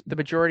 Mine's the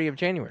majority of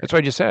January. That's what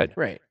I just said.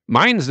 Right.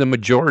 Mine's the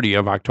majority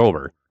of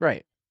October.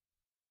 Right.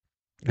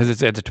 Because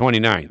it's at the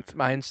 29th.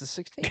 Mine's the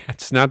 16th.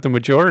 It's not the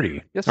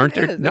majority. Yes, Aren't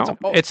it there? is. No,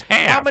 it's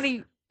half. How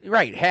many?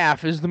 Right,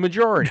 half is the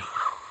majority.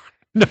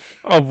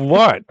 Of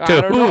what? I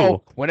To don't who?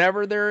 know.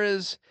 Whenever there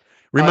is.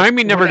 Remind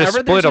me never to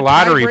split a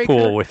lottery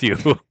pool with you.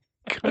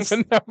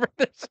 Whenever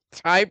there's a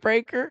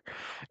tiebreaker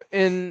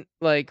in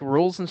like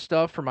rules and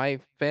stuff for my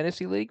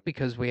fantasy league,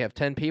 because we have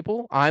 10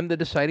 people, I'm the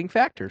deciding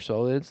factor,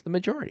 so it's the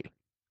majority.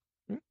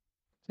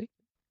 See?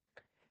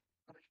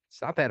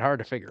 It's not that hard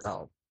to figure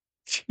out.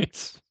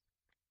 Jeez.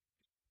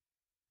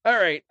 All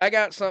right, I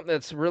got something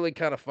that's really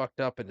kind of fucked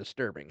up and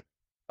disturbing.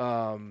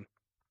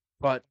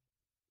 But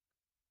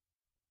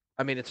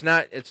I mean, it's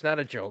not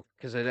a joke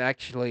because it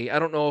actually, I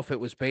don't know if it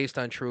was based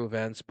on true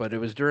events, but it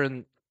was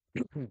during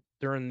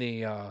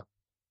the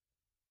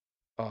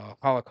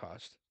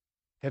Holocaust.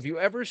 Have you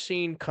ever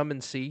seen Come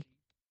and See?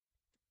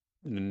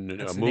 A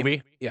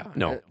movie? Yeah.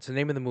 No. It's the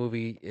name of the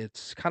movie.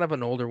 It's kind of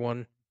an older one.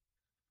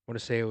 I want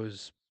to say it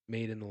was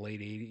made in the late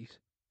 80s,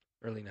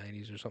 early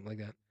 90s or something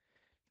like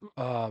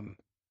that.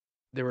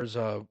 There was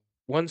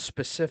one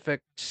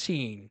specific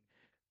scene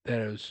that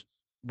is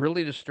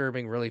really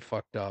disturbing, really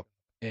fucked up.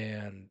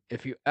 And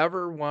if you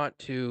ever want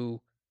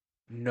to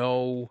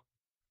know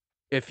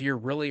if you're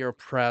really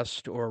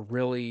oppressed or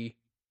really,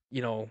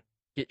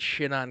 get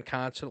shit on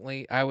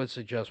constantly, I would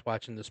suggest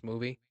watching this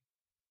movie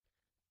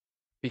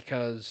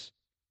because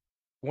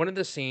one of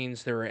the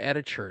scenes they were at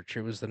a church.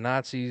 It was the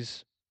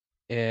Nazis,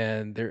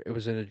 and it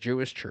was in a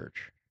Jewish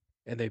church,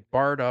 and they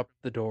barred up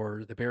the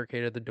doors, they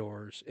barricaded the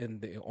doors,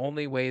 and the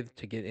only way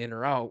to get in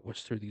or out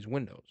was through these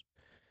windows.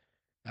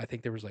 I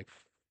think there was like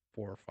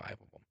 4 or 5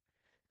 of them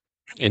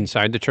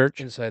Inside the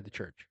church? inside the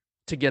church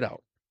to get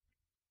out.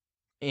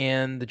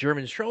 And the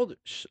German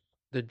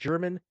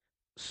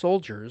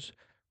soldiers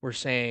were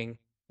saying,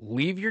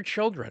 "Leave your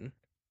children.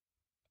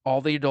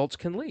 All the adults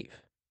can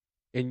leave,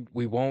 and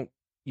we won't.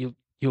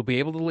 You'll be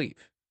able to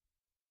leave."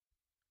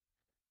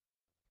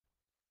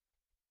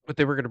 But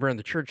they were going to burn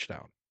the church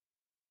down.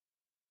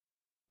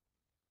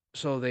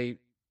 So the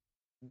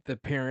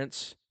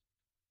parents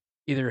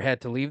either had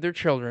to leave their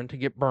children to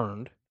get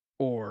burned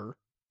or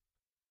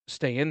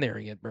stay in there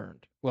and get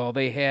burned. Well,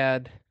 they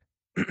had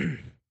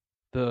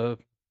the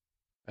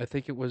I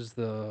think it was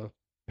the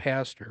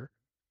pastor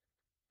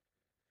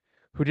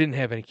who didn't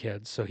have any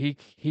kids, so he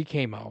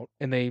came out,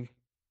 and they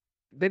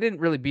didn't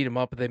really beat him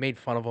up, but they made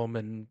fun of him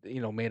and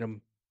made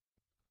him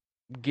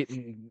get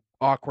in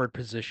awkward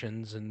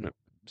positions and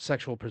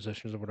sexual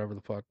positions or whatever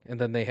the fuck. And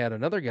then they had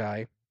another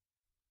guy,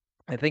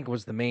 I think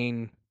was the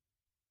main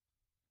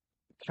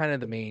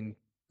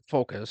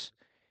focus.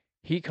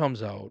 He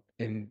comes out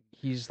and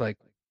he's like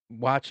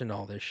watching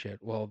all this shit.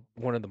 Well,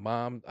 one of the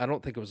mom, I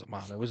don't think it was a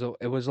mom, it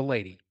was a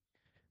lady.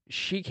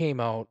 She came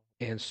out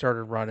and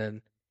started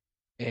running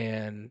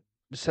and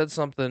said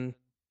something.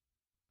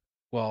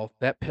 Well,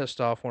 that pissed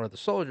off one of the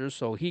soldiers,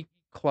 so he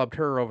clubbed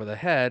her over the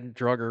head,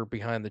 drug her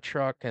behind the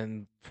truck,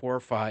 and 4 or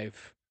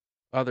 5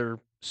 other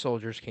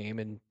soldiers came,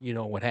 and you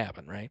know what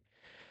happened, right?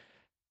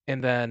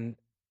 And then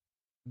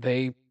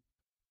they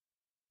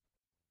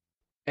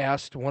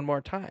asked one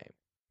more time,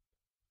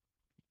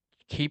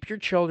 keep your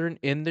children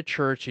in the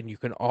church and you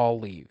can all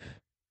leave,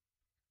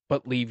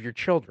 but leave your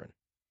children.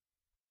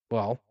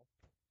 Well,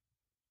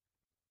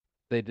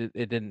 it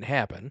didn't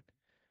happen.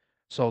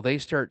 So they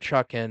start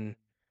chucking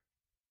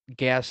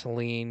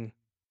gasoline,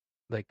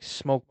 like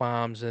smoke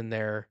bombs in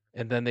there,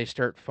 and then they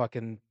start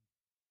fucking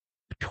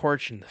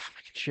torching the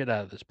fucking shit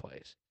out of this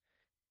place.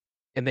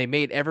 And they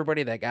made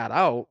everybody that got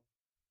out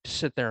to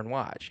sit there and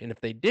watch. And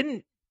if they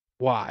didn't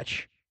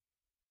watch,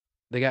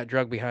 they got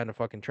drugged behind a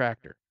fucking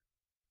tractor.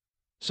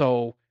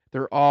 So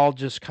they're all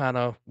just kind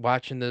of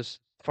watching this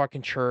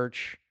fucking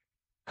church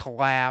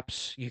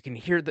collapse. You can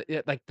hear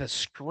the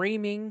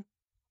screaming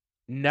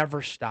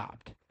never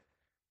stopped.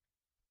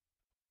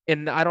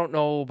 And I don't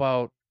know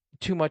about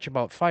too much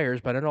about fires,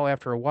 but I know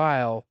after a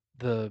while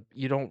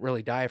you don't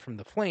really die from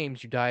the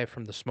flames, you die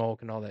from the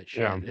smoke and all that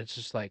shit. Yeah. It's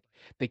just like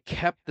they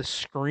kept the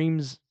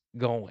screams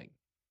going.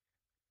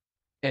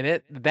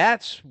 And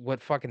that's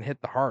what fucking hit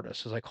the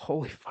hardest. Is like,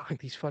 holy fuck,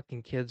 these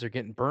fucking kids are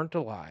getting burnt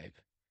alive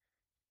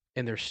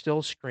and they're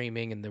still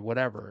screaming and they're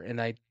whatever. And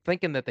I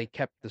thinking that they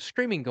kept the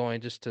screaming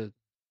going just to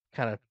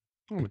kind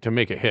of To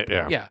make it hit,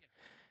 yeah. yeah.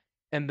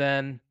 And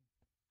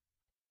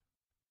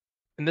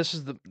this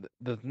is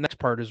the next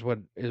part is what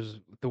is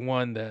the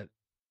one that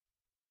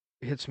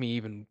hits me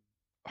even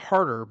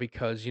harder,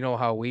 because you know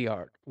how we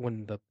are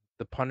when the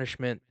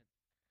punishment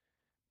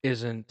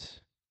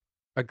isn't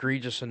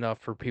egregious enough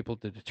for people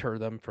to deter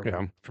them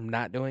Yeah. from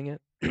not doing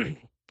it.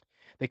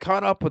 They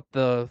caught up with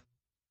the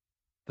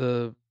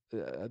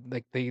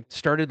like they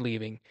started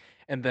leaving,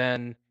 and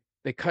then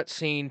they cut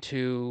scene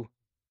to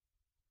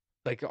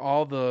like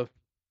all the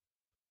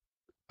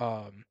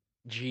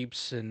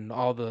jeeps and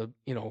all the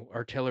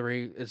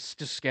artillery is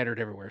just scattered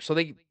everywhere. So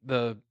the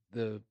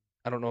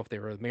I don't know if they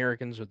were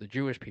Americans or the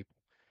Jewish people,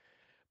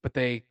 but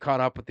they caught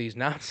up with these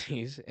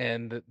Nazis,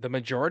 and the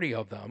majority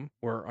of them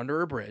were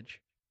under a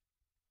bridge,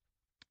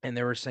 and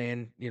they were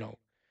saying,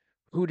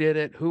 who did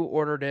it, who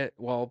ordered it.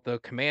 Well, the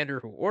commander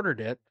who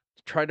ordered it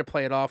tried to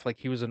play it off like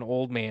he was an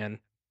old man,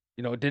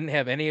 didn't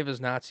have any of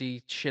his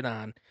Nazi shit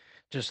on,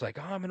 just like,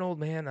 oh, I'm an old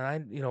man,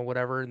 and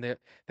whatever. And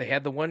they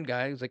had the one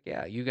guy who's like,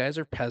 yeah, you guys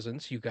are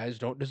peasants, you guys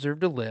don't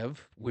deserve to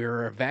live.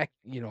 We're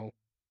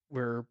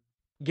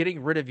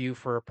getting rid of you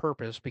for a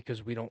purpose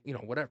because we don't,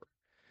 whatever.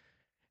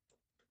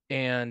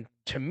 And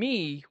to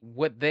me,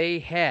 what they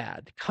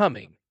had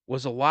coming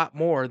was a lot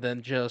more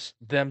than just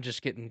them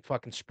just getting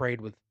fucking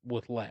sprayed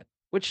with lead,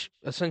 which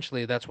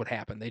essentially that's what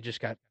happened. They just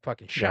got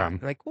fucking shot. Yeah.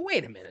 Like, well,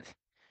 wait a minute.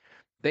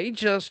 They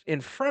just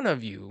in front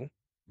of you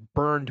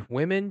burned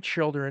women,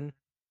 children,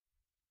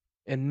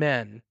 and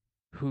men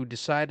who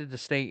decided to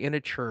stay in a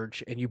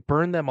church, and you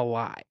burned them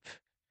alive.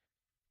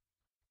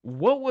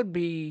 What would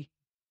be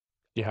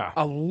Yeah.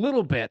 a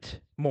little bit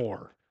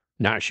more?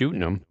 Not shooting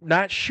them.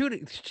 Not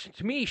shooting.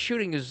 To me,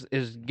 shooting is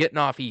getting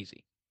off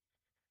easy.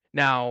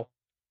 Now,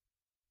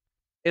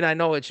 and I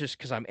know it's just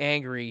because I'm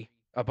angry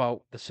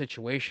about the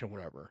situation or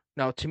whatever.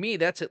 Now, to me,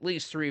 that's at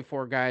least 3 or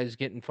 4 guys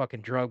getting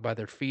fucking drugged by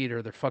their feet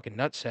or their fucking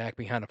nutsack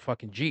behind a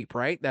fucking Jeep,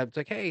 right? That's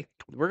like, hey,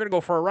 we're going to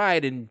go for a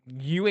ride and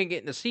you ain't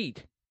getting a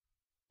seat.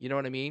 You know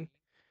what I mean?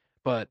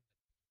 But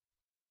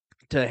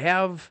to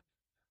have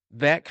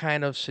that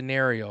kind of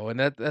scenario, and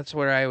that's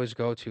what I always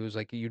go to, is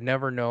like, you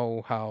never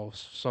know how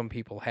some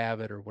people have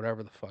it or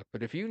whatever the fuck.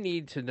 But if you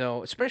need to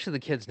know, especially the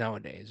kids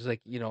nowadays, it's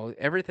like,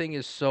 everything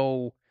is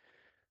so,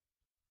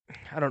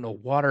 I don't know,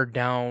 watered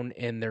down,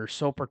 and they're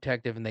so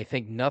protective, and they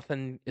think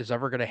nothing is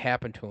ever going to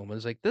happen to them.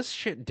 It's like, this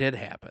shit did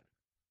happen.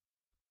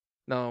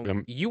 Now,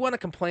 you want to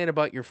complain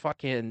about your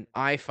fucking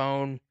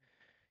iPhone,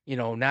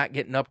 not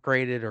getting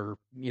upgraded, or,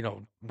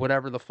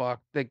 whatever the fuck.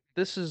 Like,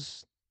 this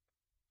is...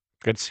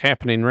 It's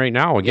happening right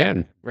now again.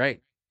 Yeah,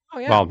 right. Oh,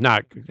 yeah. Well,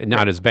 not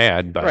as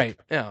bad, but... Right,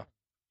 yeah.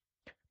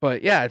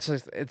 But, yeah,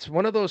 it's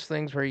one of those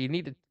things where you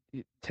need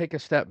to take a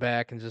step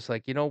back and just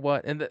like, you know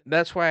what? And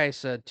that's why I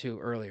said, too,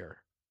 earlier.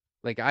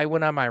 Like, I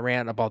went on my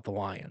rant about the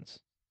Lions.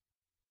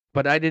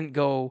 But I didn't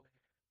go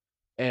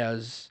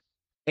as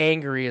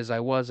angry as I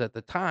was at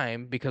the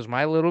time, because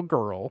my little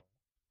girl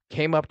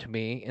came up to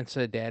me and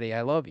said, "Daddy,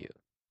 I love you."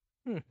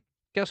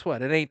 Guess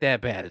what? It ain't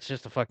that bad. It's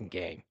just a fucking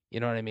game. You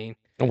know what I mean?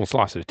 Almost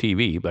lost a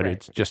TV, but Right.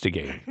 it's just a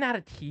game. Not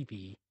a TV.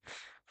 You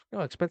know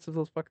how expensive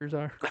those fuckers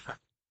are?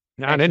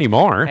 Not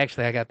anymore.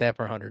 Actually, I got that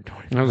for $120.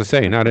 I was going to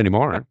say, not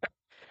anymore.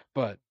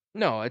 But,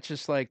 no, it's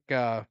just like,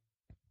 and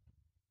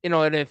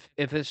if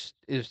this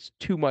is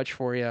too much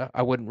for you,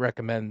 I wouldn't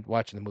recommend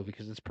watching the movie,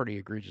 because it's pretty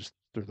egregious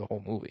through the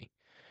whole movie.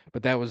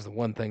 But that was the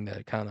one thing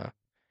that kind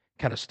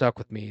of stuck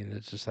with me, and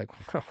it's just like,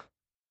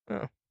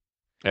 oh.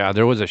 Yeah,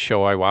 there was a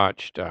show I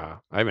watched. I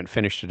haven't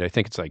finished it. I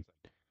think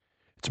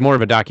it's more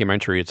of a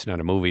documentary. It's not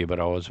a movie, but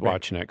I was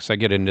watching it because I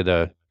get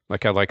into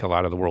I like a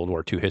lot of the World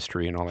War II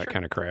history and all that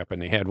kind of crap.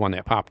 And they had one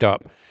that popped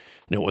up, and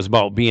it was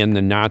about being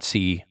the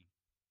Nazi.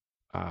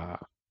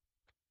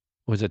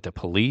 Was it the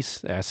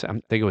police? I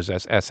think it was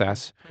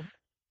SS.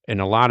 And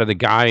a lot of the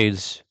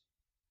guys.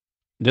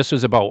 This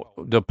was about,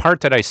 the part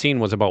that I seen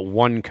was about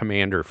one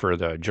commander for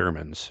the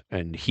Germans,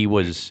 and he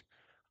was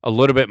a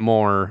little bit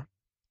more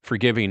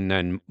forgiving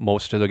than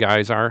most of the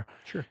guys are.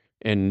 Sure.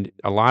 And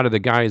a lot of the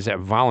guys that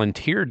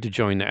volunteered to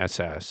join the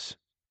SS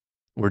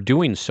were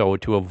doing so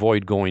to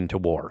avoid going to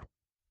war.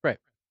 Right.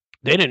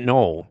 They didn't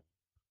know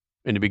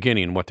in the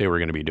beginning what they were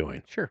going to be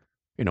doing. Sure.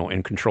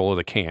 In control of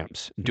the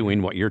camps,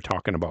 doing what you're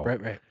talking about.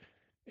 Right.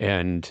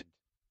 And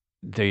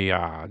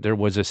there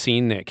was a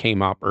scene that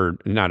came up, or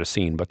not a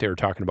scene, but they were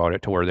talking about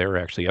it, to where they were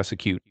actually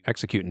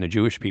executing the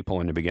Jewish people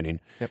in the beginning.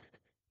 Yep.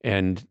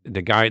 And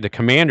the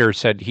commander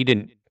said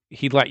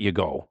he let you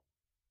go.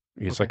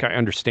 He's like, I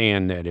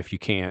understand that if you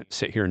can't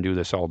sit here and do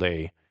this all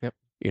day, Yep.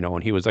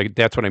 And he was like,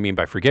 that's what I mean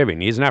by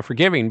forgiving. He's not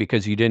forgiving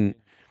because you didn't,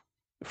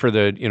 for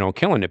the,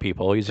 killing the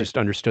people. He's just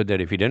understood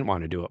that if you didn't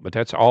want to do it, but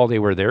that's all they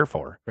were there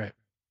for. Right.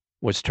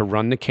 Was to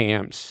run the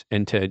camps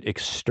and to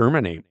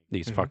exterminate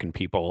these fucking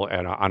people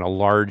on a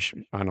large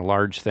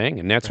thing.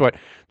 And that's what,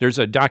 there's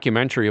a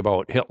documentary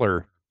about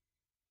Hitler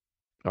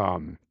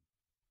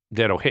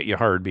that'll hit you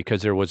hard,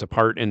 because there was a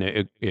part in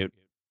it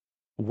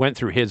went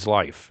through his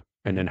life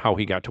and then how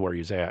he got to where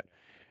he's at.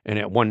 And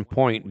at one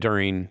point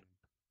during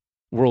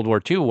World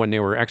War II, when they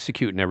were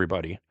executing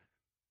everybody,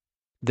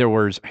 there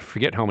was, I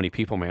forget how many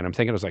people, man. I'm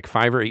thinking it was like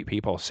 5 or 8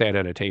 people sat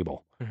at a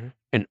table.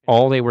 And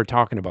all they were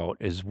talking about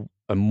is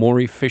a more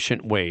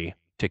efficient way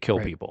to kill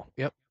people.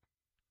 Yep.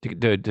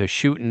 The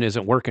shooting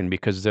isn't working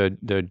because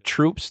the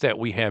troops that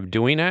we have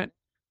doing it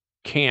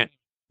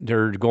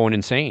they're going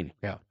insane.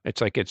 Yeah.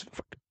 It's like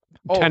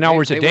 10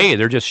 hours a day.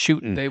 They're just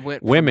shooting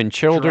women,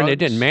 children. Drugs, it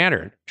didn't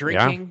matter.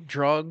 Drinking,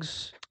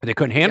 drugs. They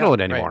couldn't handle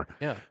it anymore. Right.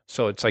 Yeah.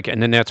 So it's like,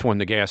 and then that's when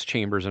the gas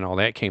chambers and all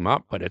that came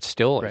up, but it's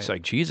still, it's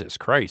like, Jesus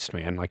Christ,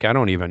 man. Like, I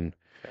don't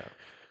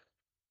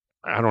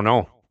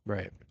know.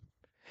 Right.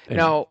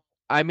 Now,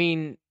 I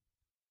mean,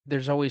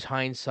 there's always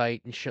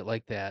hindsight and shit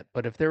like that,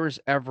 but if there was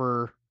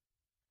ever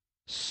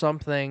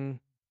something,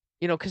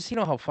 because you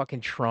know how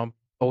fucking Trump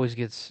always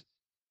gets,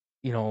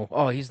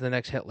 oh, he's the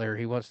next Hitler.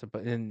 He wants to,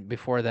 and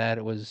before that,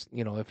 it was,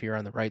 if you're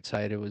on the right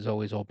side, it was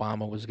always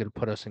Obama was going to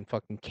put us in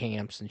fucking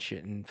camps and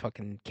shit and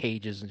fucking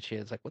cages and shit.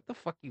 It's like, what the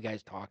fuck are you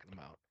guys talking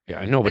about?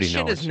 Yeah, nobody knows.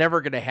 This shit is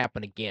never going to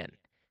happen again.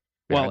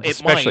 Yeah, well,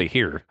 especially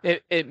here.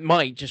 It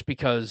might, just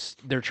because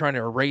they're trying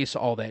to erase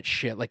all that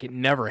shit. Like, it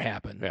never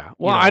happened. Yeah.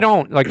 Well, I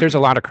don't, like, there's a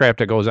lot of crap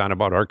that goes on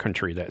about our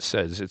country that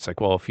says, it's like,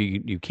 well, if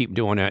you keep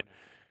doing it,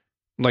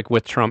 like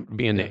with Trump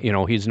being,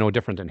 he's no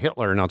different than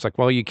Hitler. And it's like,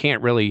 well, you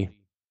can't really,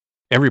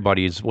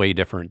 everybody's way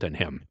different than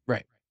him.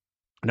 Right.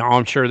 Now,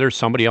 I'm sure there's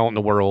somebody out in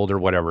the world or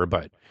whatever,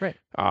 but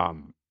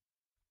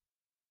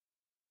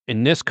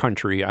in this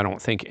country, I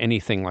don't think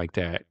anything like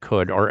that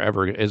could or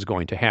ever is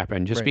going to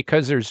happen, just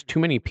because there's too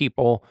many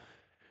people.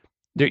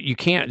 You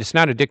can't, it's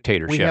not a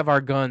dictatorship. We have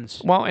our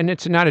guns. Well, and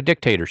it's not a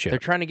dictatorship. They're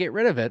trying to get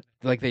rid of it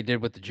like they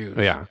did with the Jews.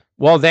 Yeah.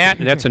 Well,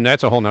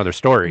 that's a whole nother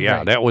story. Yeah.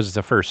 Right. That was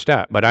the first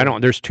step. But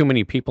there's too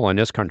many people in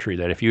this country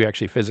that if you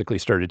actually physically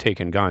started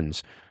taking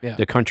guns,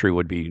 the country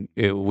it'd be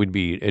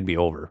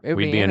over.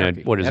 We'd be in a,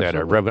 what is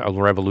Absolutely. That, a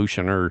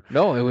revolution or?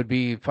 No, it would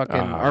be fucking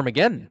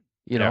Armageddon.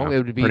 It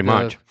would be pretty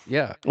much.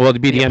 Yeah. Well,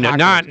 it'd be the end of,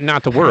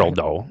 not the world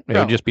though. It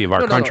would just be of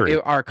our country.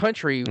 Our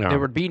country, there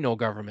would be no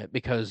government,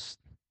 because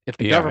if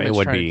the government's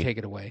trying to take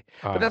it away.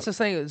 But that's the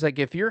thing. It's like,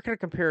 if you're going to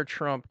compare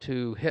Trump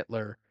to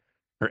Hitler,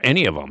 or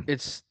any of them.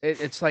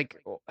 It's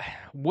like,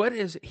 what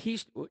is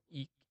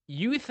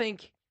you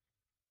think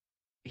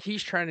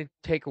he's trying to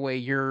take away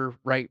your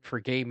right for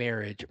gay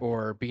marriage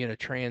or being a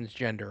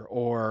transgender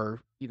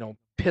or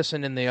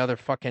pissing in the other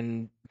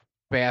fucking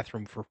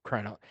bathroom, for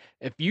crying out.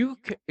 If you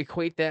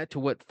equate that to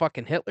what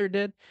fucking Hitler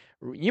did,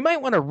 you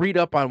might want to read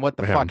up on what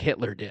the Yeah. fuck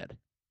Hitler did.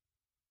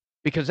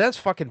 Because that's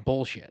fucking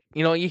bullshit.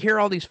 You hear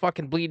all these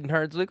fucking bleeding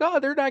hearts like, oh,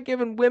 they're not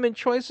giving women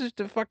choices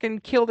to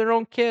fucking kill their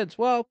own kids.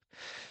 Well,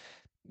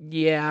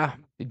 yeah.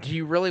 Do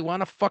you really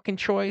want a fucking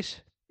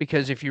choice?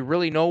 Because if you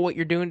really know what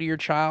you're doing to your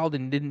child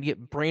and didn't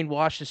get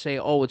brainwashed to say,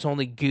 oh, it's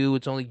only goo,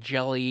 it's only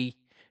jelly,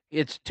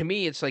 to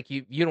me, it's like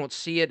you don't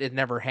see it, it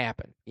never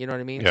happened. You know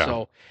what I mean? Yeah.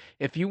 So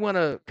if you want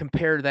to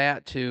compare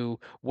that to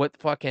what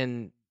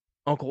fucking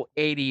Uncle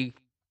 80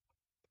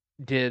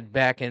 did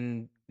back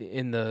in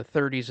the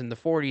 30s and the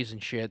 40s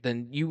and shit,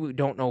 then you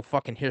don't know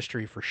fucking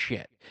history for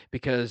shit.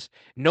 Because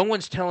no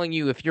one's telling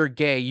you if you're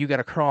gay, you got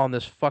to crawl on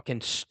this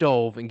fucking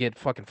stove and get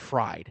fucking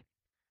fried.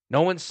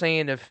 No one's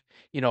saying if,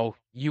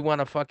 you want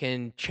to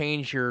fucking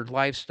change your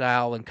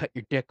lifestyle and cut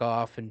your dick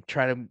off and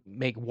try to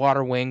make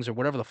water wings or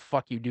whatever the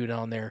fuck you do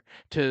down there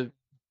to,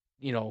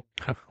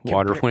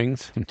 Water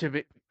wings. to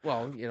be,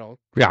 well,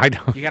 Yeah, I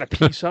know. you got to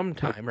pee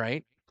sometime,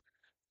 right?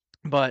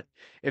 But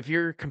if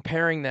you're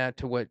comparing that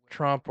to what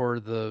Trump or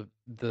the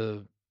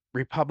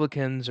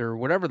Republicans or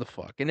whatever the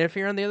fuck, and if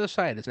you're on the other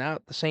side, it's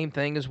not the same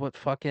thing as what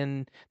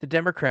fucking the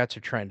Democrats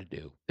are trying to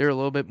do. They're a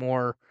little bit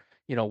more,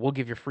 we'll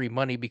give you free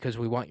money because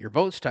we want your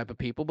votes type of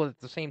people. But at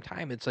the same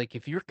time, it's like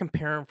if you're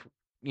comparing,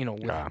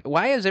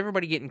 why is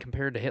everybody getting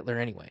compared to Hitler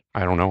anyway?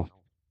 I don't know.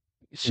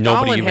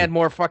 Stalin had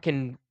more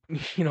fucking,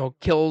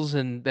 kills,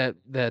 and that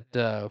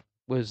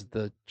was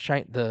the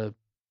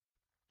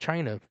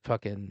China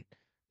fucking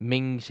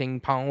Ming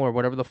Sing Pong or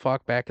whatever the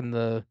fuck back in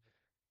the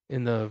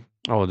the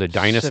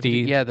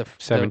dynasty. the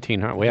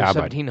 1700. the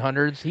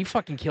 1700s. He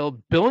fucking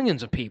killed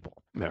billions of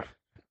people. Yeah.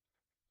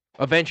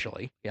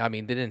 Eventually, I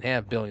mean, they didn't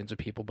have billions of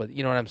people, but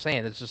you know what I'm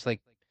saying. It's just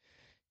like,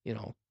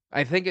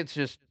 I think it's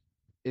just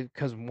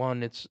because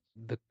one, it's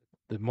the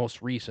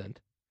most recent,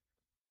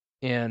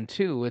 and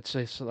two, it's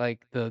just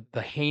like the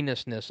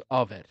heinousness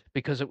of it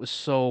because it was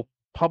so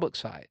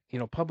publicized.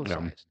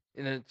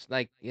 And it's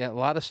like, a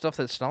lot of stuff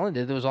that Stalin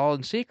did, it was all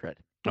in secret.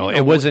 Oh,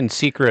 it was in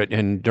secret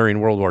and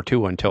during World War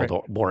II until the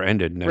war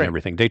ended and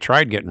everything. They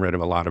tried getting rid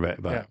of a lot of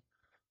it, but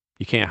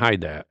you can't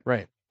hide that.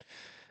 Right.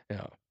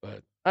 Yeah,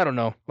 but I don't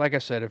know. Like I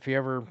said, if you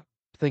ever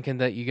thinking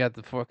that you got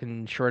the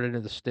fucking short end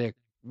of the stick,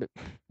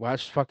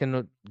 watch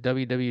fucking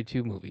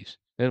WW2 movies.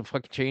 It'll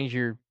fucking change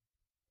your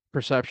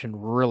perception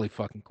really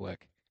fucking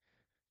quick.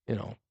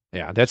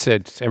 Yeah, that's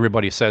it.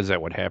 Everybody says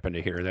that would happen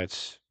to here.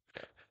 That's,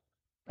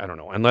 I don't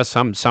know, unless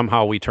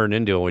somehow we turn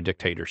into a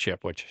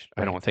dictatorship, which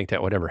I don't think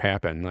that would ever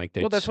happen.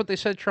 Well, that's what they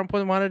said Trump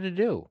wanted to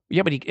do.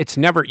 Yeah, but it's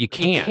never, you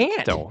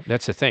can't, though.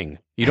 That's the thing.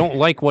 You don't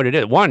like what it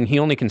is. One, he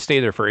only can stay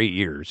there for 8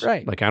 years.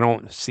 Right. Like, I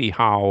don't see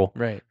how.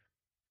 Right.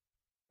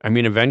 I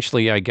mean,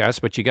 eventually, I guess,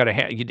 but you got to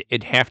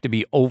it'd have to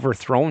be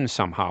overthrown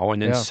somehow, and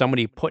then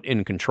somebody put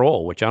in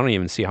control, which I don't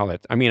even see how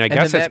that. I mean, I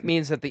guess that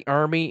means that the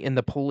army and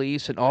the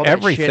police and all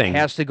that shit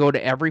has to go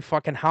to every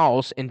fucking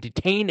house and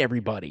detain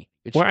everybody.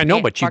 Well, I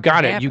know, but you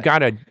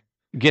gotta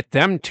get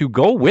them to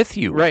go with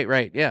you.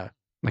 Right, yeah.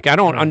 Like, I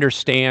don't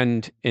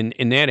understand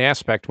in that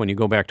aspect when you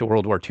go back to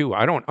World War II.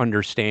 I don't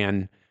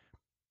understand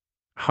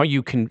how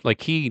you can,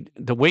 like,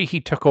 the way he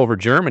took over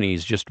Germany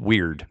is just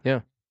weird. Yeah.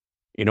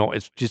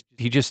 It's just,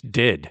 he just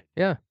did.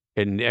 Yeah.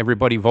 And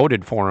everybody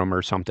voted for him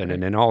or something. Right.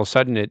 And then all of a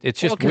sudden it's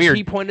just He weird.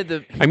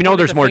 I know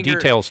there's more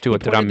details to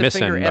it that I'm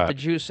missing. At the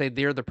Jews, say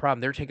they're the problem.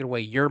 They're taking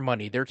away your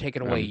money. They're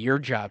taking away your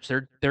jobs.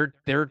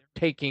 They're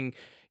taking,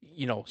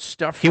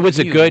 stuff from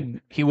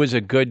He was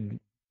a good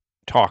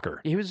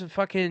talker. He was a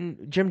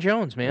fucking Jim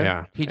Jones, man.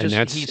 Yeah. He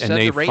said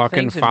they the right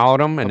fucking things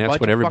followed him, and that's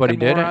what everybody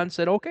did. And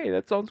said, okay,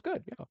 that sounds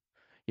good.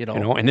 Yeah.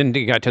 And then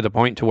they got to the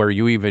point to where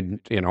you even,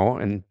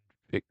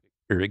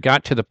 it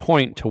got to the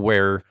point to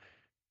where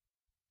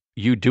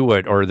you do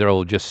it or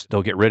they'll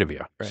get rid of you.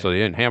 Right. So they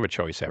didn't have a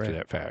choice after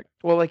that fact.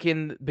 Well, like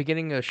in the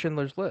beginning of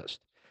Schindler's List,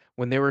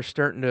 when they were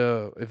starting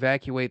to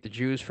evacuate the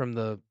Jews from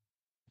the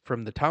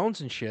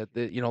towns and shit,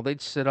 that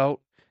they'd sit out,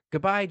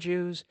 goodbye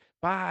Jews,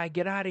 bye,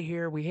 get out of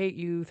here, we hate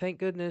you, thank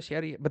goodness,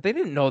 yada yada. But they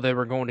didn't know they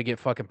were going to get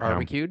fucking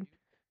barbecued.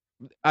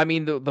 I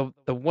mean, the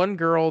one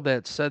girl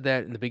that said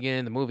that in the beginning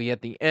of the movie,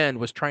 at the end,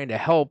 was trying to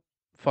help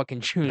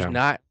fucking Jews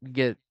not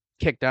get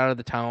kicked out of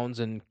the towns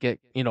and get,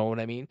 you know what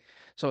I mean?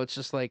 So it's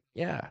just like,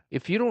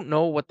 if you don't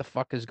know what the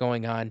fuck is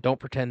going on, don't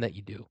pretend that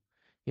you do.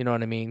 You know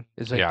what I mean?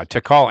 It's like, to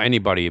call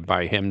anybody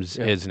by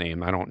his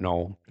name, I don't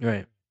know.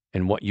 Right.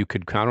 And what I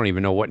don't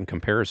even know what in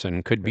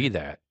comparison could be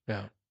that.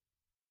 Yeah.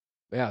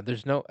 Yeah,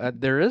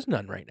 there is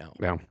none right now.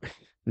 Yeah.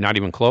 Not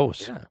even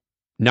close. Yeah.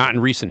 Not in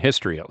recent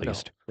history, at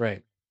least. No.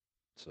 Right.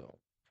 So,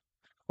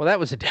 well, that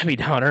was a Debbie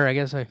Downer, I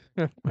guess.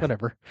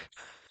 Whatever.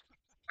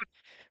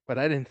 But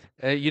I didn't.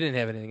 You didn't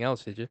have anything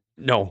else, did you?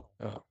 No.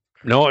 Oh.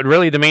 No,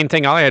 really, the main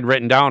thing I had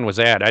written down was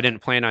that. I didn't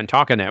plan on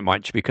talking that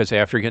much because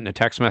after getting a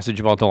text message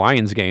about the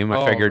Lions game,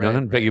 I figured,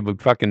 right. you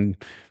fucking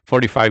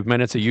 45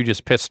 minutes of you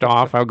just pissed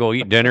off. I'll go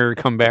eat dinner,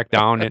 come back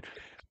down, and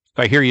if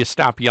I hear you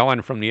stop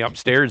yelling from the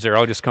upstairs there,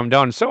 I'll just come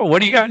down. So,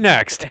 what do you got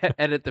next?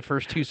 Edit the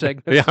first 2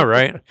 segments. Yeah,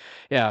 right.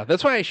 Yeah,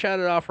 that's why I shot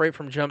it off right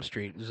from Jump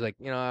Street. It was like,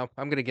 I'm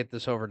gonna get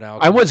this over now.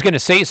 I was going to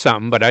say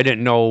something, but I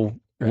didn't know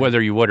Right.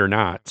 whether you would or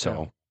not.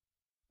 So,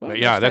 Well, but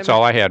yeah, that's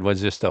all I had was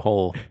just the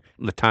whole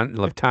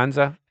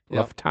Lufthansa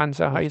Yep.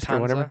 heist or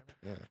whatever.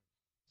 Yeah.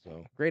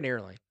 So great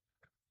airline.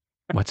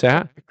 What's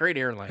that? Great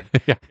airline.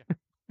 Yeah.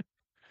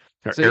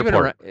 So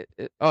Airport.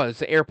 it's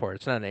the airport.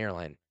 It's not an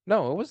airline.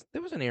 No, it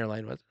was an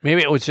airline.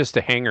 Maybe it was just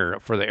a hangar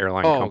for the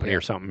airline company okay.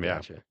 or something. Yeah.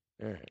 Gotcha.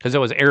 All right. Because it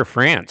was Air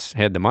France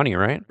had the money,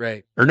 right?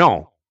 Right. Or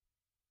no.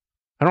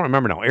 I don't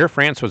remember now. Air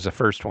France was the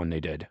first one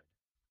they did.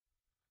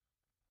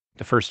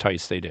 The first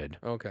heist they did.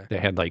 Okay. They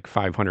had like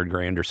 500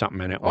 grand or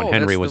something in it when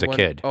Henry was a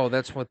kid. Oh,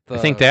 that's what I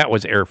think that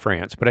was Air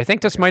France. But I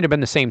think this might have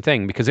been the same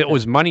thing because it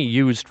was money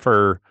used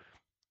for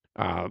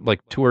like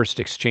tourist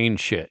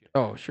exchange shit.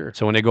 Oh, sure.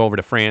 So when they go over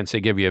to France,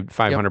 they give you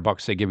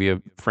 $500. They give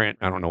you I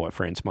don't know what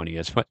France money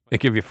is, but they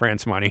give you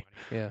France money.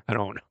 Yeah. I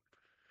don't know.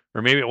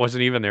 Or maybe it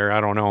wasn't even there. I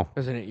don't know.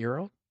 Isn't it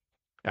euro?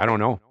 I don't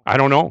know.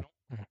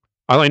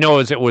 All I know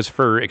is it was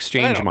for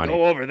exchange money.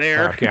 Go over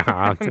there.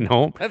 Yeah,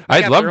 no. They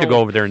I'd got love their to go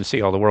own- over there and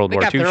see all the World They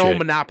War got II their shit. own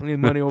monopoly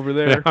money over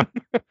there.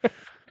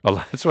 Well,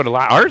 that's what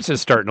ours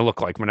is starting to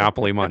look like,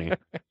 monopoly money.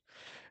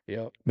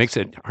 Yep. Makes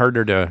it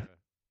harder to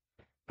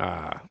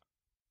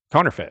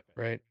counterfeit.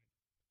 Right.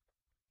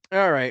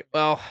 All right.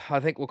 Well, I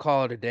think we'll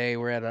call it a day.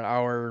 We're at 1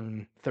 hour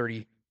and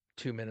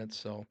 32 minutes.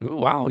 So Ooh,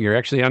 wow, you're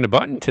actually on the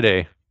button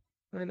today.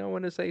 I know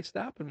when to say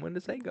stop and when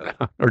to say go.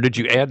 Or did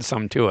you add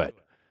some to it?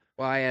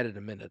 Well, I added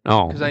a minute.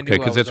 Oh, I okay, knew I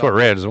because was that's what up.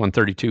 we're at is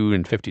 132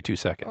 and 52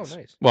 seconds. Oh,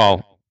 nice.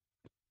 Well,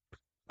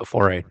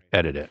 before I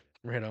edit it.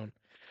 Right on.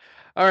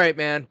 All right,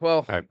 man.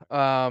 Well,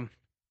 All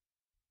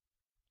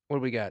what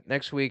do we got?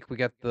 Next week, we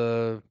got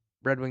the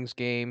Red Wings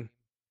game.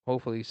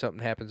 Hopefully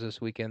something happens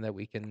this weekend that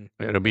we can...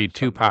 It'll be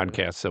 2 something happen.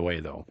 podcasts away,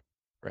 though.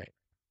 Right.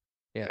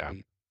 Yeah. Yeah.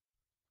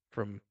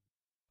 From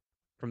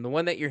the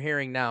one that you're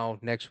hearing now,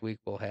 next week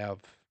we'll have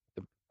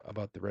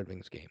about the Red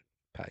Wings game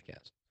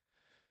podcast.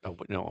 Oh,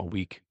 no, a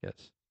week.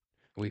 Yes.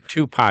 A week.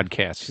 2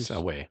 podcasts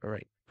away. All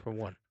right. For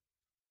one.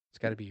 It's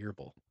got to be your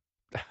bowl.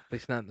 At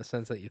least not in the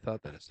sense that you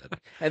thought that it said.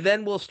 And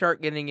then we'll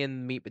start getting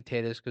in meat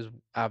potatoes because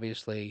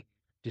obviously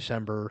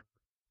December,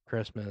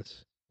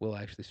 Christmas, we'll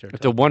actually start.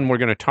 But the one we're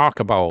going to talk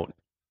about.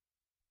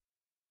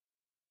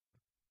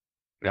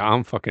 Yeah,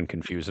 I'm fucking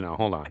confused now.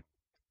 Hold on.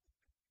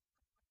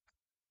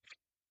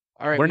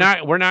 All right. We're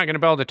not going to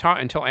be able to talk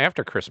until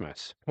after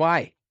Christmas.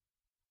 Why?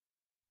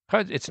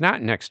 Because it's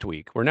not next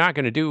week. We're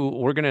going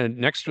to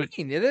next week.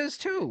 It is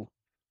too.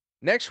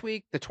 Next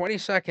week, the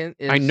 22nd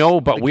is. I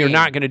know, but we're game.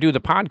 not going to do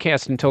the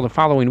podcast until the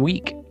following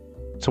week.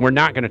 So we're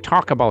not going to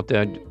talk about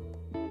the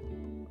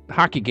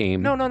hockey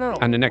game No.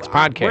 on the next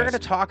podcast. We're going to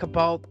talk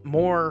about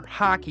more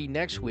hockey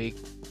next week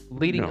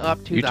leading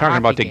up to You're the talking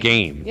about hockey the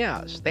game.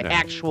 Yes, the Yeah.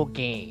 actual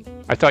game.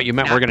 I thought you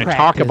meant Not we're going to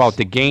talk practice. about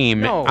the game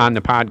No. on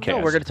the podcast. No,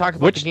 we're going to talk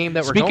about the game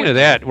that we're Speaking going of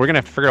that, we're going to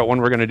have to figure out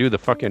when we're going to do the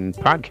fucking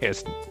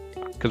podcast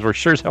because we're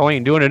sure as hell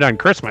ain't doing it on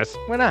Christmas.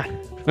 Why not?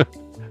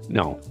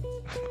 No.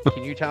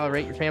 Can you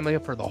tolerate your family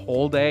for the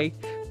whole day?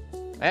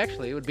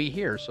 Actually, it would be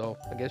here, so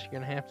I guess you're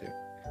going to have to.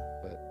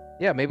 But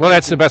yeah, maybe. Well,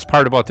 that's the best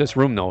part about this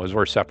room, though, is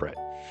we're separate.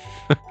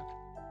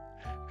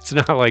 It's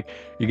not like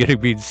you're going to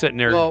be sitting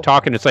there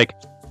talking. It's like,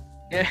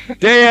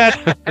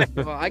 Dad.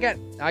 Well, I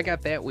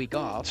got that week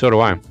off. So do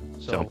I.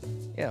 So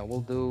yeah,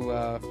 we'll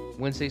do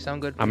Wednesday.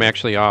 Sound good? I'm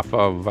actually off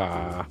of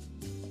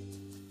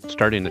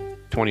starting the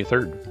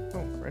 23rd.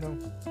 Oh, right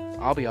on.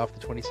 I'll be off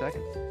the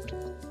 22nd.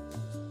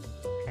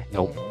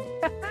 Nope.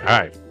 All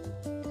right.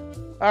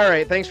 All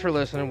right. Thanks for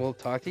listening. We'll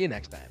talk to you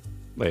next time.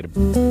 Later.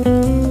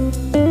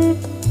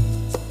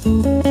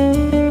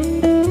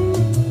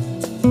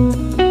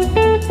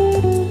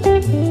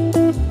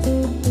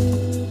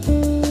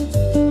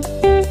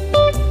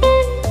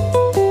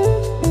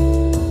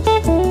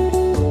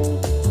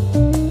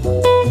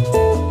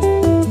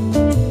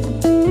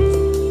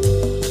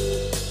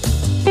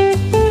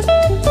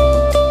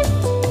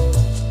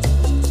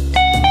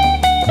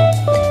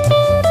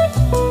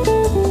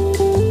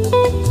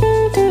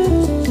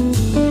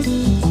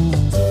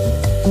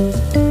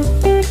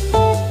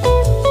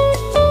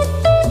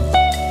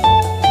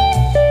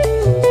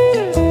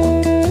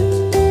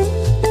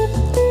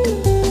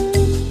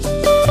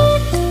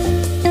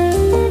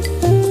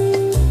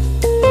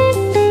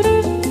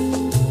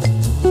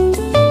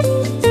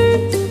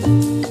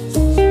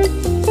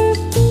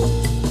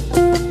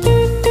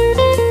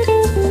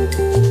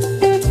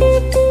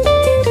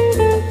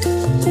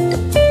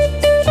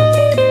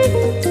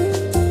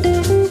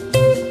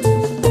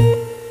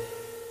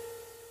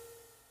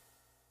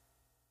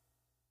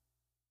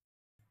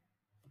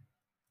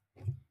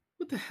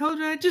 What the hell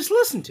did I just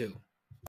listen to?